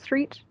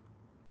Street.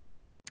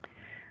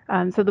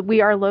 So that we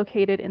are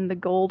located in the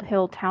Gold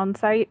Hill town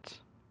site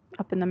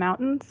up in the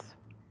mountains.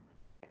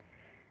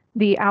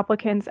 The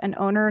applicants and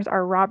owners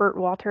are Robert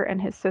Walter and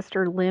his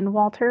sister Lynn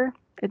Walter.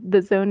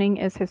 The zoning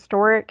is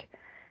historic,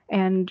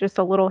 and just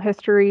a little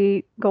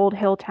history, Gold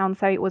Hill town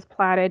site was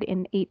platted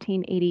in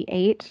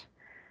 1888.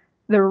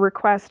 The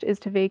request is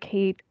to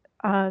vacate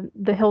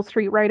the Hill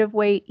Street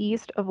right-of-way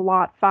east of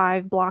Lot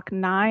 5, Block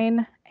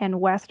 9, and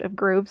west of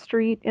Grove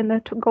Street in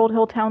the Gold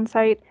Hill town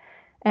site.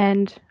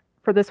 And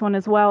for this one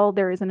as well,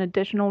 there is an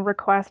additional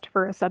request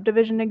for a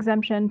subdivision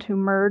exemption to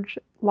merge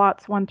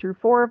lots 1 through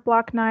 4 of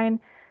Block 9,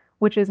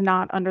 which is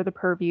not under the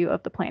purview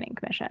of the Planning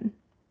Commission.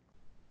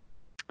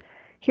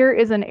 Here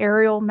is an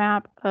aerial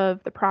map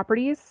of the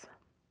properties,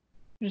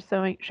 just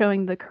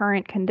showing the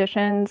current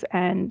conditions,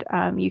 and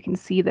you can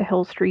see the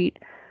Hill Street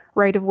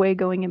right-of-way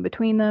going in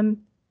between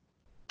them.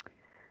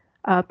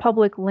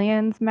 Public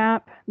lands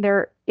map,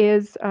 there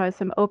is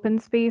some open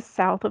space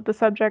south of the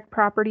subject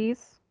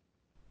properties.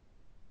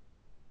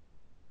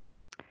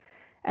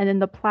 And then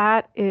the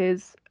plat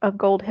of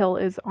Gold Hill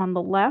is on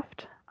the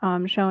left,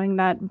 showing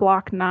that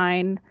Block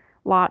 9,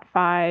 Lot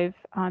 5,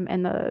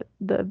 and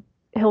the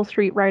Hill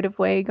Street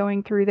right-of-way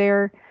going through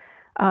there.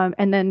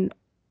 And then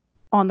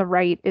on the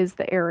right is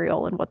the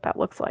aerial and what that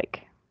looks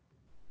like.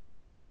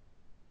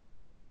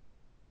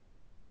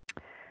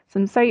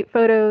 Some site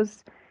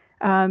photos.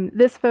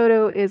 This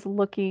photo is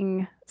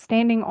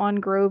standing on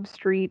Grove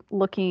Street,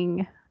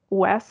 looking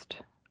west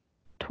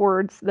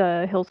towards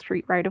the Hill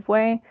Street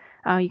right-of-way.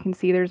 You can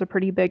see there's a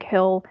pretty big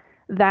hill.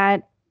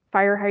 That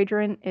fire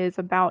hydrant is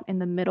about in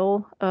the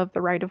middle of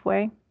the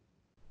right-of-way.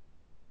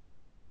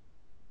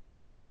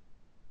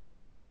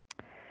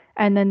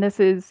 And then this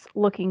is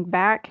looking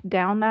back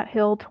down that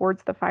hill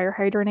towards the fire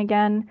hydrant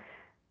again.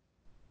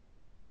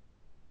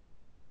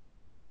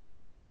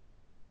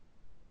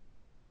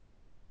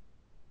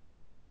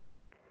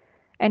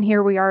 And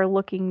here we are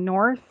looking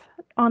north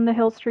on the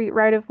Hill Street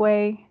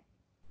right-of-way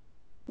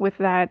with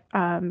that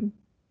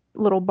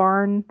little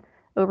barn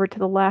over to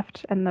the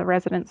left and the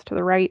residence to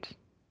the right.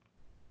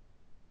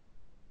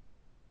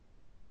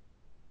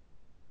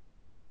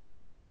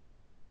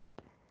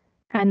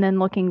 And then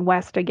looking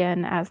west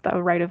again as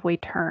the right-of-way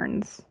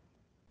turns.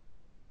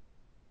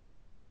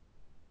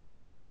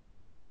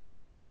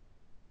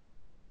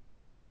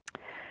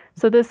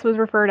 So this was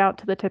referred out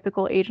to the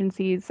typical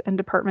agencies and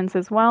departments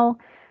as well.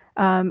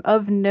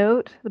 Of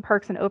note, the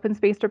Parks and Open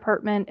Space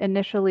Department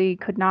initially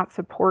could not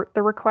support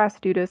the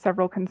request due to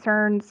several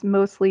concerns,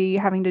 mostly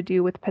having to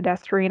do with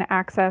pedestrian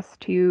access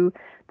to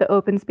the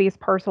open space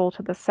parcel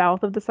to the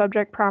south of the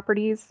subject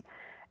properties.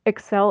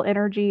 Xcel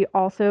Energy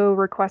also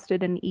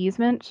requested an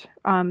easement.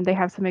 They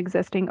have some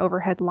existing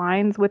overhead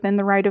lines within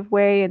the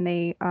right-of-way, and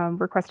they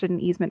requested an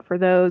easement for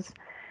those.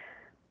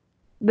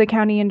 The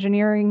County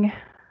Engineering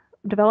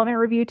Development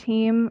Review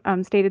Team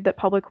stated that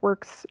Public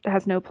Works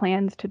has no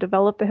plans to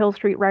develop the Hill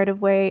Street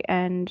right-of-way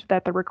and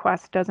that the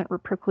request doesn't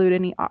preclude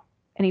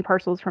any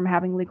parcels from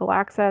having legal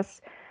access.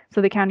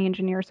 So the county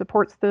engineer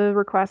supports the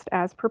request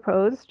as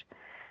proposed.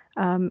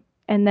 And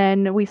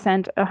then we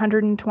sent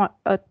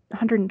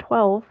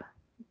 112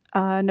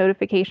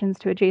 notifications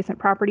to adjacent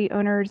property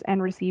owners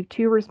and received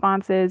 2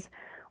 responses,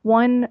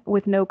 one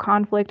with no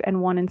conflict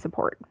and one in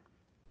support.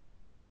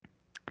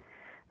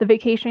 The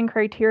vacation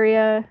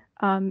criteria,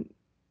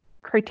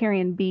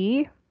 Criterion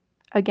B,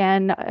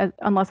 again,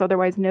 unless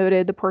otherwise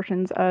noted, the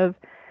portions of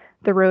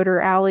the road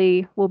or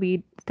alley will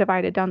be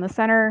divided down the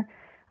center.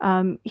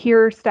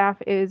 Here,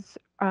 staff is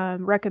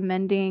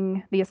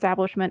recommending the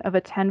establishment of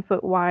a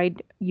 10-foot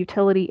wide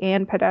utility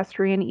and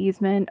pedestrian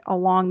easement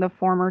along the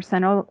former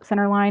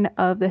center line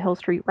of the Hill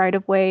Street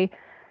right-of-way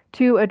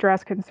to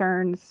address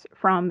concerns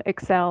from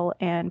Xcel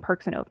and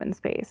Parks and Open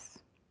Space.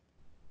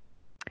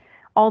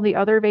 All the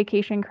other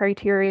vacation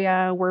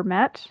criteria were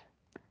met,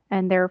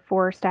 and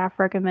therefore staff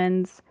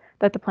recommends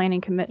that the Planning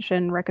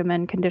Commission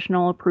recommend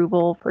conditional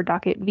approval for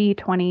docket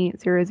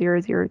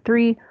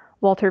V200003,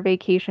 Walter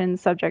Vacation,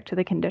 subject to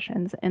the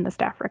conditions in the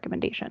staff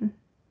recommendation.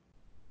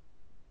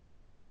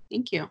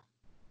 Thank you.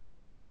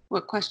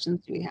 What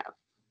questions do we have?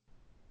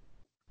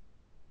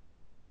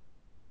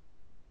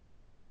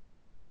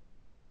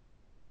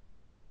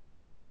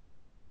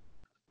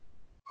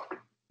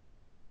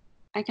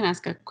 I can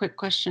ask a quick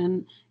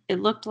question. It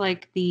looked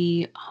like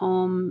the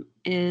home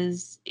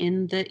is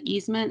in the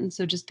easement, and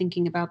so just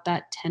thinking about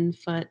that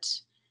 10-foot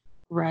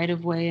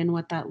right-of-way and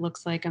what that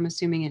looks like, I'm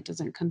assuming it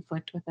doesn't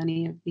conflict with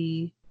any of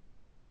the,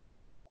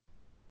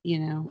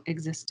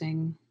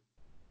 existing.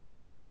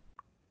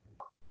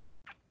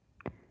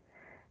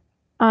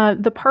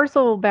 The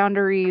parcel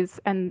boundaries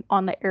and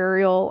on the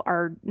aerial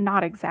are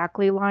not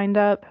exactly lined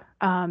up.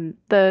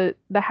 The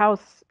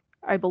house,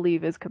 I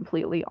believe, is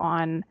completely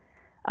on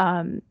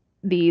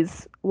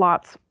these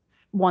lots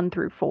 1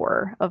 through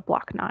 4 of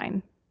Block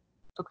 9.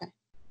 Okay.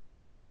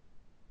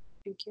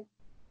 Thank you.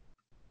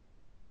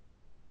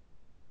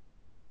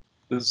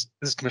 This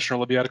is Commissioner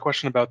Libby. I had a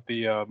question about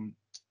the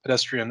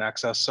pedestrian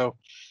access. So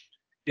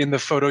in the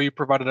photo you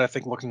provided, I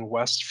think looking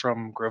west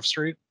from Grove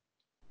Street,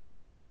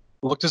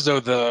 it looked as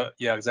though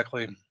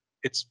exactly.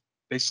 It's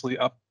basically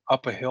up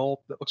a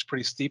hill that looks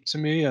pretty steep to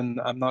me,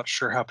 and I'm not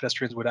sure how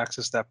pedestrians would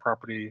access that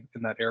property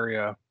in that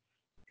area.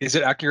 Is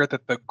it accurate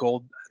that the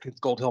Gold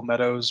Hill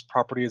Meadows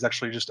property is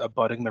actually just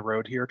abutting the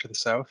road here to the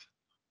south?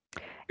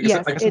 Because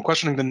Yes, I guess I'm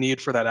questioning the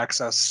need for that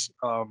access.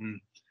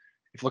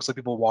 It looks like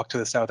people walk to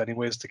the south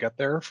anyways to get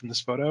there from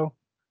this photo,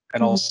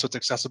 and also it's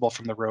accessible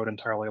from the road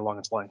entirely along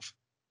its length.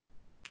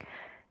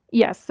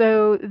 Yes,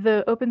 so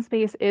the open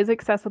space is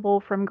accessible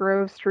from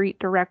Grove Street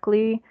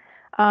directly.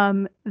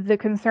 The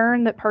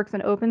concern that Parks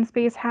and Open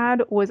Space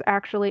had was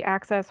actually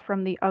access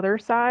from the other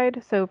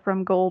side, so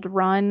from Gold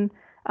Run.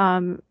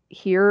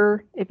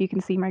 Here, if you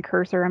can see my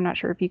cursor, I'm not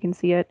sure if you can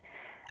see it,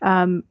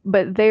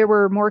 but they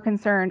were more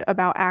concerned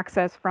about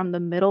access from the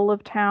middle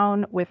of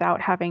town without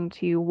having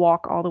to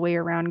walk all the way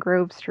around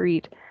Grove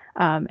Street.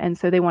 And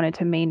so they wanted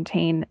to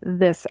maintain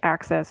this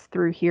access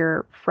through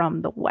here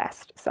from the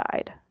west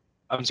side.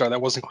 I'm sorry,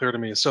 that wasn't clear to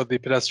me. So the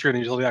pedestrian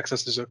and utility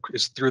access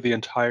is through the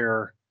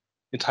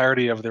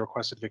entirety of the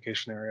requested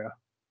vacation area.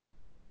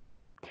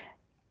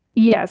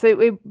 Yes,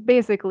 it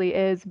basically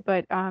is,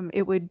 but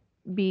it would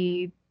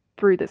be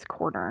through this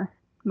corner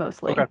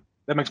mostly. Okay,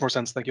 that makes more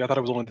sense. Thank you. I thought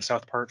it was only the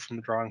south part from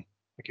the drawing.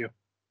 Thank you.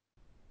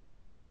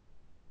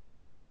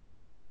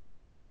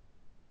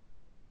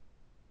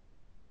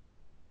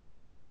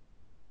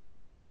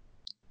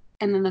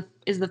 And then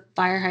is the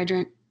fire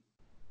hydrant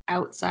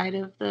outside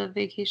of the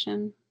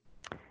vacation?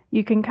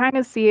 You can kind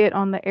of see it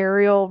on the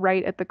aerial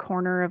right at the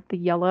corner of the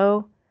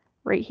yellow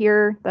right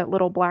here, that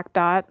little black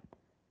dot.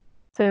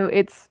 So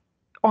it's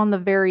on the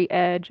very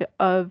edge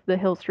of the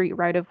Hill Street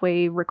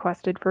right-of-way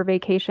requested for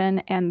vacation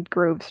and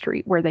Grove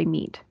Street where they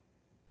meet.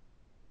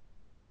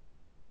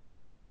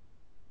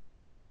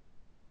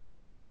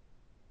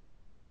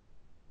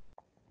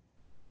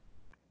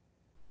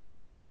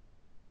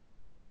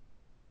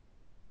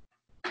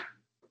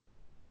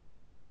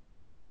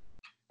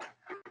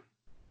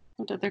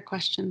 What other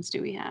questions do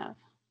we have?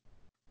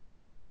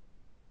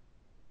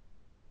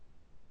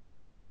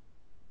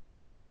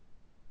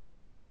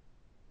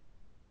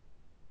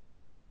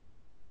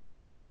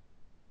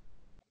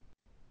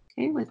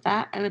 Okay, with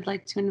that, I would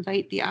like to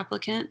invite the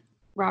applicant,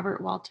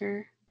 Robert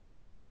Walter,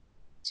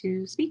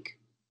 to speak.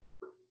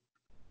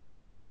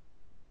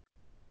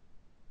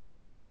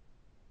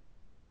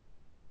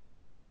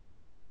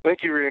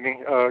 Thank you, Rainey.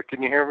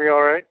 Can you hear me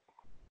all right?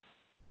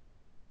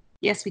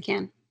 Yes, we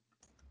can.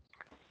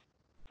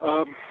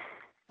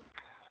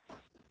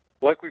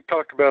 Like we've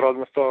talked about on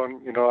the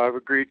phone, you know, I've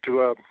agreed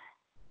to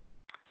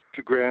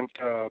grant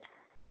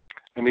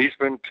an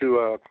easement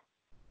to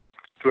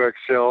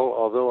Excel,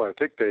 although I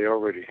think they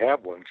already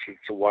have one since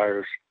the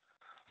wire's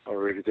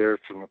already there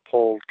from the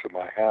pole to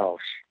my house.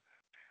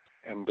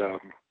 And as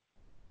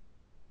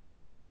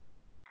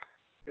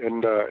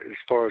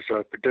far as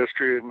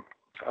pedestrian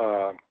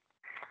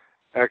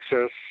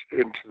access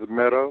into the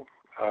meadow,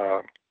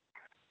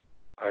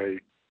 I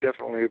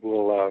definitely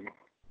will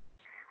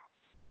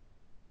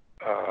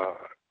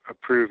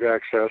approve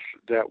access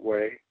that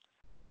way.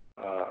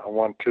 I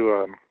want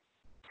to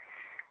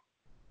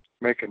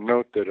make a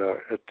note that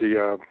at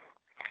the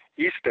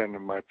east end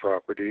of my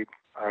property,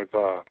 I've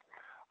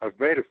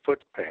made a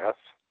footpath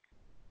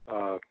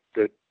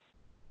that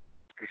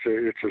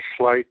it's a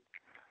slight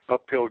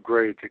uphill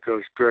grade that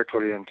goes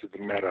directly into the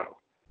meadow,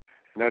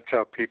 and that's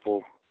how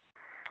people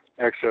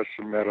access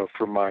the meadow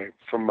from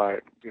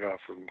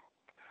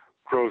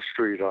Grove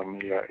Street on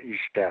the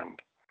east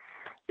end.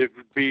 It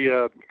would be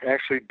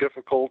actually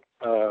difficult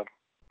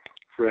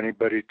for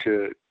anybody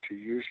to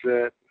use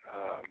that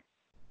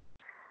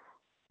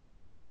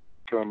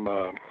from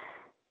the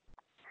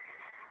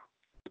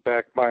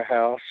back of my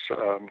house,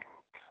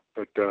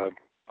 but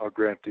I'll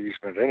grant the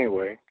easement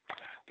anyway.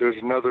 There's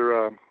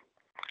another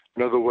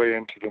way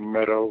into the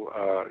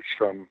meadow. It's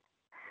from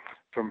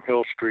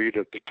Hill Street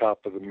at the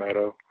top of the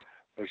meadow.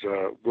 There's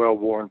a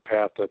well-worn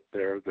path up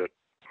there that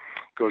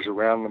goes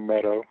around the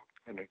meadow,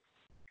 and it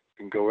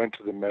can go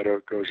into the meadow.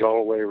 It goes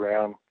all the way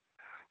around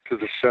to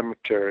the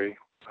cemetery,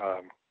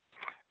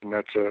 and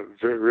that's a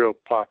very real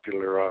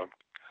popular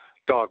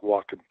dog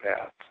walking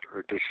path,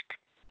 or just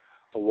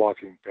a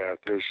walking path.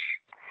 There's,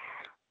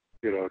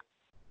 you know,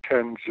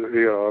 tens,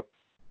 you know,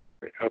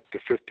 up to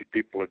 50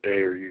 people a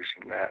day are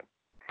using that.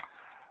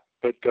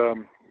 But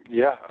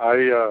yeah,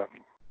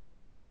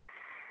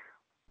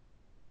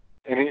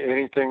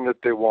 anything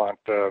that they want,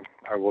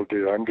 I will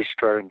do. I'm just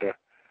trying to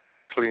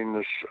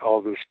clean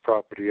all this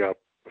property up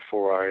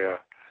before I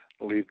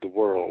leave the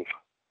world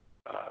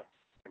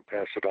and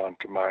pass it on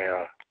to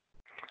my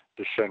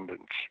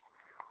descendants.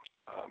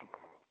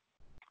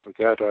 With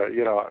that,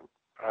 you know,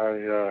 I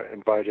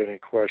invite any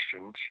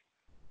questions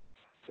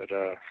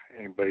that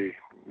anybody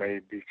may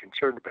be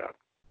concerned about.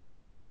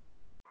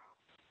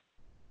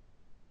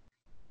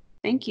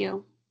 Thank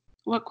you.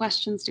 What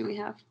questions do we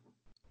have?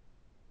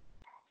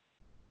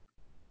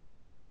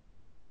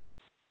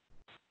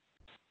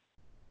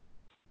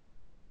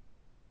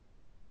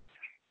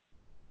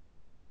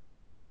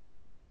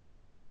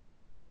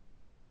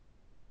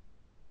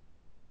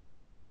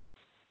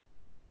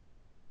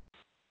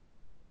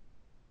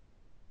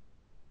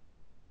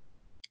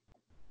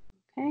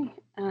 Okay,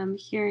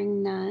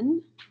 hearing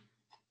none,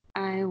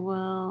 I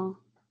will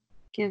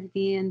give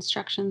the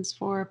instructions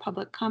for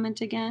public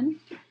comment again.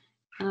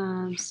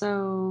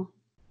 So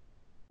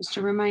just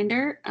a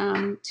reminder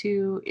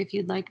if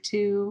you'd like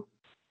to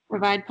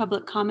provide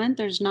public comment,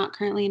 there's not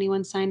currently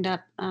anyone signed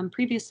up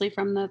previously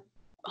from the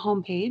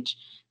homepage,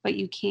 but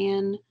you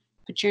can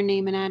put your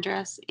name and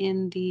address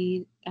in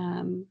the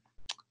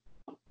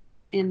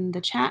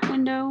chat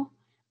window,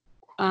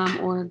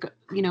 or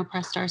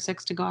press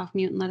 *6 to go off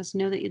mute and let us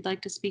know that you'd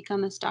like to speak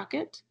on this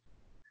docket.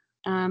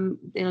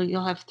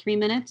 You'll have 3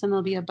 minutes, and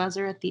there'll be a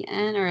buzzer at the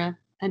end, or a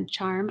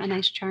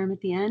nice charm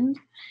at the end,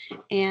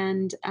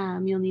 and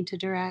you'll need to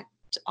direct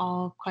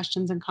all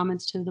questions and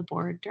comments to the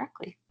board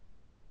directly.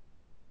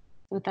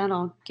 With that,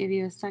 I'll give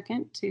you a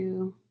second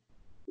to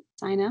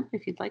sign up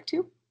if you'd like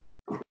to.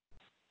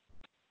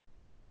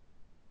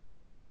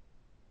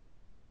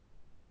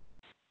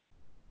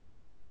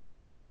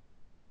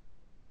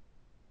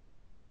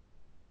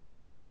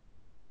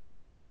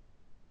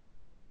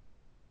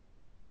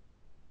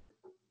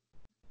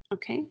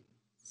 Okay,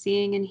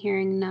 seeing and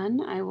hearing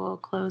none, I will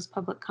close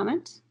public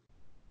comment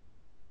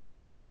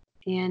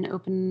and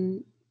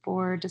open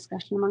for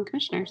discussion among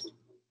commissioners.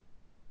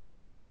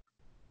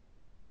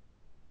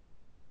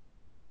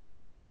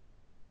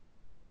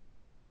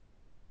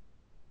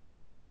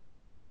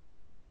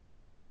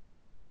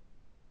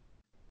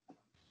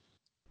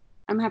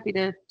 I'm happy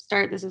to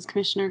start. This is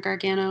Commissioner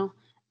Gargano.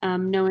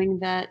 Knowing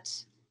that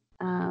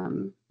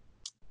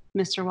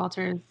Mr.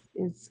 Walter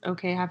is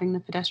okay having the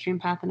pedestrian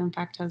path and in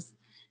fact has,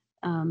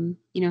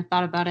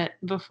 thought about it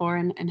before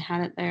and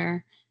had it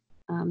there.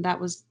 That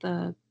was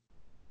the,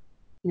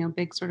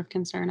 big sort of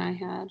concern I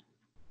had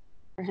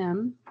for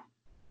him.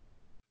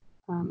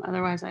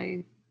 Otherwise,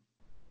 I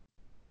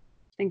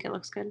think it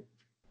looks good.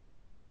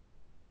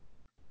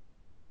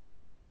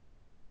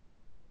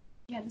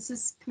 Yeah, this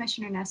is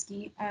Commissioner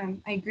Neske.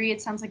 I agree.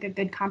 It sounds like a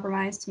good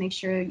compromise to make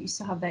sure you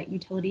still have that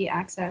utility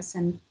access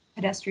and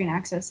pedestrian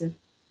access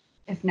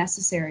if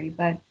necessary,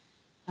 but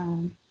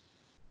no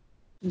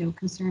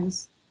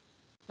concerns.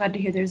 Glad to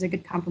hear there's a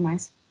good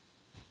compromise.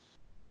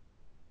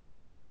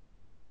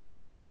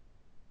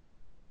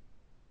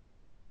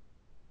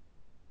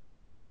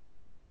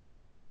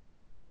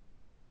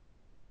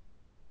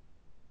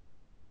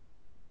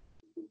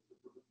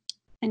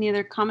 Any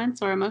other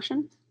comments or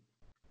emotions?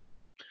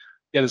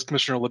 Yeah, this is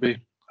Commissioner Libby.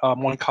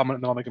 One comment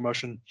and then I'll make a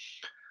motion.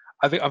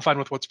 I think I'm fine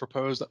with what's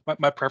proposed.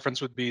 My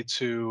preference would be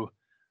to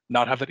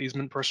not have that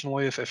easement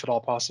personally, if at all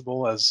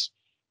possible, as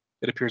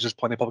it appears there's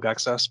plenty of public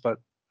access, but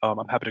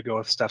I'm happy to go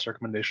with staff's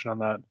recommendation on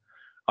that.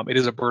 It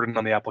is a burden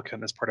on the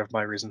applicant as part of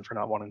my reason for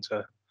not wanting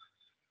to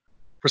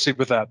proceed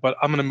with that. But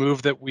I'm going to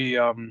move that we,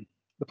 the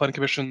Planning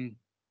Commission,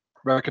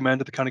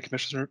 recommend that the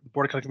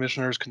Board of County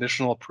Commissioners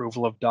conditional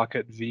approval of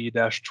docket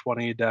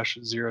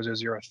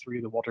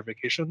V-20-0003, the Walter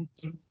vacation,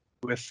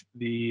 with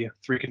the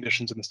 3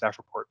 conditions in the staff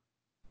report.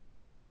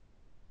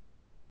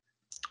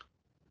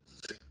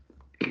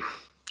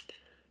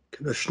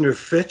 Commissioner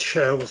Fitch,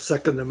 I will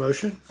second the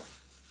motion.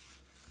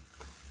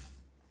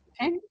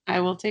 Okay, I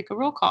will take a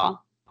roll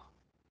call.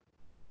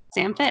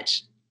 Sam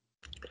Fitch.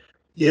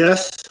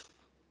 Yes.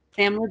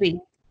 Sam Libby.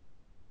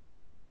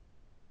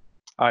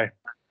 Aye.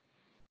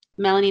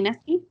 Melanie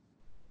Neske.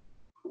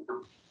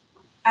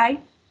 Aye.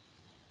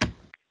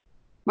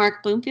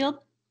 Mark Bloomfield.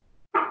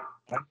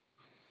 Aye.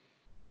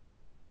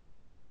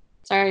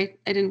 Sorry,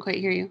 I didn't quite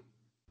hear you.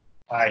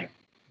 Aye.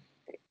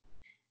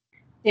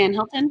 Dan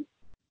Hilton.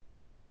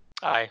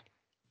 Aye.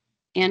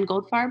 Ann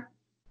Goldfarb.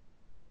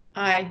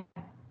 Aye.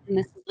 And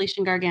this is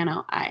Leishan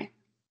Gargano. Aye.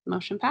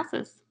 Motion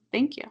passes.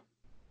 Thank you.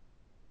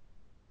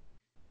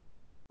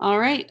 All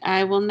right,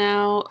 I will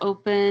now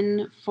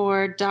open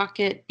for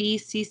docket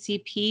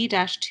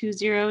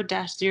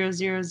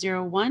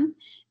BCCP-20-0001,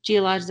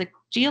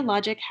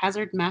 geologic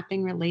hazard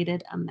mapping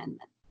related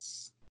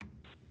amendments.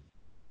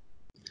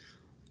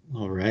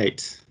 All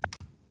right.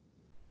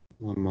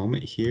 One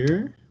moment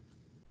here.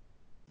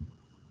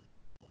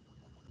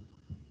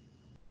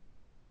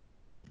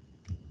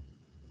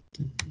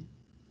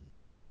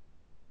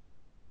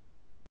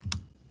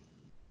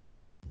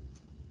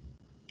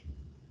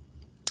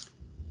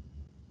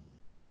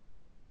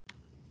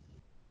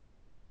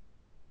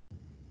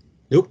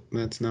 Nope,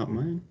 that's not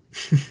mine.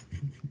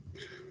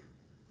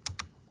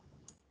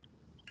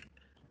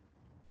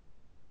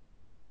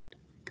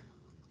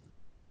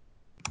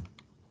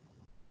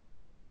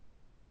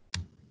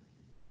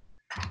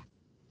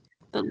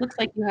 It looks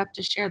like you have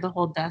to share the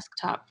whole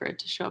desktop for it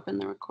to show up in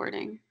the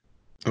recording.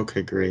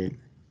 Okay, great.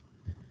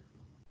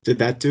 Did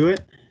that do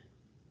it?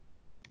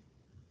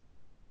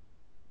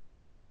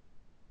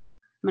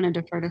 I'm going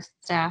to defer to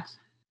staff.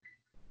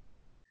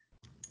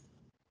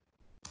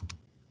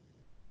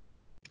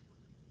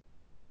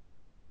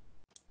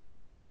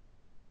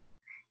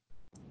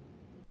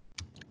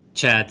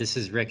 Chad, this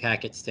is Rick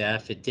Hackett,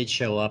 staff. It did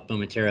show up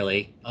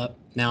momentarily.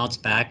 Now it's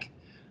back.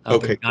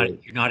 Okay,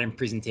 but you're not in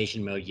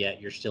presentation mode yet.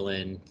 You're still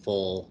in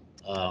full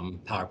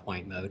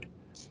PowerPoint mode.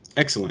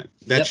 Excellent.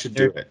 That should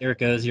do it. There it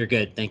goes. You're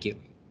good. Thank you.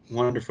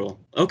 Wonderful.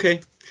 Okay.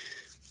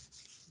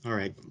 All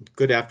right.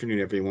 Good afternoon,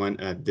 everyone.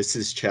 This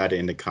is Chad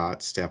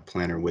Endicott, staff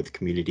planner with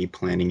Community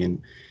Planning and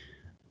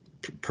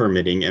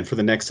Permitting. And for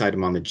the next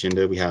item on the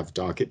agenda, we have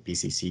docket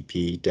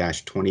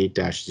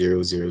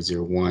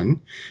BCCP-20-0001,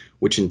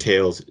 which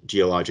entails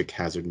geologic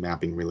hazard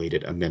mapping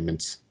related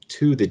amendments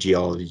to the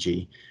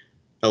geology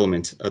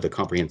element of the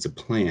comprehensive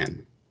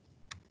plan.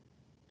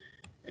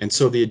 And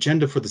so the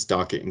agenda for this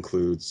docket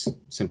includes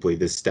simply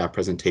this staff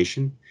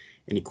presentation,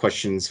 any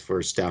questions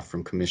for staff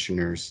from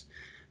commissioners,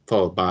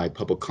 followed by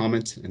public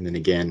comment, and then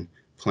again,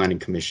 planning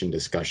commission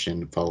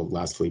discussion, followed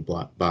lastly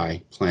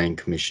by planning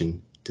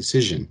commission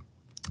decision.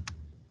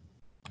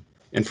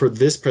 And for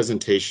this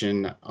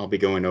presentation, I'll be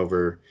going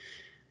over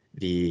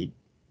the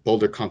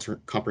Boulder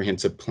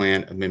Comprehensive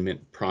Plan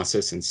Amendment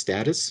process and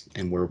status,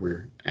 and where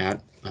we're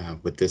at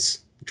with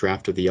this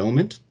draft of the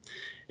element,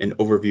 an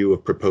overview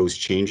of proposed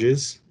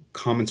changes,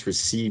 comments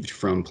received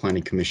from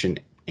Planning Commission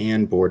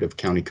and Board of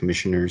County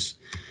Commissioners,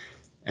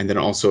 and then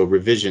also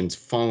revisions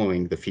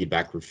following the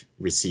feedback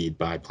received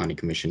by Planning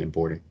Commission and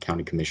Board of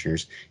County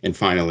Commissioners. And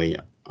finally,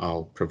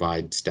 I'll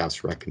provide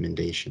staff's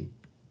recommendation.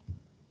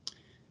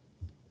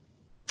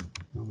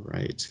 All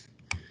right.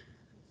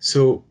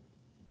 So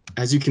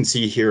as you can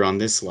see here on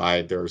this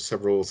slide, there are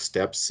several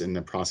steps in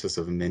the process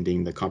of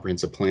amending the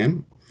comprehensive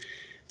plan.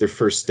 The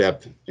first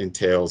step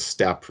entails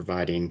staff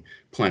providing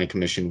Planning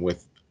Commission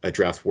with a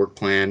draft work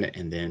plan,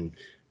 and then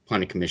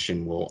Planning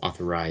Commission will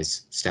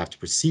authorize staff to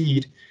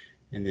proceed.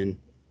 And then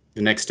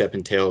the next step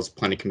entails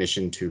Planning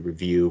Commission to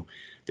review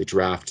the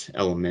draft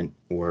element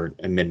or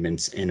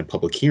amendments in a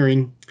public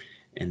hearing.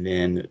 And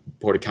then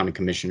Board of County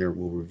Commissioner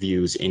will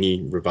review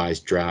any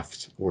revised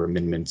draft or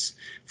amendments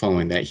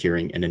following that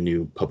hearing in a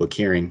new public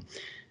hearing.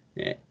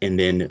 And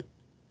then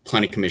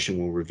Planning Commission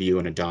will review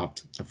and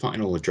adopt a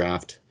final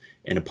draft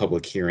in a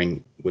public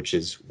hearing, which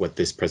is what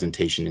this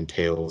presentation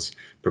entails,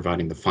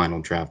 providing the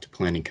final draft to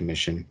Planning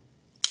Commission.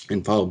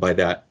 And followed by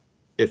that,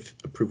 if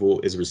approval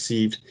is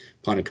received,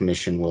 Planning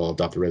Commission will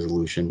adopt the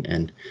resolution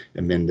and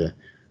amend the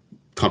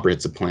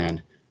comprehensive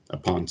plan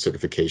upon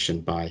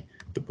certification by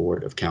the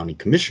Board of County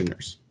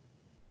Commissioners.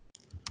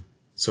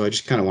 So I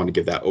just kind of want to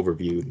give that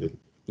overview to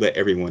let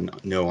everyone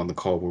know on the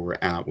call where we're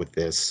at with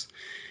this.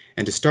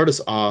 And to start us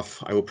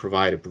off, I will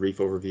provide a brief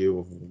overview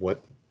of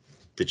what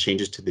the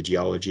changes to the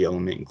geology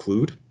element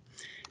include,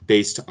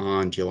 based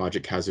on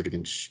geologic hazard and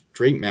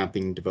constraint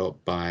mapping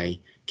developed by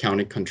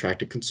county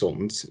contracted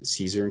consultants,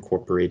 Caesar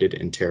Incorporated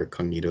and Terra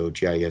Cognito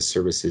GIS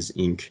Services,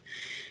 Inc.,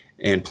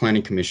 and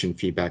Planning Commission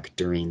feedback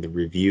during the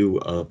review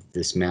of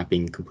this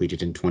mapping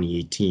completed in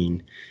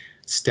 2018.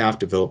 Staff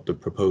developed the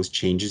proposed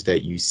changes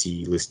that you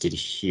see listed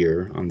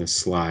here on this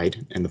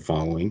slide and the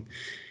following.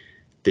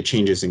 The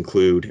changes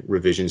include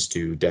revisions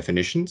to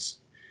definitions,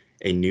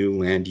 a new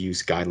land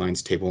use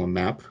guidelines table and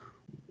map,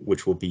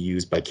 which will be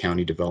used by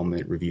county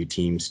development review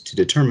teams to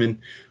determine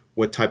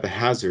what type of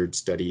hazard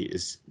study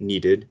is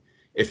needed,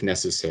 if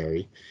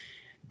necessary,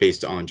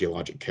 based on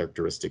geologic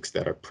characteristics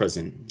that are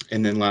present.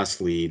 And then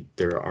lastly,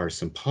 there are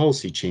some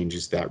policy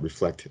changes that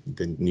reflect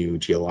the new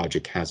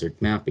geologic hazard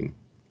mapping.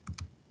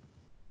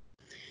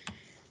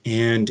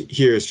 And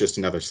here is just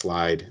another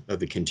slide of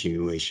the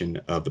continuation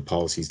of the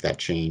policies that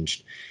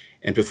changed.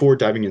 And before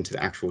diving into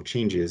the actual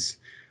changes,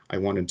 I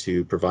wanted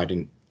to provide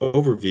an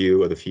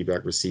overview of the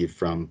feedback received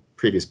from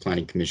previous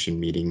Planning Commission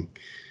meeting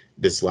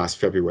this last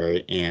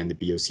February and the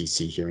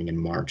BOCC hearing in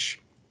March.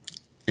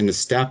 In the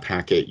staff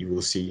packet, you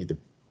will see the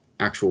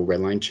actual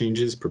redline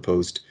changes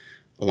proposed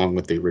along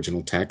with the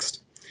original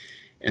text.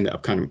 And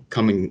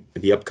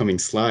the upcoming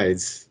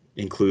slides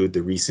include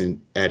the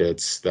recent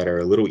edits that are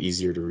a little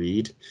easier to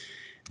read.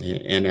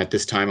 And at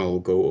this time, I will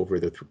go over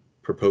the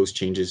proposed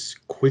changes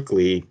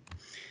quickly,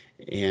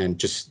 and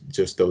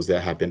just those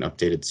that have been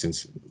updated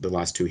since the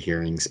last two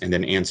hearings, and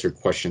then answer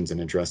questions and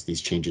address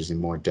these changes in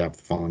more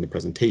depth following the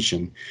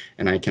presentation.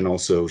 And I can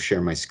also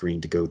share my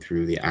screen to go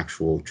through the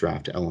actual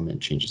draft element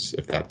changes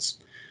if that's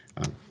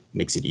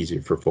makes it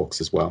easier for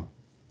folks as well.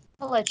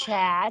 Hello,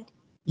 Chad.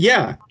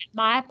 Yeah.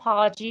 My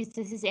apologies.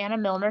 This is Anna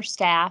Milner,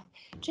 staff.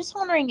 Just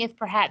wondering if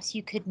perhaps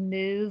you could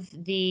move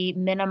the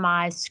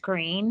minimize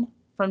screen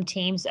from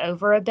Teams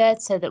over a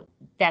bit, so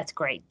that's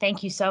great.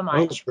 Thank you so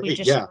much. Oh, We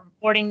just yeah.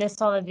 recording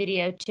this on the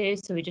video too,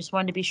 so we just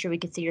wanted to be sure we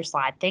could see your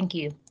slide. Thank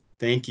you.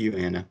 Thank you,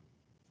 Anna.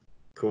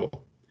 Cool.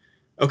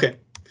 Okay.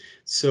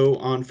 So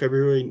on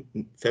February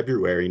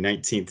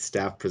 19th,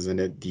 staff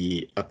presented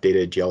the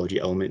updated geology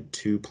element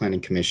to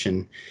Planning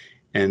Commission,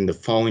 and the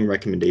following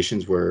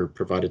recommendations were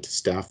provided to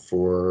staff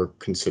for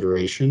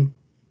consideration.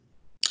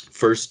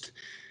 First,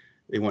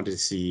 they wanted to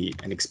see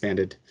an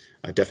expanded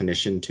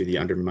definition to the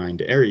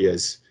undermined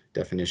areas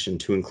definition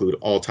to include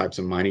all types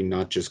of mining,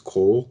 not just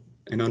coal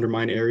and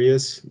undermined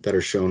areas that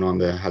are shown on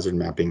the hazard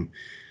mapping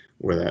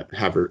where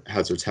that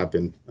hazards have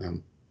been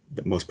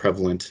the most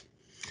prevalent.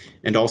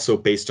 And also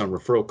based on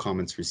referral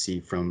comments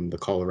received from the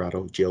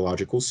Colorado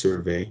Geological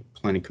Survey,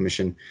 Planning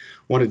Commission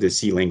wanted to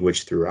see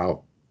language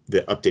throughout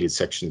the updated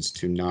sections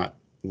to not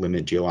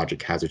limit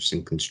geologic hazards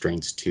and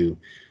constraints to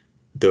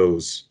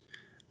those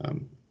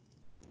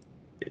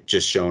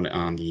just shown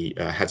on the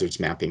hazards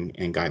mapping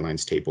and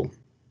guidelines table.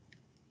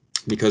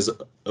 Because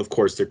of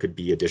course there could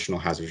be additional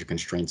hazards or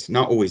constraints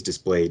not always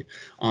displayed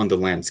on the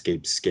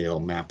landscape scale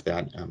map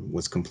that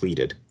was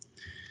completed.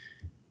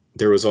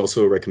 There was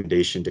also a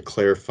recommendation to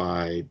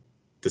clarify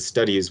the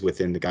studies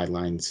within the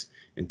guidelines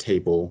and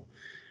table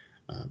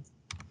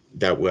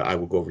that I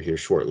will go over here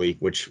shortly,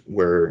 which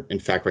were in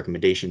fact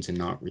recommendations and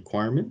not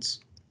requirements.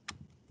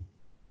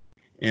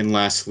 And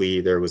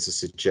lastly, there was a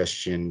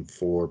suggestion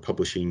for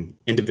publishing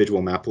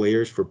individual map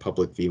layers for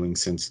public viewing,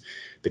 since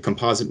the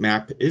composite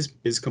map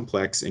is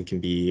complex and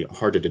can be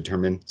hard to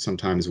determine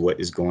sometimes what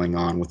is going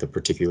on with a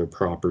particular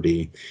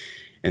property.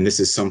 And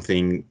this is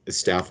something the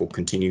staff will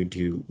continue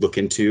to look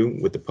into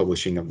with the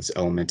publishing of this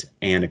element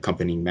and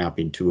accompanying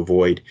mapping to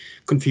avoid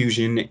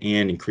confusion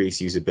and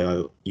increase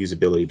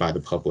usability by the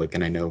public.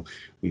 And I know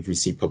we've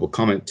received public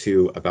comment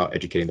too about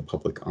educating the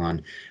public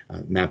on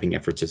mapping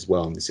efforts as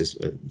well. And this is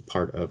a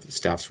part of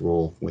staff's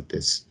role with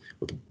this,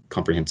 with the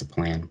comprehensive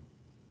plan.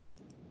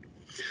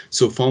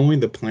 So following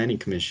the Planning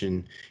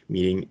Commission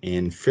meeting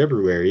in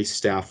February,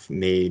 staff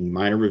made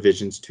minor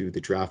revisions to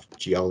the draft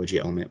geology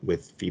element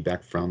with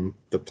feedback from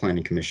the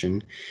Planning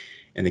Commission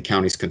and the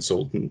county's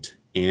consultant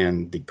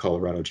and the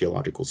Colorado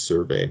Geological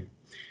Survey.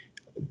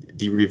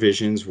 The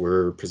revisions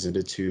were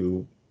presented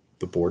to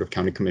the Board of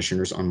County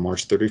Commissioners on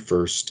March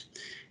 31st,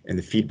 and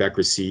the feedback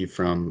received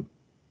from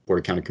Board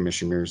of County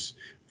Commissioners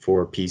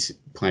for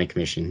Planning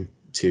Commission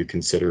to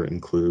consider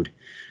include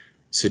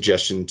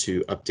suggestion to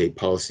update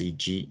policy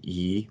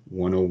GE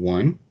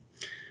 101,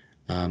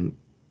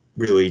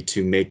 really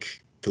to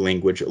make the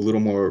language a little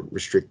more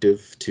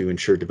restrictive to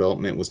ensure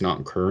development was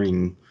not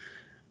occurring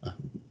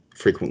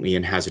frequently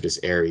in hazardous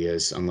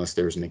areas unless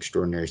there was an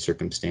extraordinary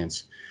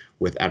circumstance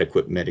with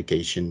adequate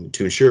mitigation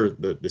to ensure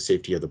the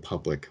safety of the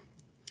public.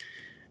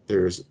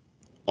 There's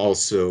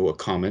also a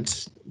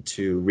comment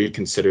to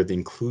reconsider the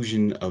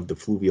inclusion of the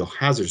fluvial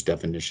hazards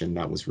definition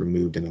that was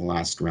removed in the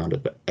last round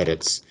of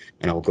edits,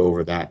 and I'll go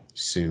over that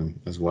soon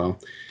as well.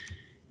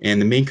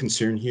 And the main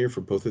concern here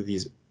for both of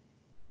these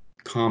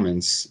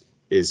comments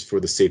is for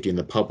the safety of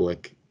the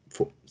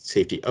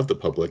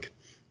public,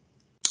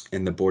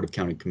 and the Board of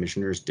County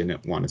Commissioners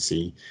didn't want to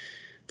see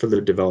further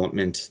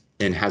development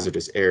in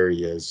hazardous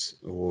areas,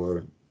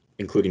 or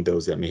including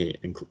those that may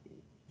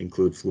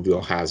include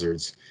fluvial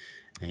hazards,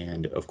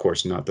 and of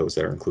course not those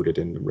that are included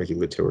in the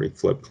regulatory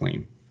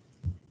floodplain.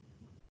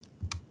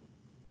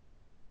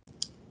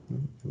 A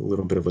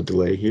little bit of a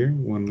delay here,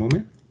 one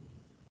moment.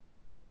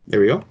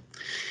 There we go.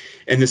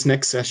 In this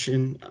next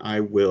session, I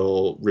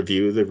will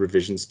review the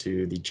revisions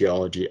to the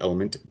geology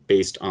element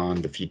based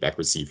on the feedback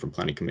received from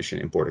Planning Commission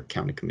and Board of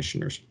County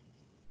Commissioners.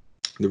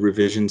 The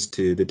revisions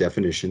to the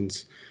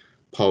definitions,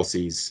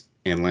 policies,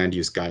 and land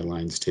use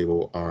guidelines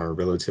table are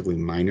relatively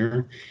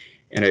minor,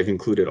 and I've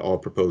included all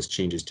proposed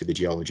changes to the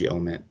geology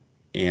element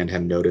and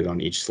have noted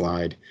on each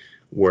slide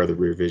where the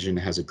revision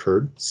has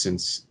occurred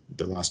since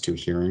the last two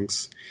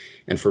hearings.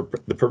 And for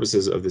the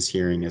purposes of this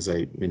hearing, as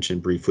I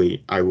mentioned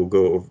briefly, I will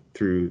go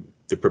through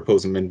the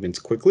proposed amendments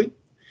quickly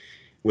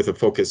with a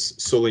focus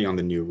solely on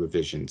the new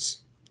revisions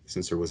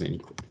since there wasn't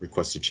any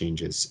requested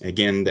changes.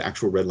 Again, the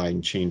actual red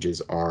line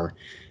changes are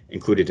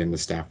included in the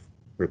staff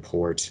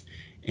report,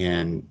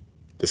 and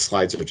the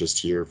slides are just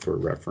here for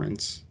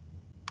reference.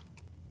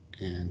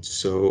 And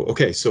so,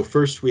 okay, so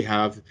first we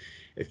have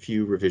a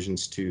few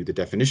revisions to the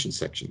definition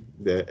section.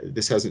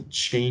 This hasn't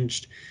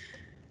changed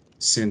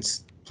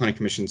since Planning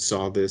Commission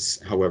saw this.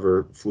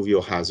 However,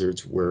 fluvial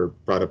hazards were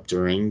brought up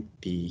during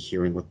the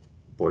hearing with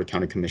Board of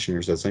County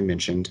Commissioners, as I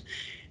mentioned,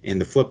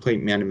 and the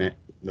floodplain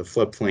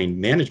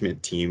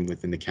management team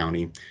within the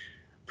county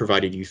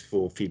provided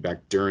useful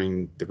feedback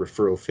during the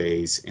referral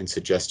phase and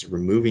suggested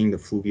removing the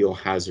fluvial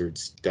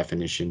hazards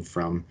definition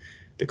from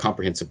the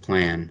comprehensive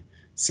plan,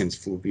 since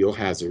fluvial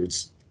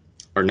hazards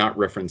are not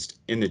referenced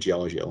in the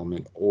geology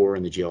element or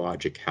in the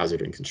geologic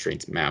hazard and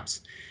constraints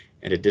maps.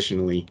 And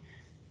additionally,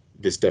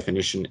 this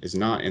definition is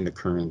not in the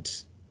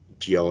current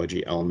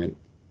geology element.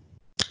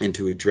 And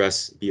to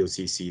address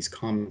BOCC's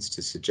comments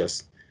to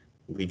suggest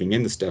leaving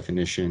in this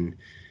definition,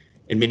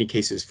 in many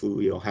cases,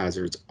 fluvial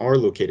hazards are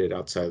located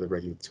outside of the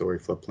regulatory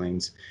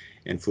floodplains,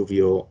 and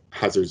fluvial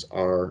hazards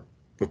are,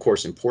 of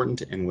course,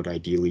 important and would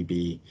ideally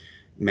be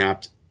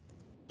mapped,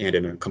 and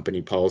an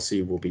accompanying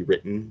policy will be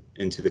written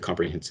into the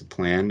comprehensive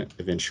plan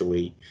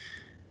eventually,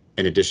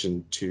 in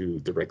addition to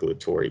the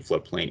regulatory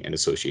floodplain and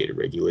associated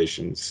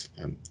regulations.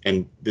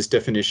 And this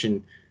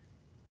definition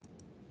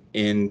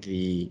in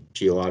the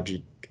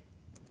geology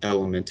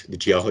element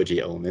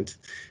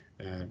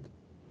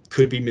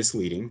could be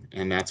misleading,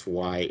 and that's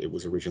why it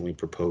was originally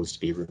proposed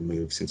to be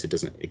removed, since it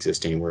doesn't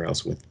exist anywhere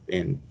else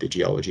within the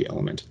geology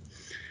element.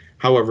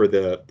 However,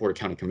 the Board of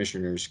County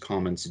Commissioners'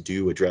 comments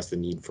do address the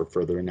need for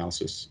further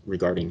analysis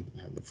regarding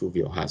the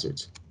fluvial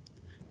hazards.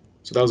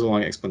 So that was a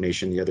long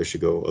explanation. The other should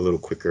go a little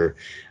quicker.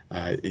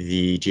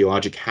 The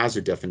geologic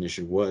hazard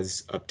definition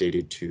was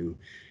updated to,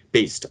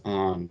 based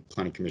on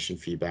Planning Commission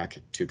feedback,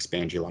 to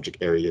expand geologic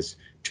areas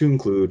to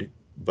include,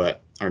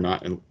 but are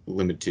not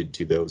limited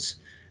to, those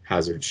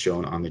hazards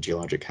shown on the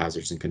geologic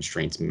hazards and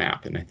constraints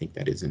map. And I think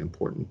that is an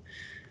important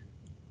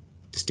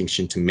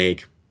distinction to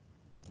make.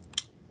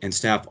 And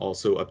staff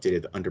also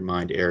updated the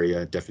undermined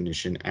area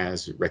definition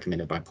as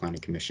recommended by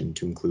Planning Commission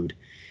to include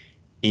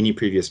any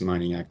previous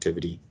mining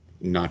activity,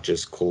 not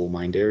just coal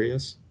mined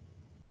areas.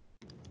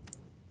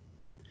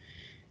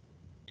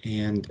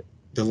 And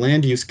the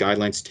land use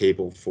guidelines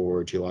table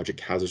for geologic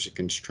hazards and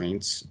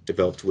constraints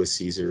developed with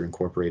Caesar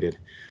Incorporated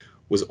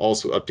was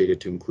also updated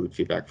to include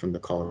feedback from the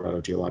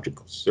Colorado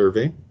Geological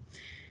Survey.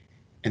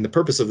 And the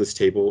purpose of this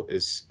table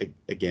is,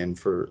 again,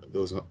 for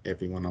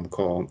everyone on the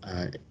call,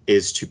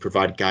 is to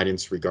provide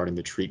guidance regarding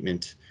the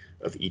treatment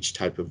of each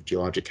type of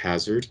geologic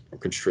hazard or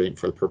constraint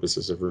for the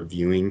purposes of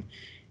reviewing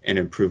and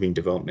improving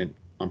development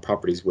on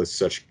properties with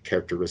such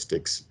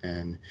characteristics.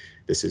 And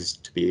this is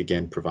to be,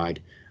 again,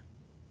 provide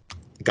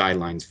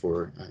guidelines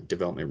for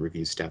development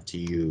review staff to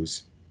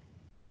use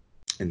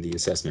in the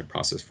assessment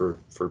process for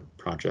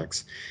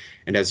projects.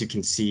 And as you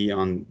can see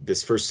on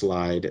this first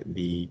slide,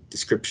 the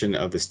description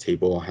of this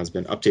table has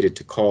been updated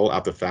to call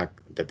out the fact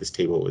that this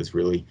table is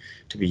really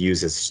to be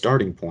used as a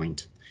starting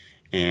point,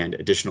 and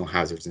additional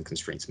hazards and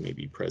constraints may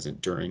be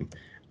present during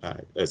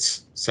a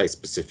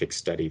site-specific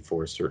study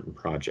for a certain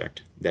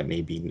project that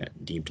may be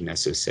deemed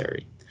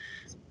necessary.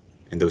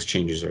 And those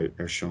changes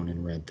are shown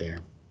in red there.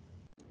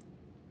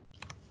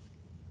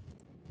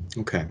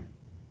 Okay.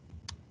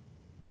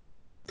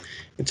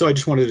 And so I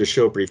just wanted to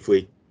show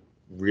briefly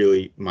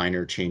really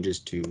minor changes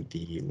to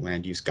the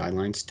land use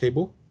guidelines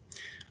table.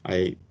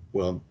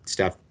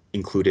 Staff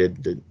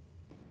included the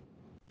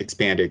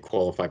expanded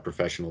qualified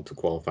professional to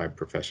qualified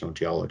professional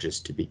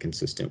geologist to be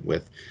consistent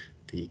with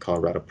the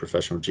Colorado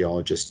professional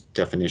geologist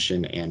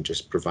definition and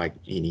just provide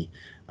any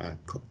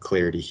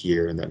clarity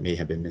here that may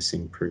have been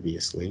missing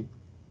previously.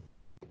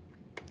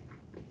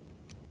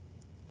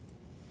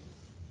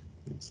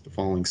 It's the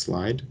following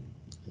slide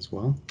as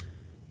well.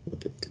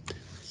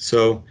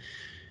 So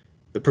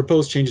the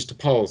proposed changes to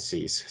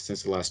policies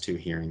since the last two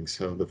hearings.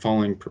 So the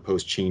following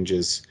proposed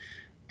changes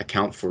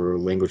account for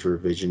language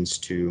revisions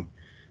to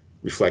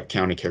reflect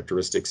county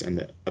characteristics and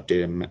the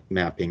updated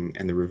mapping,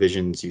 and the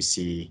revisions you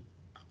see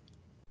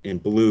in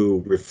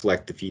blue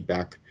reflect the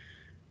feedback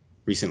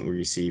recently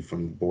received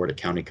from the Board of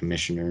County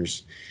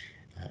Commissioners,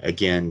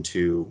 again,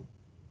 to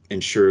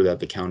ensure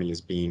that the county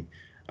is being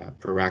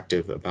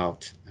proactive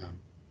about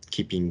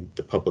keeping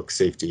the public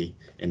safety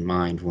in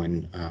mind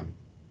when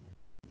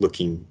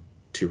looking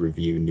to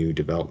review new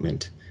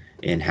development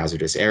in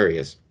hazardous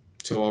areas.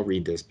 So I'll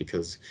read this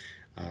because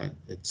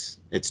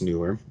it's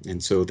newer.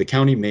 And so the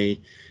county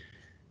may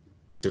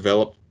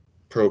develop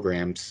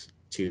programs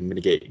to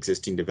mitigate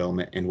existing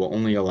development and will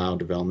only allow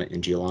development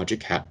in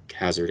geologic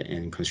hazard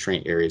and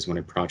constraint areas when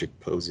a project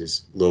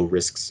poses low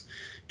risks,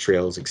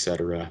 trails,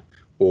 etc.,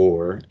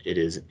 or it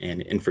is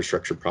an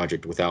infrastructure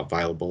project without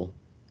viable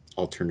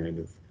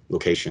alternative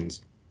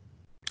locations.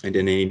 And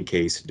in any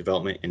case,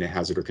 development in a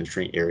hazard or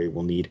constraint area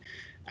will need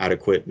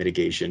adequate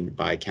mitigation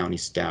by county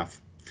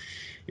staff.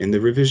 And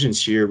the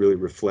revisions here really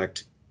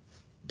reflect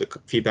the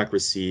feedback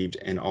received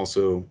and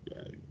also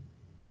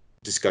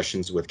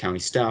discussions with county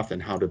staff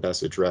and how to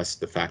best address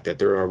the fact that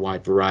there are a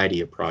wide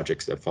variety of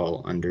projects that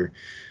fall under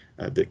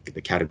the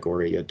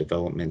category of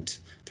development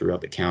throughout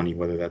the county,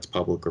 whether that's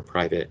public or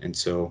private. And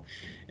so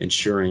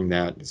ensuring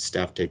that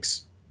staff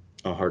takes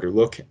a harder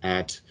look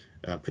at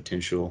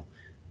potential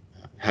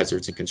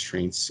hazards and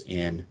constraints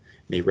and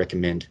may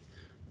recommend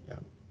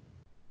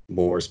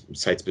more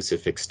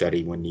site-specific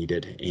study when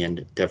needed,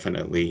 and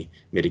definitely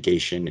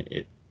mitigation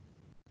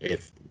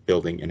if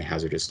building in a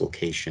hazardous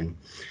location.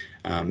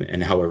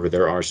 And however,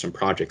 there are some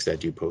projects that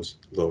do pose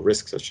low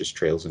risk, such as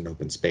trails and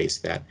open space,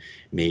 that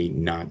may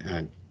not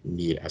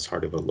need as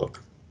hard of a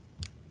look.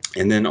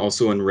 And then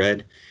also in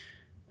red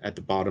at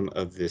the bottom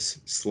of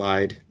this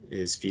slide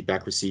is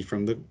feedback received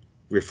from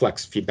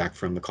reflects feedback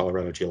from the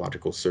Colorado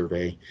Geological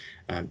Survey,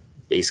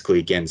 basically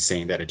again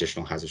saying that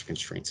additional hazard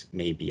constraints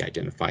may be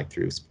identified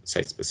through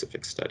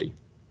site-specific study.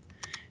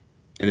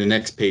 And the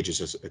next page is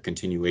just a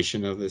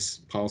continuation of this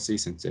policy,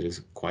 since it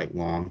is quite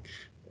long,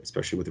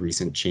 especially with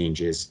recent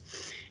changes,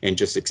 and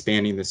just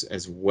expanding this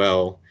as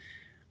well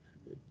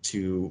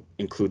to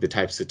include the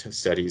types of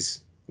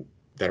studies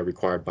that are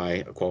required by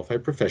a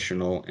qualified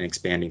professional, and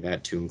expanding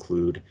that to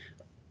include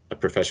a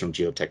professional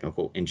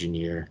geotechnical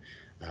engineer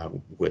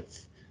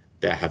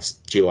that have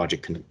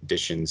geologic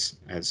conditions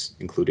as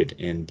included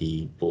in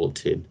the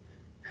bulleted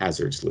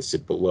hazards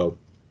listed below.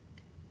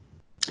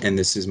 And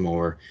this is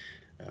more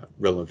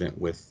relevant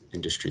with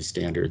industry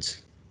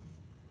standards.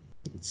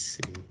 Let's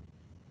see.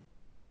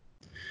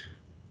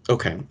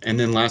 Okay, and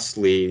then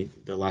lastly,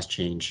 the last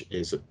change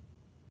is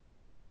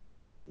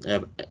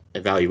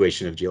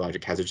evaluation of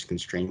geologic hazards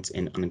constraints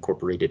in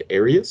unincorporated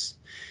areas.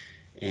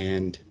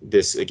 And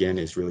this again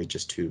is really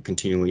just to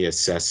continually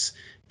assess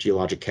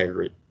geologic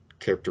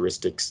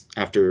characteristics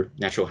after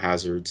natural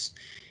hazards,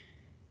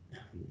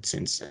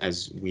 since,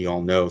 as we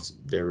all know,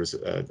 there was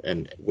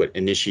what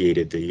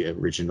initiated the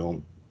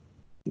original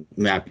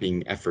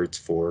mapping efforts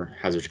for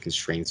hazard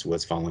constraints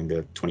was following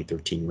the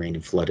 2013 rain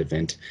and flood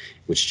event,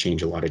 which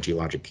changed a lot of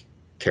geologic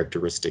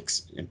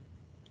characteristics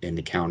in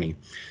the county.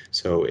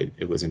 So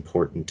it was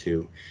important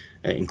to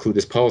include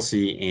this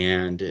policy,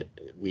 and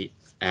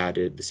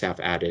the staff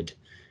added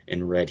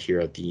in red here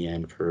at the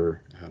end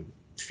for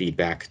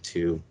feedback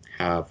to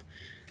have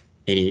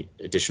any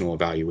additional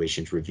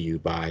evaluations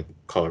reviewed by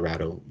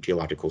Colorado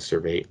Geological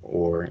Survey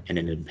or an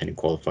independent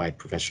qualified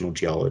professional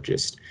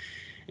geologist,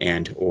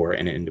 and or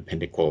an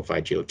independent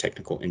qualified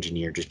geotechnical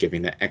engineer, just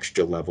giving that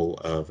extra level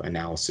of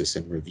analysis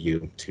and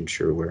review to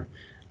ensure we're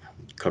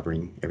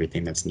covering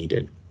everything that's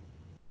needed.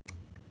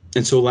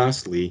 And so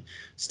lastly,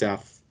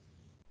 staff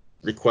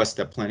request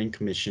that Planning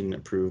Commission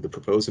approve the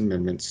proposed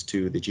amendments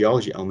to the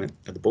geology element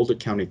of the Boulder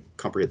County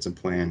Comprehensive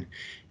Plan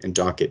and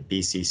Docket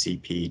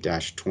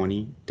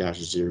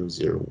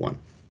BCCP-20-001.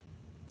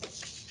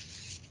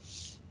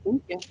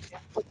 Thank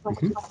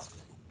you.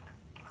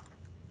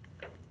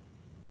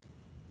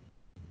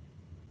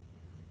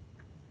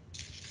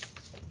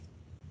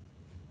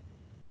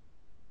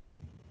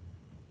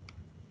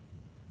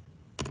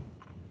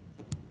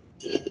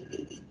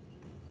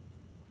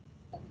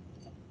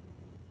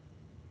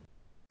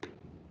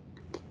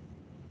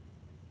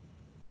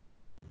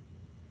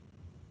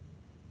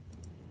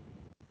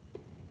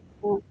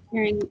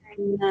 Hearing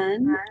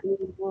none, we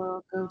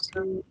will go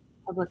to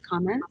public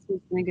comments. I'm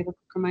going to give a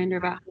quick reminder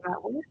about how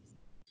that works.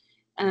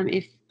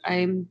 If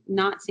I'm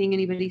not seeing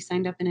anybody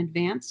signed up in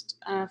advance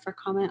for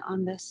comment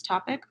on this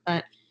topic,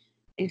 but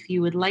if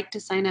you would like to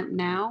sign up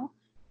now,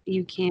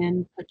 you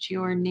can put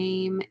your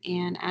name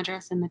and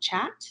address in the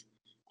chat.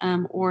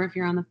 Or if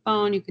you're on the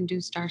phone, you can do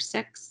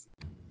 *6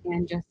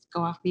 and just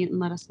go off mute and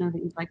let us know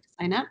that you'd like to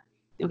sign up.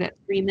 You'll get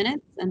 3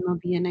 minutes, and there'll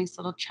be a nice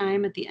little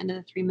chime at the end of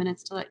the 3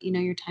 minutes to let you know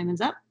your time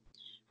is up.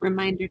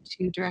 Reminder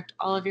to direct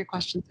all of your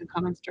questions and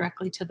comments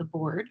directly to the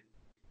board.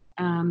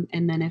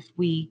 And then if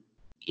we,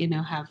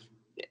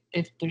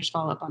 if there's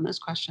follow-up on those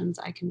questions,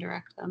 I can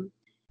direct them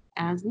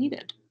as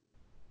needed.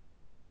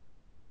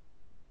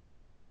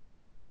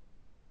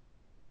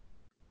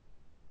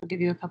 I'll give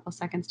you a couple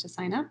seconds to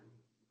sign up.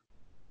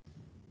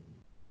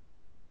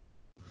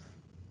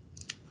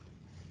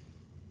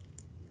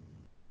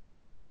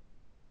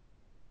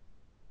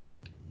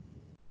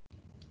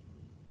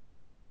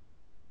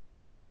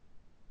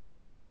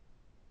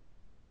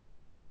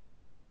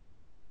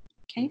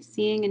 Okay,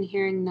 seeing and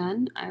hearing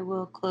none, I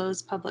will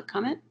close public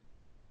comment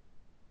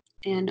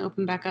and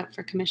open back up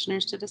for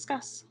commissioners to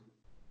discuss.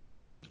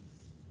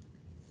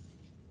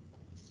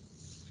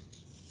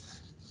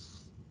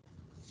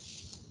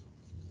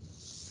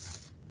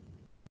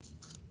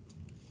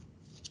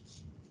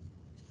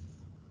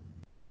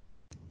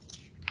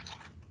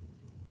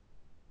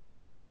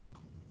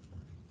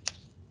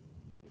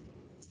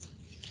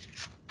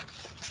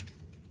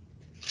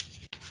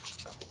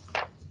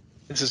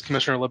 This is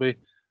Commissioner Libby.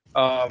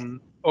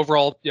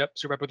 Overall, yep,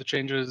 super happy with the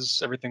changes.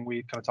 Everything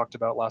we kind of talked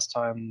about last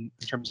time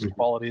in terms of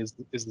quality is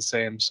the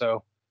same.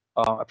 So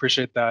I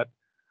appreciate that.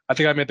 I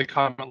think I made the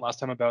comment last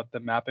time about the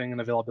mapping and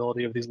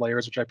availability of these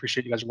layers, which I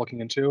appreciate you guys are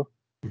looking into,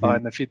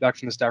 and the feedback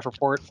from the staff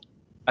report.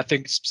 I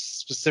think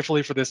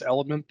specifically for this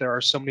element, there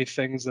are so many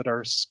things that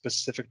are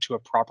specific to a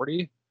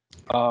property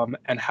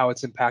and how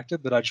it's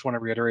impacted that I just want to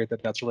reiterate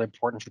that that's really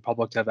important for the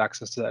public to have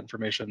access to that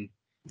information.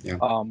 Yeah.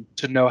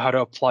 To know how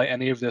to apply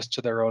any of this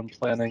to their own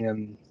planning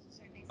and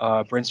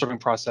brainstorming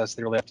process,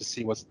 they really have to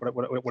see what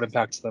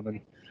impacts them.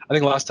 And I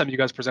think last time you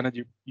guys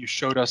presented, you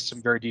showed us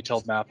some very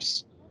detailed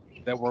maps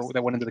that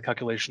went into the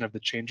calculation of the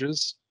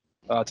changes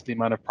to the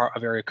amount of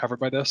area covered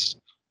by this.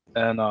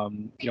 And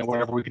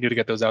whatever we can do to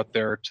get those out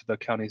there to the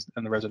counties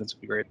and the residents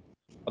would be great.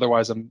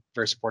 Otherwise, I'm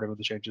very supportive of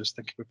the changes.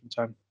 Thank you for the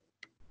time.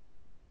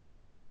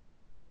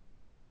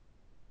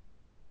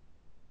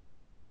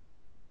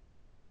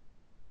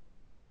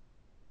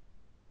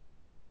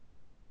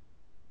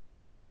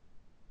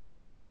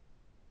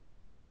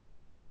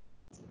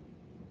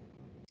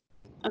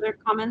 Other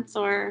comments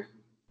or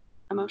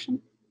a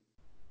motion?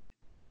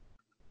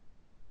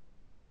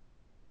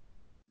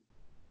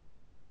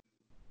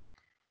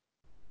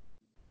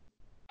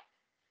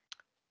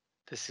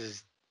 This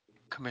is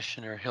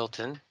Commissioner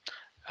Hilton.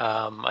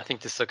 I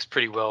think this looks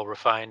pretty well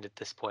refined at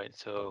this point,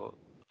 so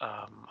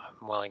I'm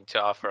willing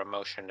to offer a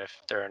motion if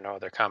there are no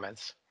other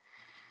comments.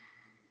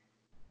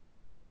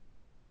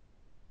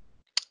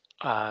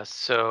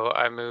 So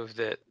I move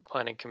that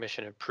Planning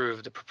Commission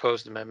approve the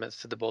proposed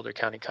amendments to the Boulder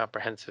County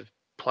Comprehensive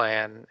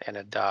Plan and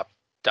adopt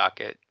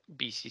Docket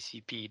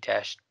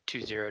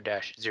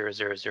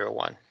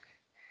BCCP-20-0001.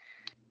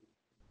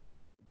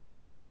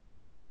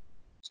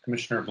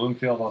 Commissioner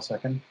Bloomfield, I'll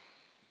second.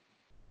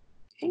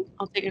 Okay,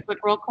 I'll take a quick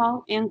roll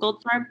call. Ann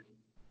Goldfarb.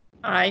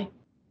 Aye.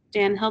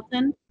 Dan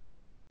Hilton.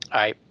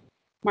 Aye.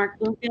 Mark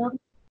Bloomfield.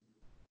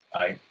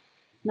 Aye.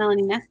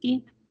 Melanie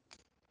Neske.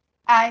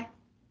 Aye.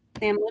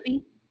 Sam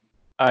Libby.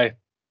 Aye.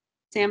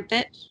 Sam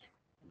Fitch.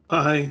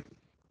 Aye.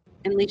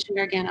 And Leisha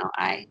Gargano.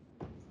 Aye.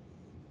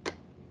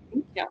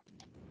 Thank you.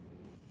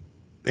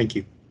 Thank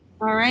you.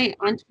 All right,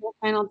 on to the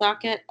final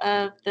docket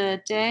of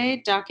the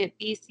day, docket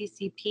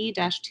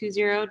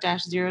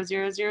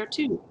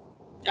BCCP-20-0002,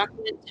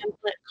 document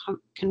template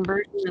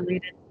conversion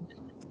related.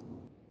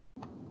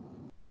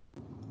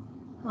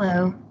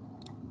 Hello.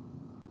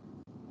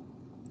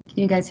 Can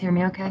you guys hear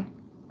me okay?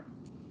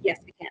 Yes,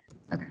 we can.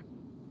 Okay.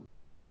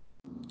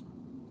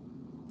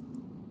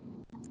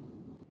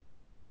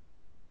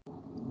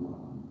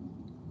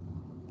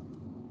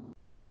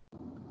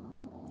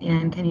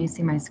 And can you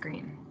see my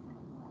screen?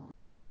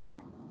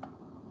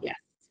 Yes.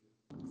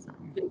 So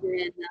you're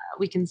in,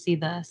 we can see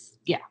this.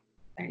 Yeah,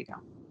 there you go.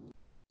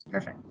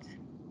 Perfect.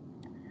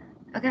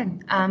 Okay,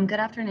 good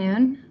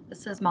afternoon.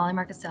 This is Molly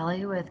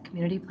Marcaselli with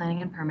Community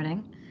Planning and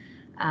Permitting.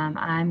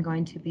 I'm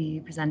going to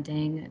be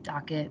presenting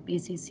docket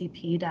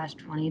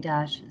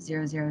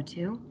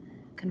BCCP-20-002,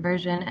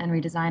 conversion and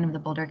redesign of the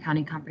Boulder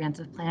County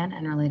Comprehensive Plan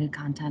and related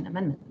content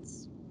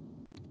amendments.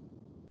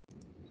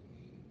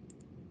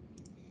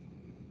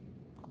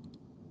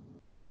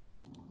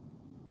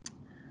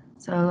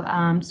 So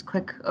just a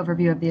quick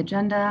overview of the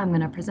agenda. I'm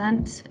going to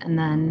present, and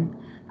then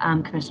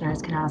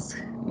commissioners can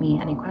ask me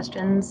any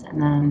questions,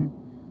 and then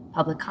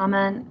public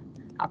comment,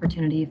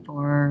 opportunity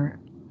for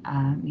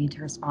me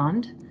to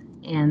respond,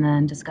 and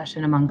then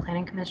discussion among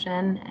Planning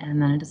Commission,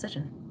 and then a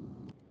decision.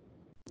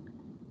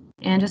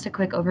 And just a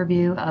quick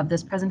overview of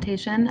this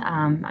presentation.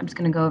 I'm just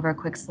going to go over a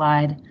quick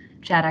slide.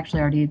 Chad actually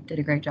already did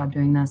a great job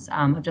doing this,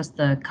 of just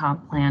the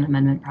comp plan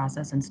amendment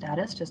process and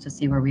status, just to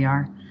see where we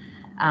are.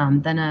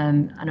 Then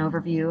an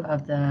overview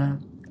of the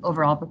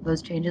overall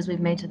proposed changes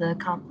we've made to the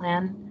comp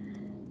plan,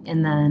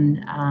 and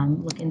then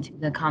look into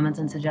the comments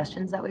and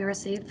suggestions that we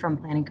received from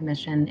Planning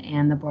Commission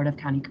and the Board of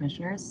County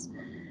Commissioners,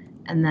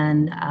 and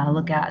then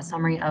look at a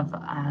summary of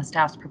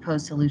staff's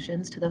proposed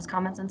solutions to those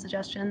comments and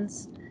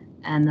suggestions,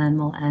 and then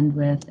we'll end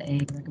with a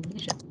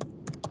recommendation.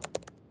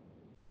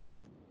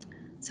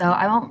 So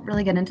I won't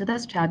really get into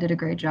this. Chad did a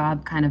great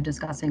job kind of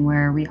discussing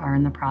where we are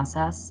in the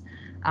process.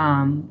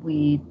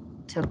 We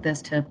took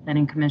this to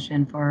Planning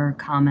Commission for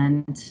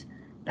comment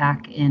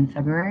back in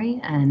February,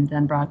 and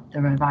then brought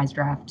the revised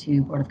draft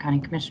to Board of County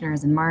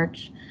Commissioners in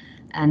March.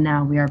 And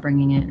now we are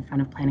bringing it in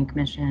front of Planning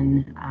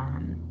Commission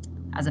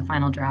as a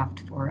final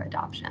draft for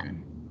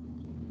adoption.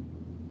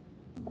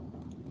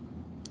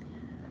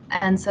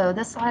 And so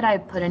this slide I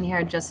put in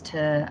here just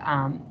to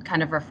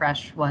kind of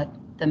refresh what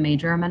the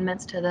major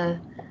amendments to the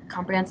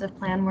comprehensive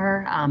plan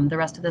were. The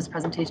rest of this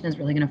presentation is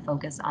really going to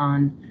focus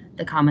on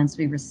the comments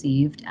we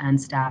received and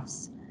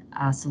staff's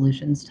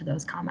solutions to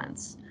those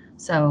comments.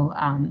 So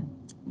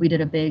we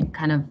did a big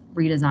kind of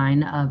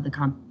redesign of the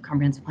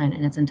comprehensive plan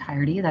in its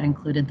entirety that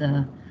included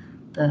the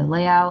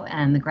layout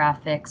and the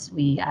graphics.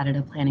 We added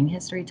a planning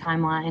history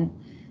timeline.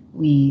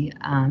 We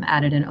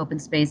added an open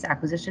space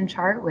acquisition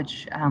chart,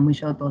 which we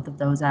showed both of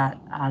those at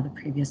the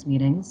previous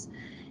meetings.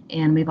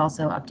 And we've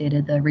also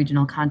updated the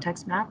regional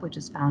context map, which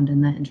is found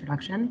in the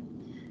introduction.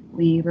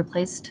 We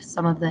replaced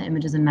some of the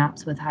images and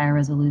maps with higher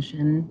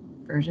resolution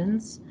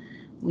versions.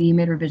 We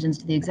made revisions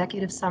to the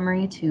executive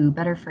summary to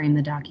better frame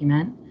the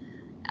document.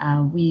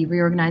 We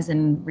reorganized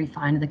and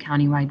refined the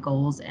countywide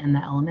goals and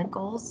the element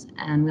goals.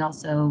 And we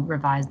also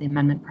revised the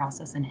amendment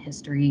process and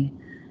history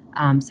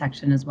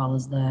section, as well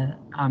as the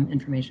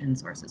information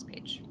sources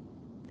page.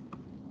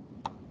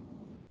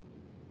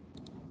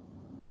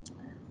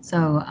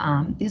 So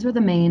these were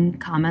the main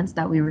comments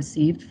that we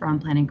received from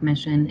Planning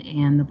Commission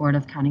and the Board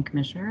of County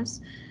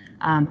Commissioners.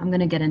 I'm going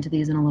to get into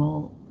these in a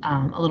little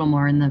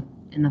more in the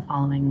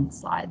following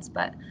slides,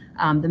 but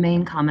the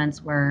main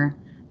comments were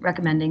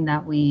recommending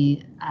that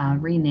we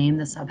rename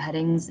the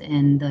subheadings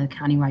in the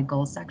countywide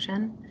goals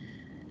section,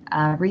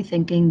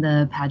 rethinking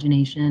the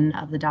pagination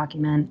of the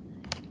document.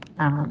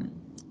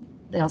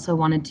 They also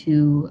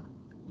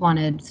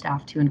wanted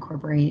staff to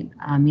incorporate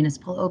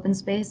municipal open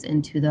space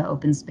into the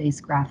open space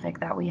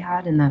graphic that we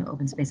had in the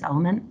open space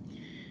element.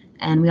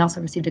 And we also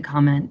received a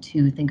comment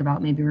to think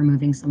about maybe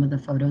removing some of the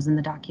photos in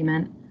the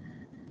document,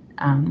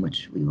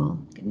 which we will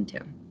get into.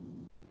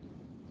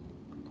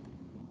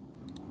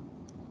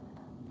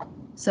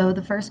 So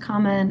the first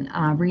comment,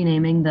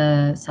 renaming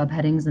the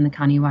subheadings in the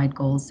countywide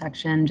goals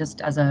section,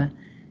 just as a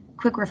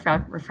quick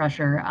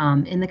refresher,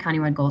 in the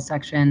countywide goals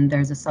section,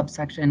 there's a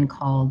subsection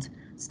called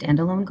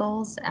standalone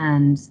goals,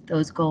 and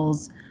those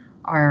goals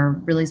are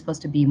really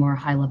supposed to be more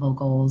high-level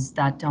goals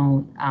that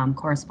don't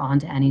correspond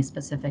to any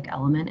specific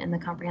element in the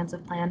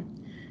comprehensive plan.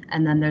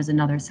 And then there's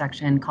another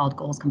section called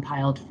goals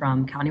compiled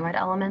from countywide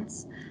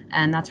elements,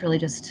 and that's really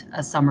just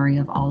a summary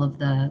of all of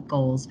the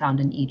goals found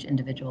in each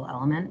individual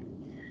element.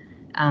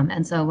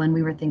 And so when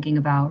we were thinking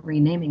about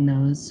renaming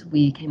those,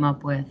 we came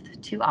up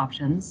with two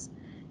options.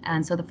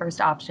 And so the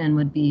first option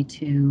would be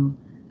to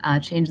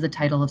change the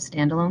title of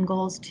standalone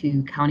goals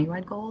to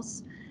countywide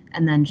goals,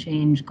 and then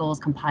change goals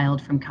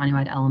compiled from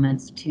countywide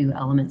elements to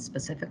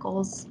element-specific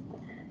goals.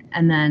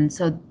 And then,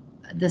 so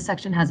this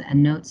section has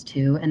endnotes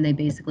too, and they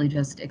basically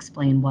just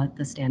explain what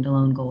the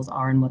standalone goals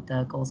are and what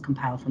the goals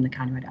compiled from the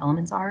countywide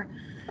elements are.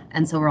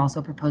 And so we're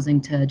also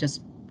proposing to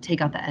just take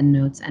out the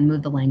endnotes and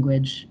move the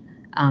language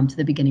to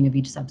the beginning of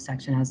each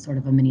subsection as sort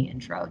of a mini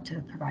intro to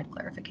provide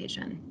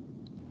clarification.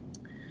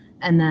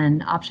 And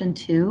then option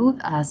two,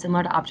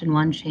 similar to option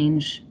one,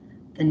 change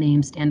the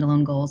name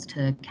standalone goals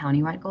to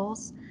countywide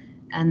goals,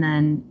 and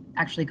then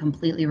actually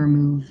completely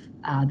remove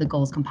the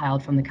goals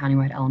compiled from the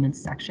countywide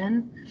elements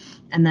section,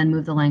 and then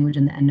move the language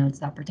in the endnotes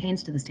that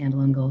pertains to the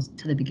standalone goals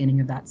to the beginning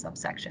of that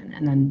subsection,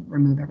 and then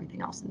remove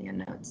everything else in the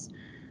endnotes.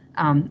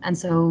 And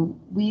so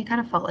we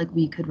kind of felt like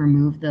we could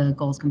remove the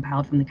goals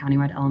compiled from the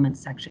countywide elements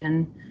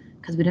section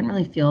because we didn't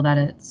really feel that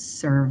it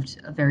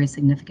served a very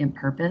significant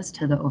purpose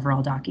to the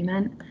overall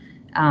document.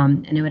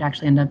 And it would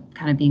actually end up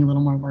kind of being a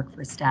little more work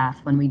for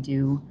staff. When we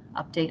do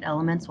update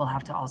elements, we'll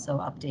have to also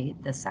update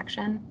this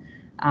section,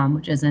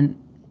 which isn't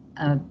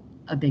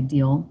a big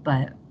deal,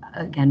 but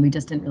again, we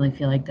just didn't really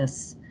feel like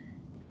this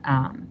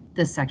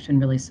this section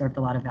really served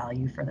a lot of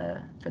value for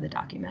the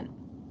document.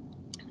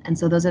 And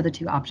so those are the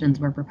two options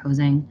we're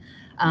proposing.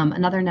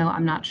 Another note,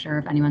 I'm not sure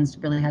if anyone's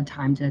really had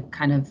time to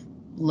kind of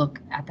look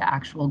at the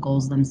actual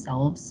goals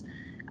themselves,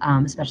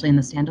 especially in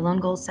the standalone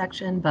goals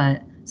section,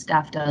 but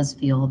staff does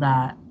feel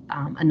that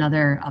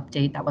another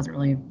update that wasn't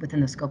really within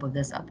the scope of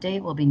this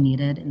update will be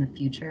needed in the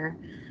future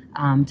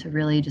to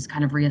really just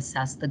kind of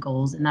reassess the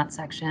goals in that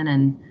section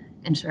and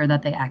ensure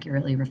that they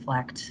accurately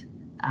reflect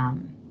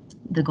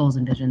the goals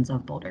and visions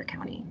of Boulder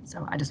County.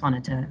 So I just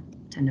wanted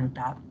to note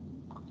that.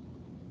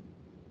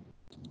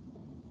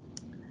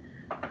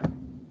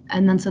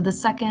 And then so the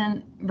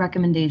second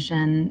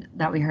recommendation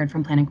that we heard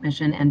from Planning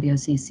Commission and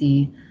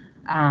BOCC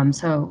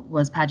so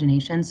was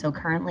pagination. So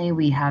currently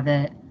we have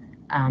it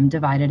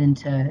divided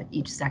into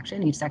each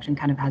section. Each section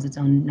kind of has its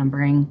own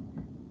numbering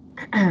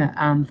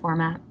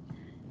format.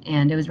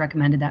 And it was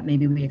recommended that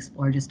maybe we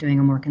explore just doing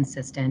a more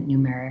consistent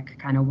numeric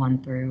kind of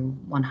 1 through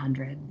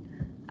 100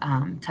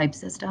 type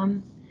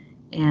system.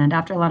 And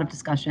after a lot of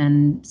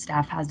discussion,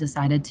 staff has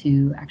decided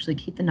to actually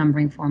keep the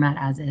numbering format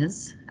as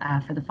is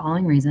for the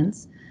following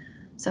reasons.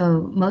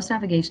 So most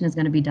navigation is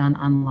going to be done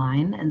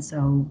online, and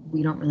so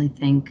we don't really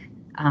think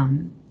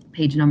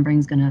page numbering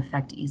is going to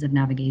affect ease of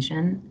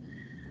navigation.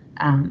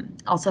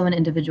 Also, when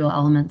individual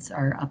elements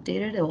are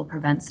updated, it will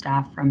prevent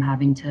staff from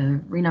having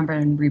to renumber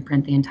and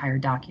reprint the entire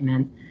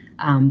document.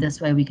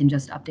 This way, we can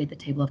just update the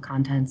table of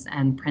contents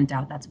and print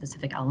out that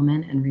specific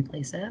element and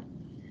replace it.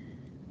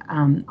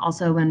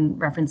 Also, when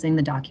referencing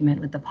the document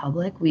with the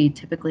public, we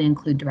typically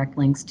include direct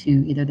links to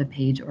either the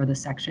page or the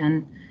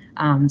section.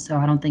 So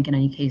I don't think in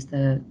any case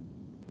the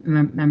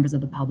members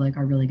of the public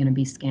are really going to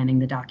be scanning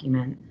the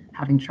document,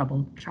 having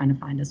trouble trying to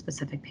find a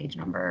specific page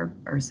number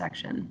or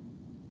section.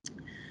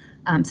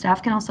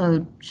 Staff can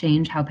also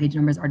change how page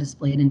numbers are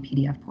displayed in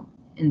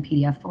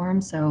PDF form.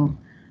 So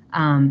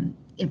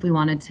if we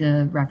wanted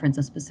to reference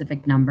a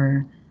specific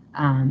number,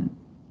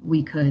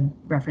 we could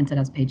reference it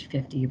as page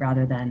 50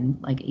 rather than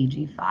like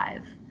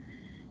AG5.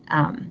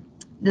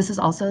 This is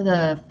also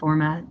the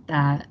format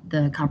that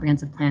the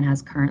comprehensive plan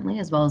has currently,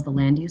 as well as the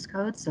land use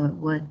code, so it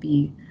would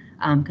be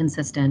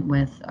consistent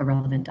with a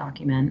relevant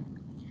document.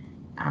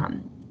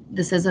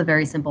 This is a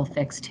very simple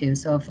fix too,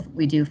 so if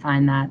we do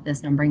find that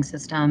this numbering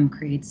system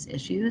creates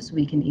issues,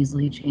 we can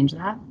easily change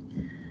that.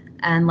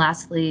 And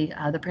lastly,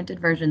 the printed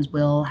versions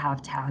will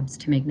have tabs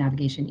to make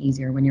navigation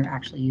easier when you're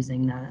actually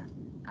using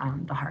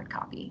the hard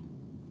copy.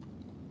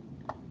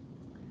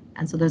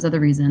 And so those are the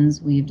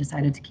reasons we've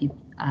decided to keep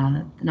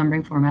the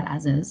numbering format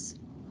as is.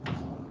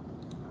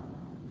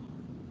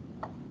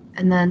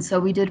 And then so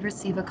we did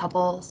receive a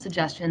couple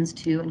suggestions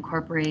to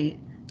incorporate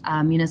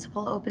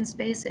municipal open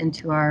space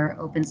into our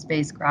open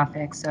space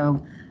graphic.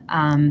 So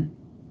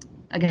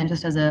again,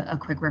 just as a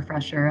quick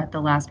refresher, at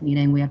the last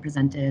meeting we had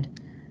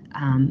presented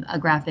a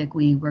graphic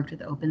we worked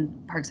with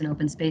Parks and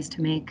Open Space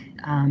to make,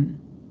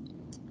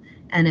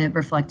 and it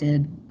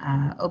reflected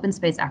open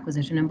space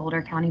acquisition in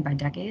Boulder County by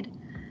decade.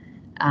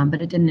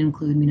 But it didn't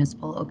include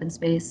municipal open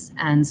space.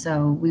 And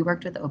so we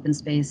worked with open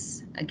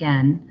space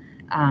again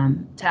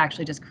to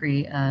actually just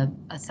create a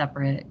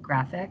separate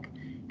graphic.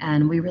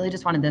 And we really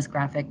just wanted this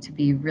graphic to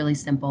be really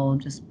simple,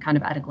 just kind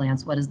of at a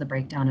glance, what is the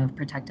breakdown of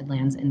protected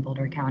lands in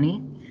Boulder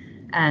County?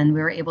 And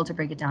we were able to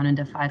break it down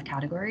into 5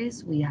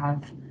 categories. We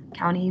have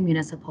county,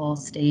 municipal,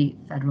 state,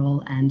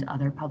 federal, and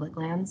other public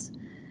lands.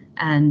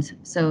 And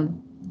so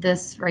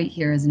this right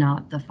here is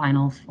not the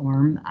final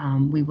form.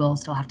 We will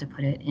still have to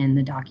put it in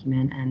the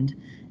document, and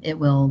it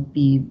will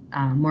be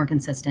more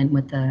consistent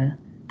with the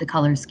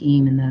color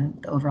scheme and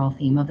the overall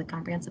theme of the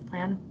comprehensive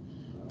plan.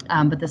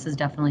 But this is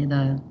definitely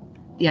the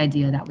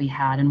idea that we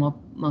had, and we'll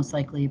most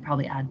likely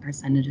probably add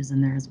percentages in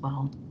there as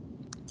well.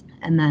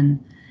 And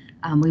then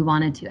we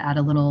wanted to add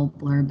a little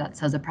blurb that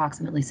says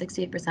approximately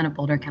 68% of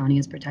Boulder County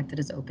is protected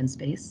as open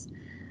space.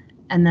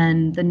 And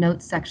then the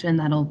notes section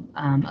that'll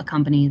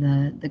accompany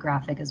the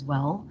graphic as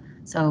well.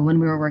 So when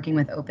we were working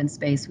with open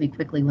space, we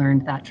quickly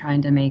learned that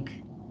trying to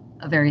make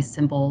a very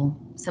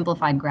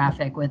simplified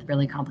graphic with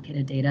really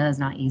complicated data is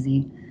not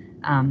easy.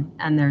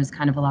 And there's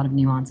kind of a lot of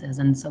nuances.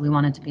 And so we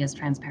wanted to be as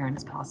transparent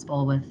as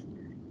possible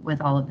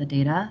with all of the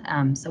data.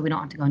 So we don't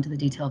have to go into the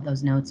detail of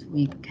those notes.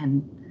 We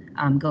can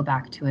go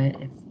back to it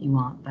if you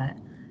want, but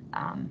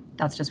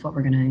that's just what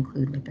we're going to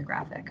include with the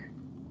graphic.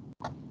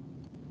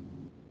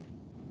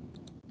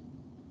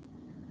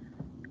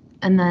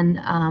 And then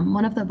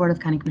one of the Board of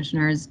County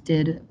Commissioners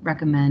did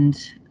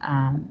recommend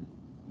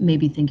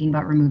maybe thinking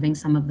about removing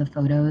some of the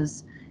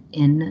photos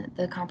in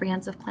the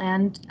comprehensive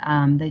plan.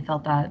 They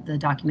felt that the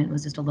document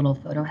was just a little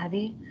photo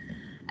heavy.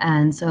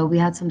 And so we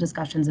had some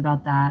discussions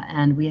about that,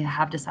 and we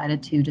have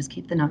decided to just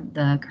keep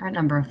the current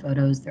number of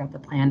photos throughout the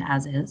plan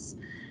as is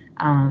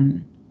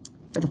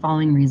for the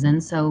following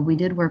reasons. So we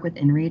did work with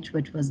InReach,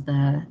 which was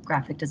the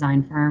graphic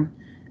design firm.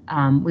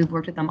 We've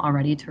worked with them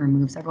already to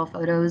remove several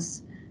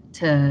photos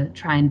to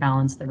try and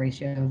balance the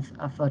ratio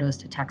of photos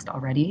to text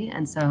already.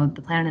 And so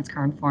the plan in its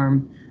current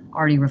form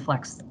already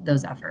reflects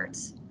those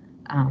efforts.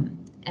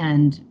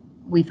 And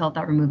we felt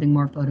that removing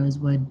more photos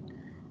would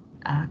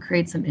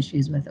create some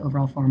issues with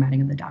overall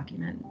formatting of the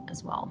document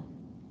as well.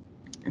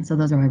 And so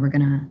those are why we're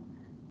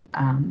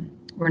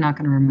not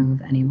going to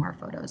remove any more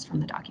photos from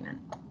the document.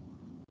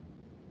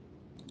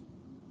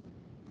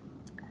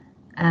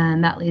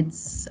 And that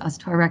leads us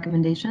to our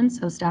recommendations.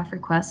 So staff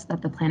requests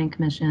that the Planning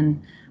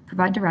Commission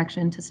provide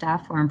direction to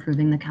staff for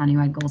improving the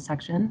countywide goals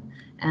section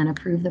and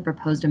approve the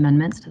proposed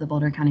amendments to the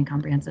Boulder County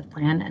Comprehensive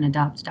Plan and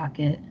adopt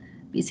docket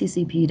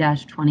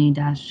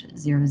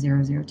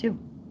BCCP-20-0002.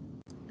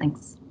 Thanks. Thank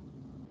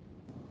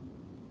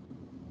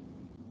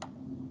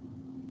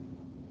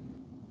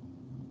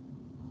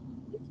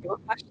you.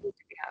 What questions do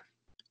we have?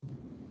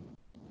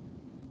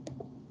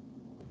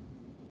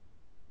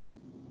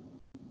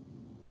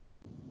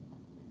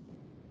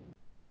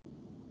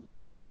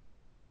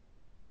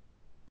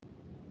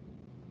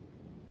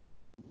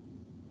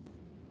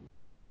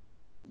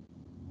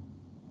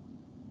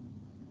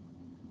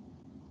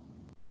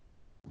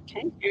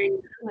 Okay, hearing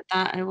none, with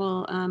that, I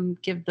will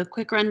give the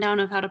quick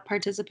rundown of how to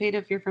participate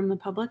if you're from the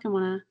public and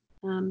want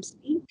to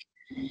speak.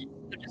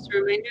 So just a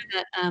reminder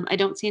that I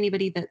don't see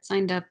anybody that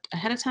signed up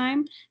ahead of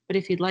time, but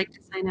if you'd like to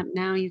sign up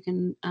now, you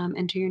can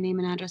enter your name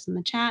and address in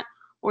the chat,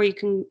 or you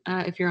can,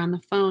 if you're on the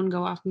phone,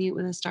 go off mute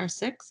with a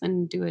 *6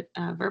 and do it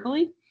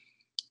verbally.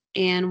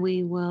 And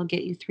we will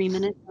get you 3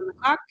 minutes on the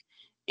clock,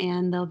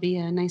 and there'll be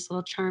a nice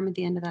little charm at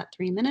the end of that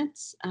 3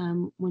 minutes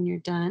when you're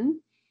done.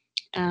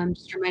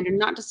 Just a reminder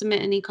not to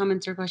submit any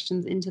comments or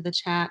questions into the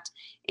chat,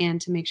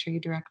 and to make sure you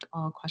direct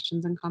all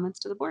questions and comments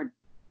to the board.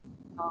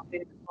 I'll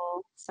wait a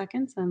couple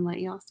seconds and let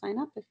you all sign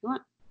up if you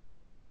want.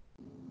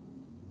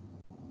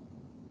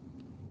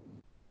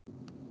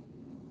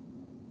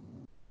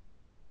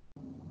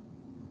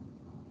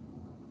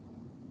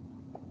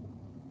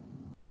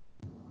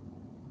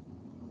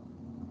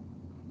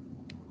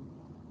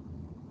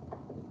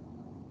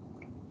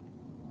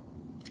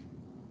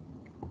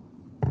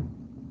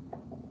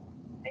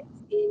 Okay,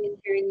 seeing and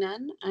hearing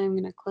none, I'm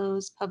going to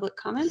close public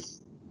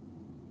comment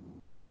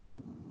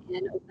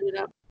and open it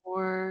up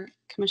for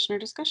commissioner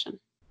discussion.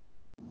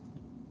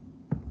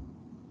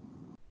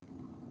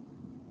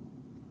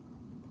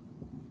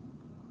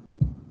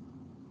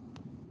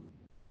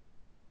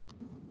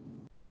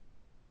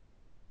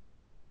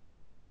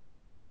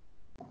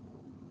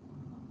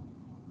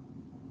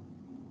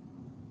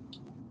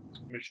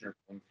 Commissioner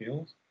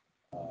Bloomfield.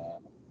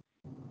 I'll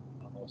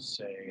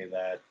say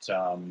that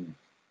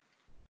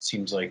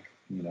seems like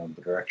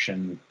the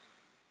direction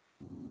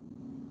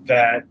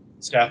that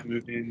staff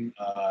moved in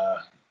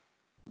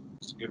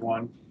is a good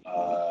one.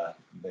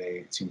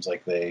 It seems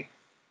like they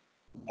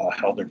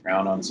held their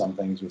ground on some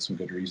things with some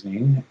good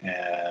reasoning,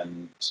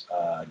 and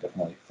I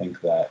definitely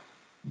think that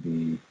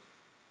the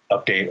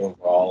update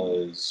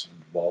overall is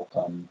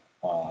welcome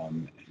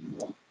and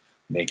will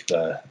make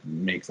the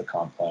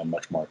comp plan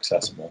much more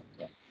accessible.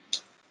 So,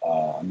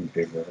 I'm in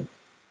favor of it.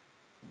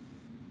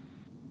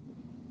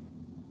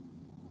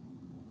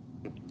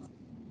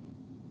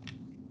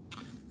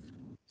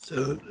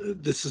 So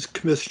this is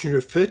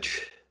Commissioner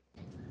Fitch.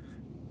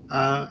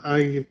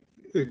 I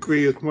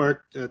agree with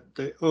Mark that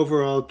the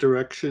overall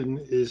direction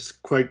is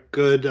quite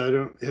good. I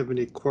don't have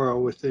any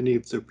quarrel with any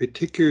of the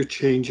particular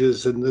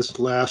changes in this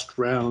last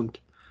round.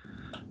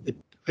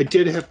 I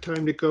did have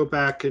time to go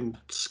back and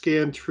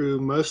scan through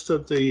most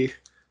of the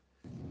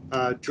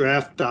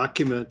draft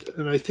document,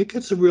 and I think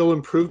it's a real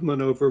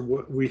improvement over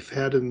what we've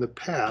had in the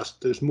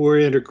past. There's more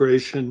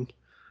integration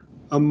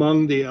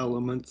among the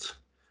elements.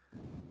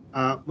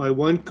 My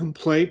one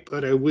complaint,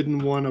 but I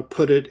wouldn't want to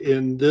put it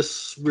in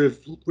this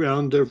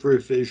round of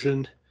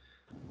revision,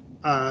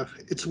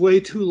 it's way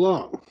too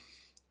long.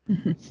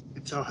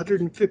 It's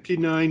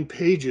 159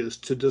 pages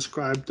to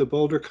describe the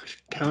Boulder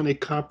County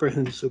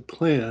Comprehensive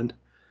Plan.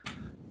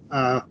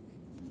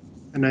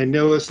 And I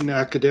know as an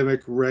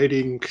academic,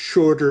 writing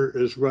shorter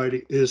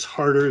is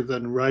harder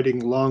than writing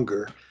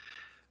longer.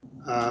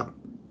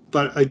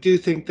 But I do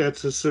think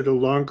that's a sort of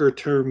longer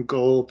term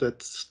goal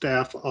that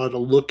staff ought to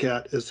look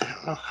at, is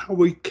how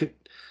we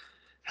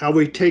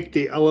take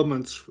the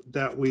elements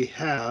that we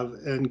have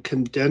and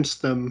condense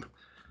them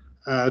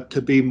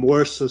to be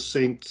more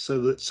succinct,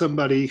 so that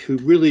somebody who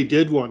really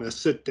did want to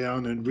sit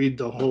down and read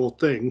the whole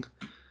thing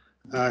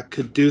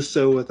could do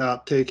so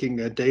without taking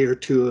a day or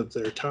two of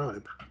their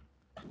time.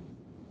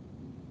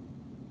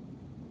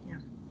 Yeah,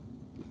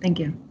 thank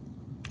you.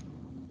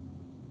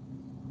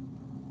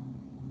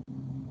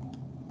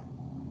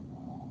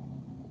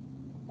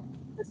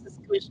 This is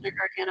Commissioner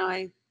Gargano.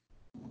 I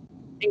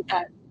think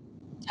that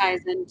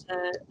ties into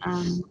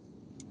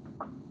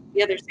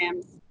the other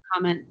Sam's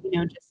comment,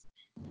 just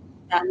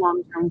that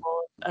long-term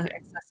goal of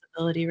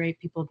accessibility, right?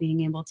 People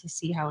being able to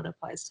see how it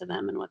applies to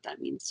them and what that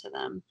means to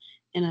them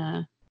in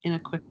a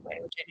quick way,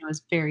 which I know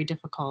is very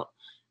difficult,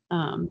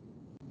 but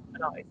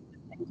always a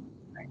good thing,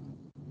 right?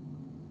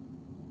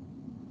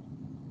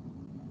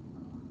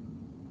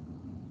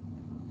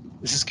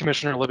 This is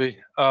Commissioner Libby.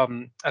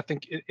 I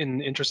think in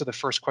the interest of the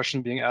first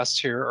question being asked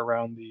here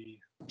around the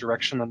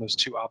direction on those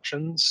two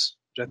options,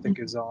 which I think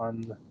is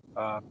on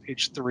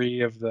page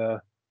 3 of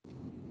the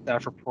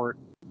staff report,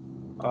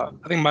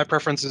 I think my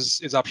preference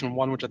is option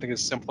 1, which I think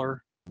is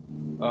simpler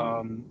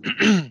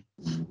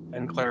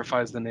and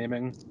clarifies the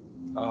naming.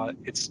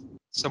 It's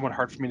somewhat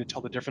hard for me to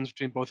tell the difference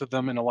between both of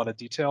them in a lot of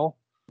detail,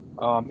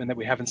 and that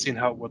we haven't seen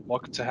how it would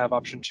look to have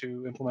option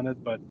 2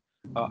 implemented, but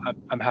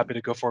I'm happy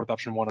to go forward with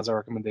option 1 as our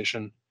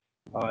recommendation,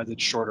 as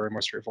it's shorter and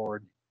more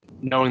straightforward,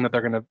 knowing that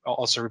they're going to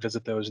also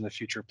revisit those in the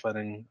future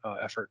planning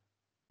effort.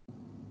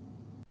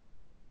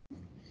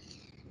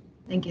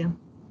 Thank you.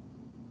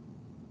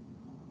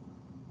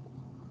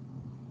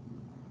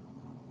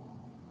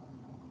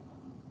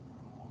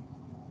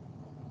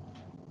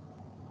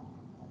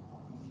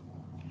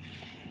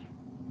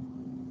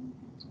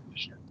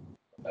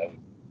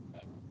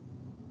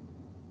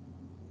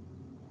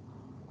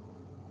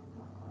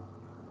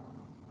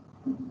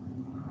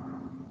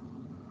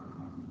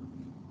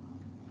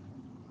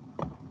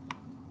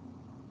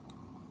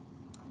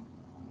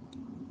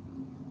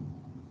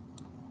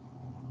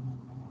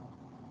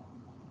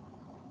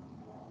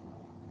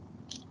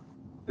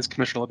 This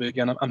Commissioner Libby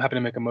again. I'm happy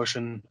to make a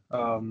motion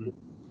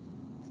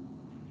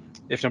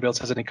if nobody else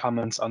has any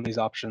comments on these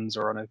options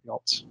or on anything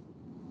else.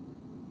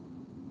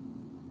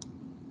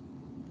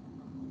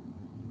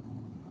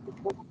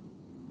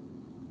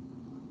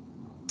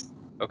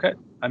 Okay,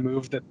 I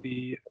move that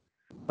the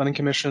Planning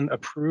Commission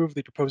approve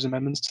the proposed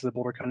amendments to the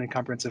Boulder County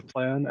Comprehensive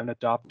Plan and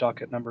adopt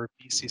docket number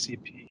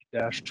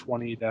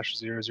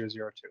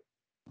BCCP-20-0002.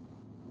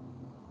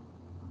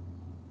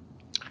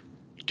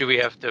 Do we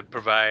have to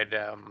provide,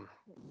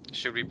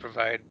 should we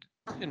provide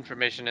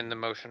information in the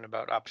motion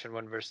about option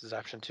 1 versus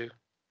option 2?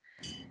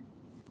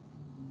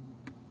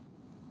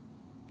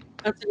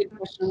 That's a good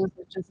question. Was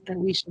it just that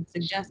we should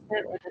suggest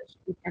it, or that it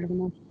should be part of the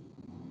motion?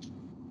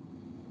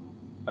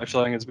 My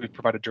feeling is we've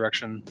provided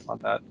direction on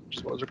that, which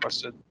is what was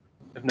requested.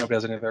 If nobody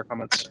has any other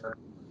comments.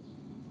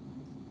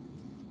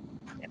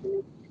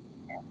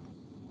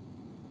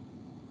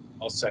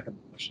 I'll second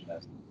the motion.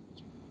 As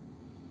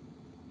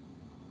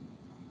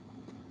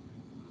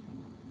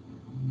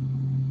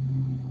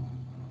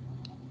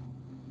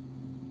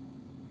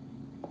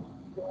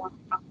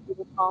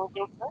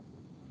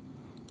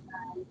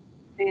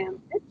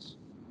Sam Fitch.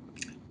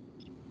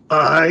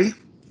 Aye.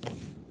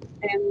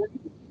 Sam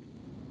Libby.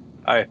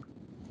 Aye.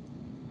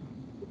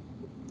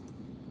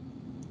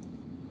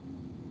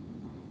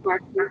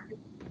 Mark Murphy.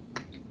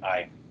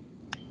 Aye.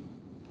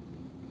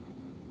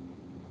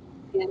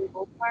 Dan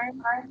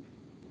Goldfarb.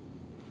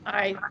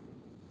 Aye.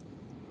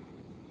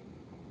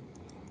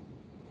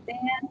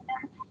 Dan.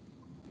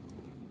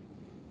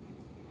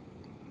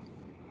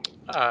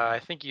 I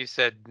think you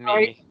said me.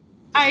 Sorry.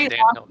 I Dan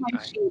lost Hilton, my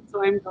aye. sheet,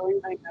 so I'm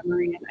going by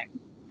memory, and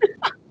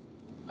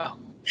Oh,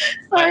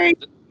 sorry.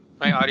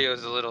 my audio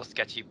is a little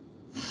sketchy.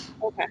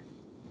 Okay.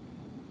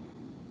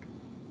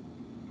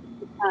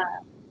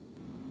 I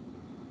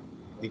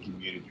think you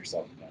muted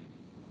yourself again.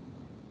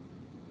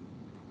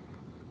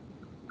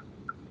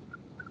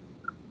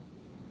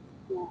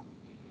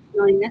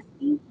 Billy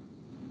Nesky.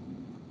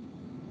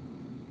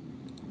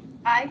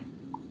 Aye.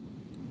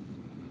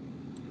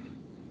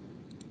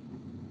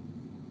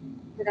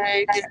 Did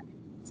I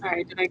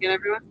get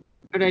everyone?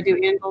 Or did I do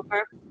Ann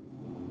Goldfarb?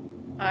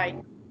 Aye.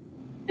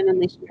 And then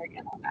Leisha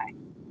again. Aye.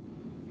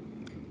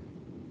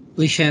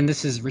 Leishan,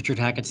 this is Richard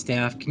Hackett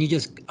staff. Can you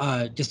just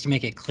to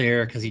make it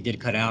clear, because he did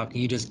cut out, can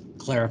you just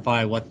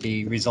clarify what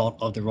the result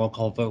of the roll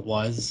call vote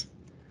was?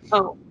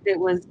 Oh, it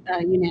was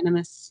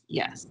unanimous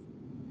yes.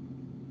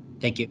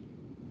 Thank you.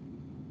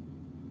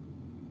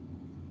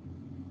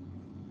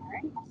 All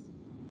right.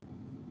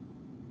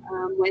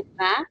 With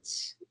that,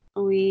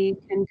 we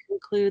can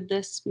conclude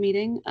this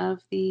meeting of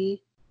the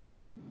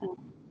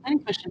Planning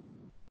Commission.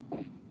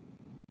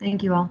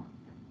 Thank you all.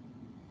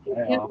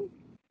 Thank you.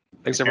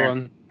 Thanks,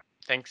 everyone.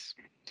 Thanks.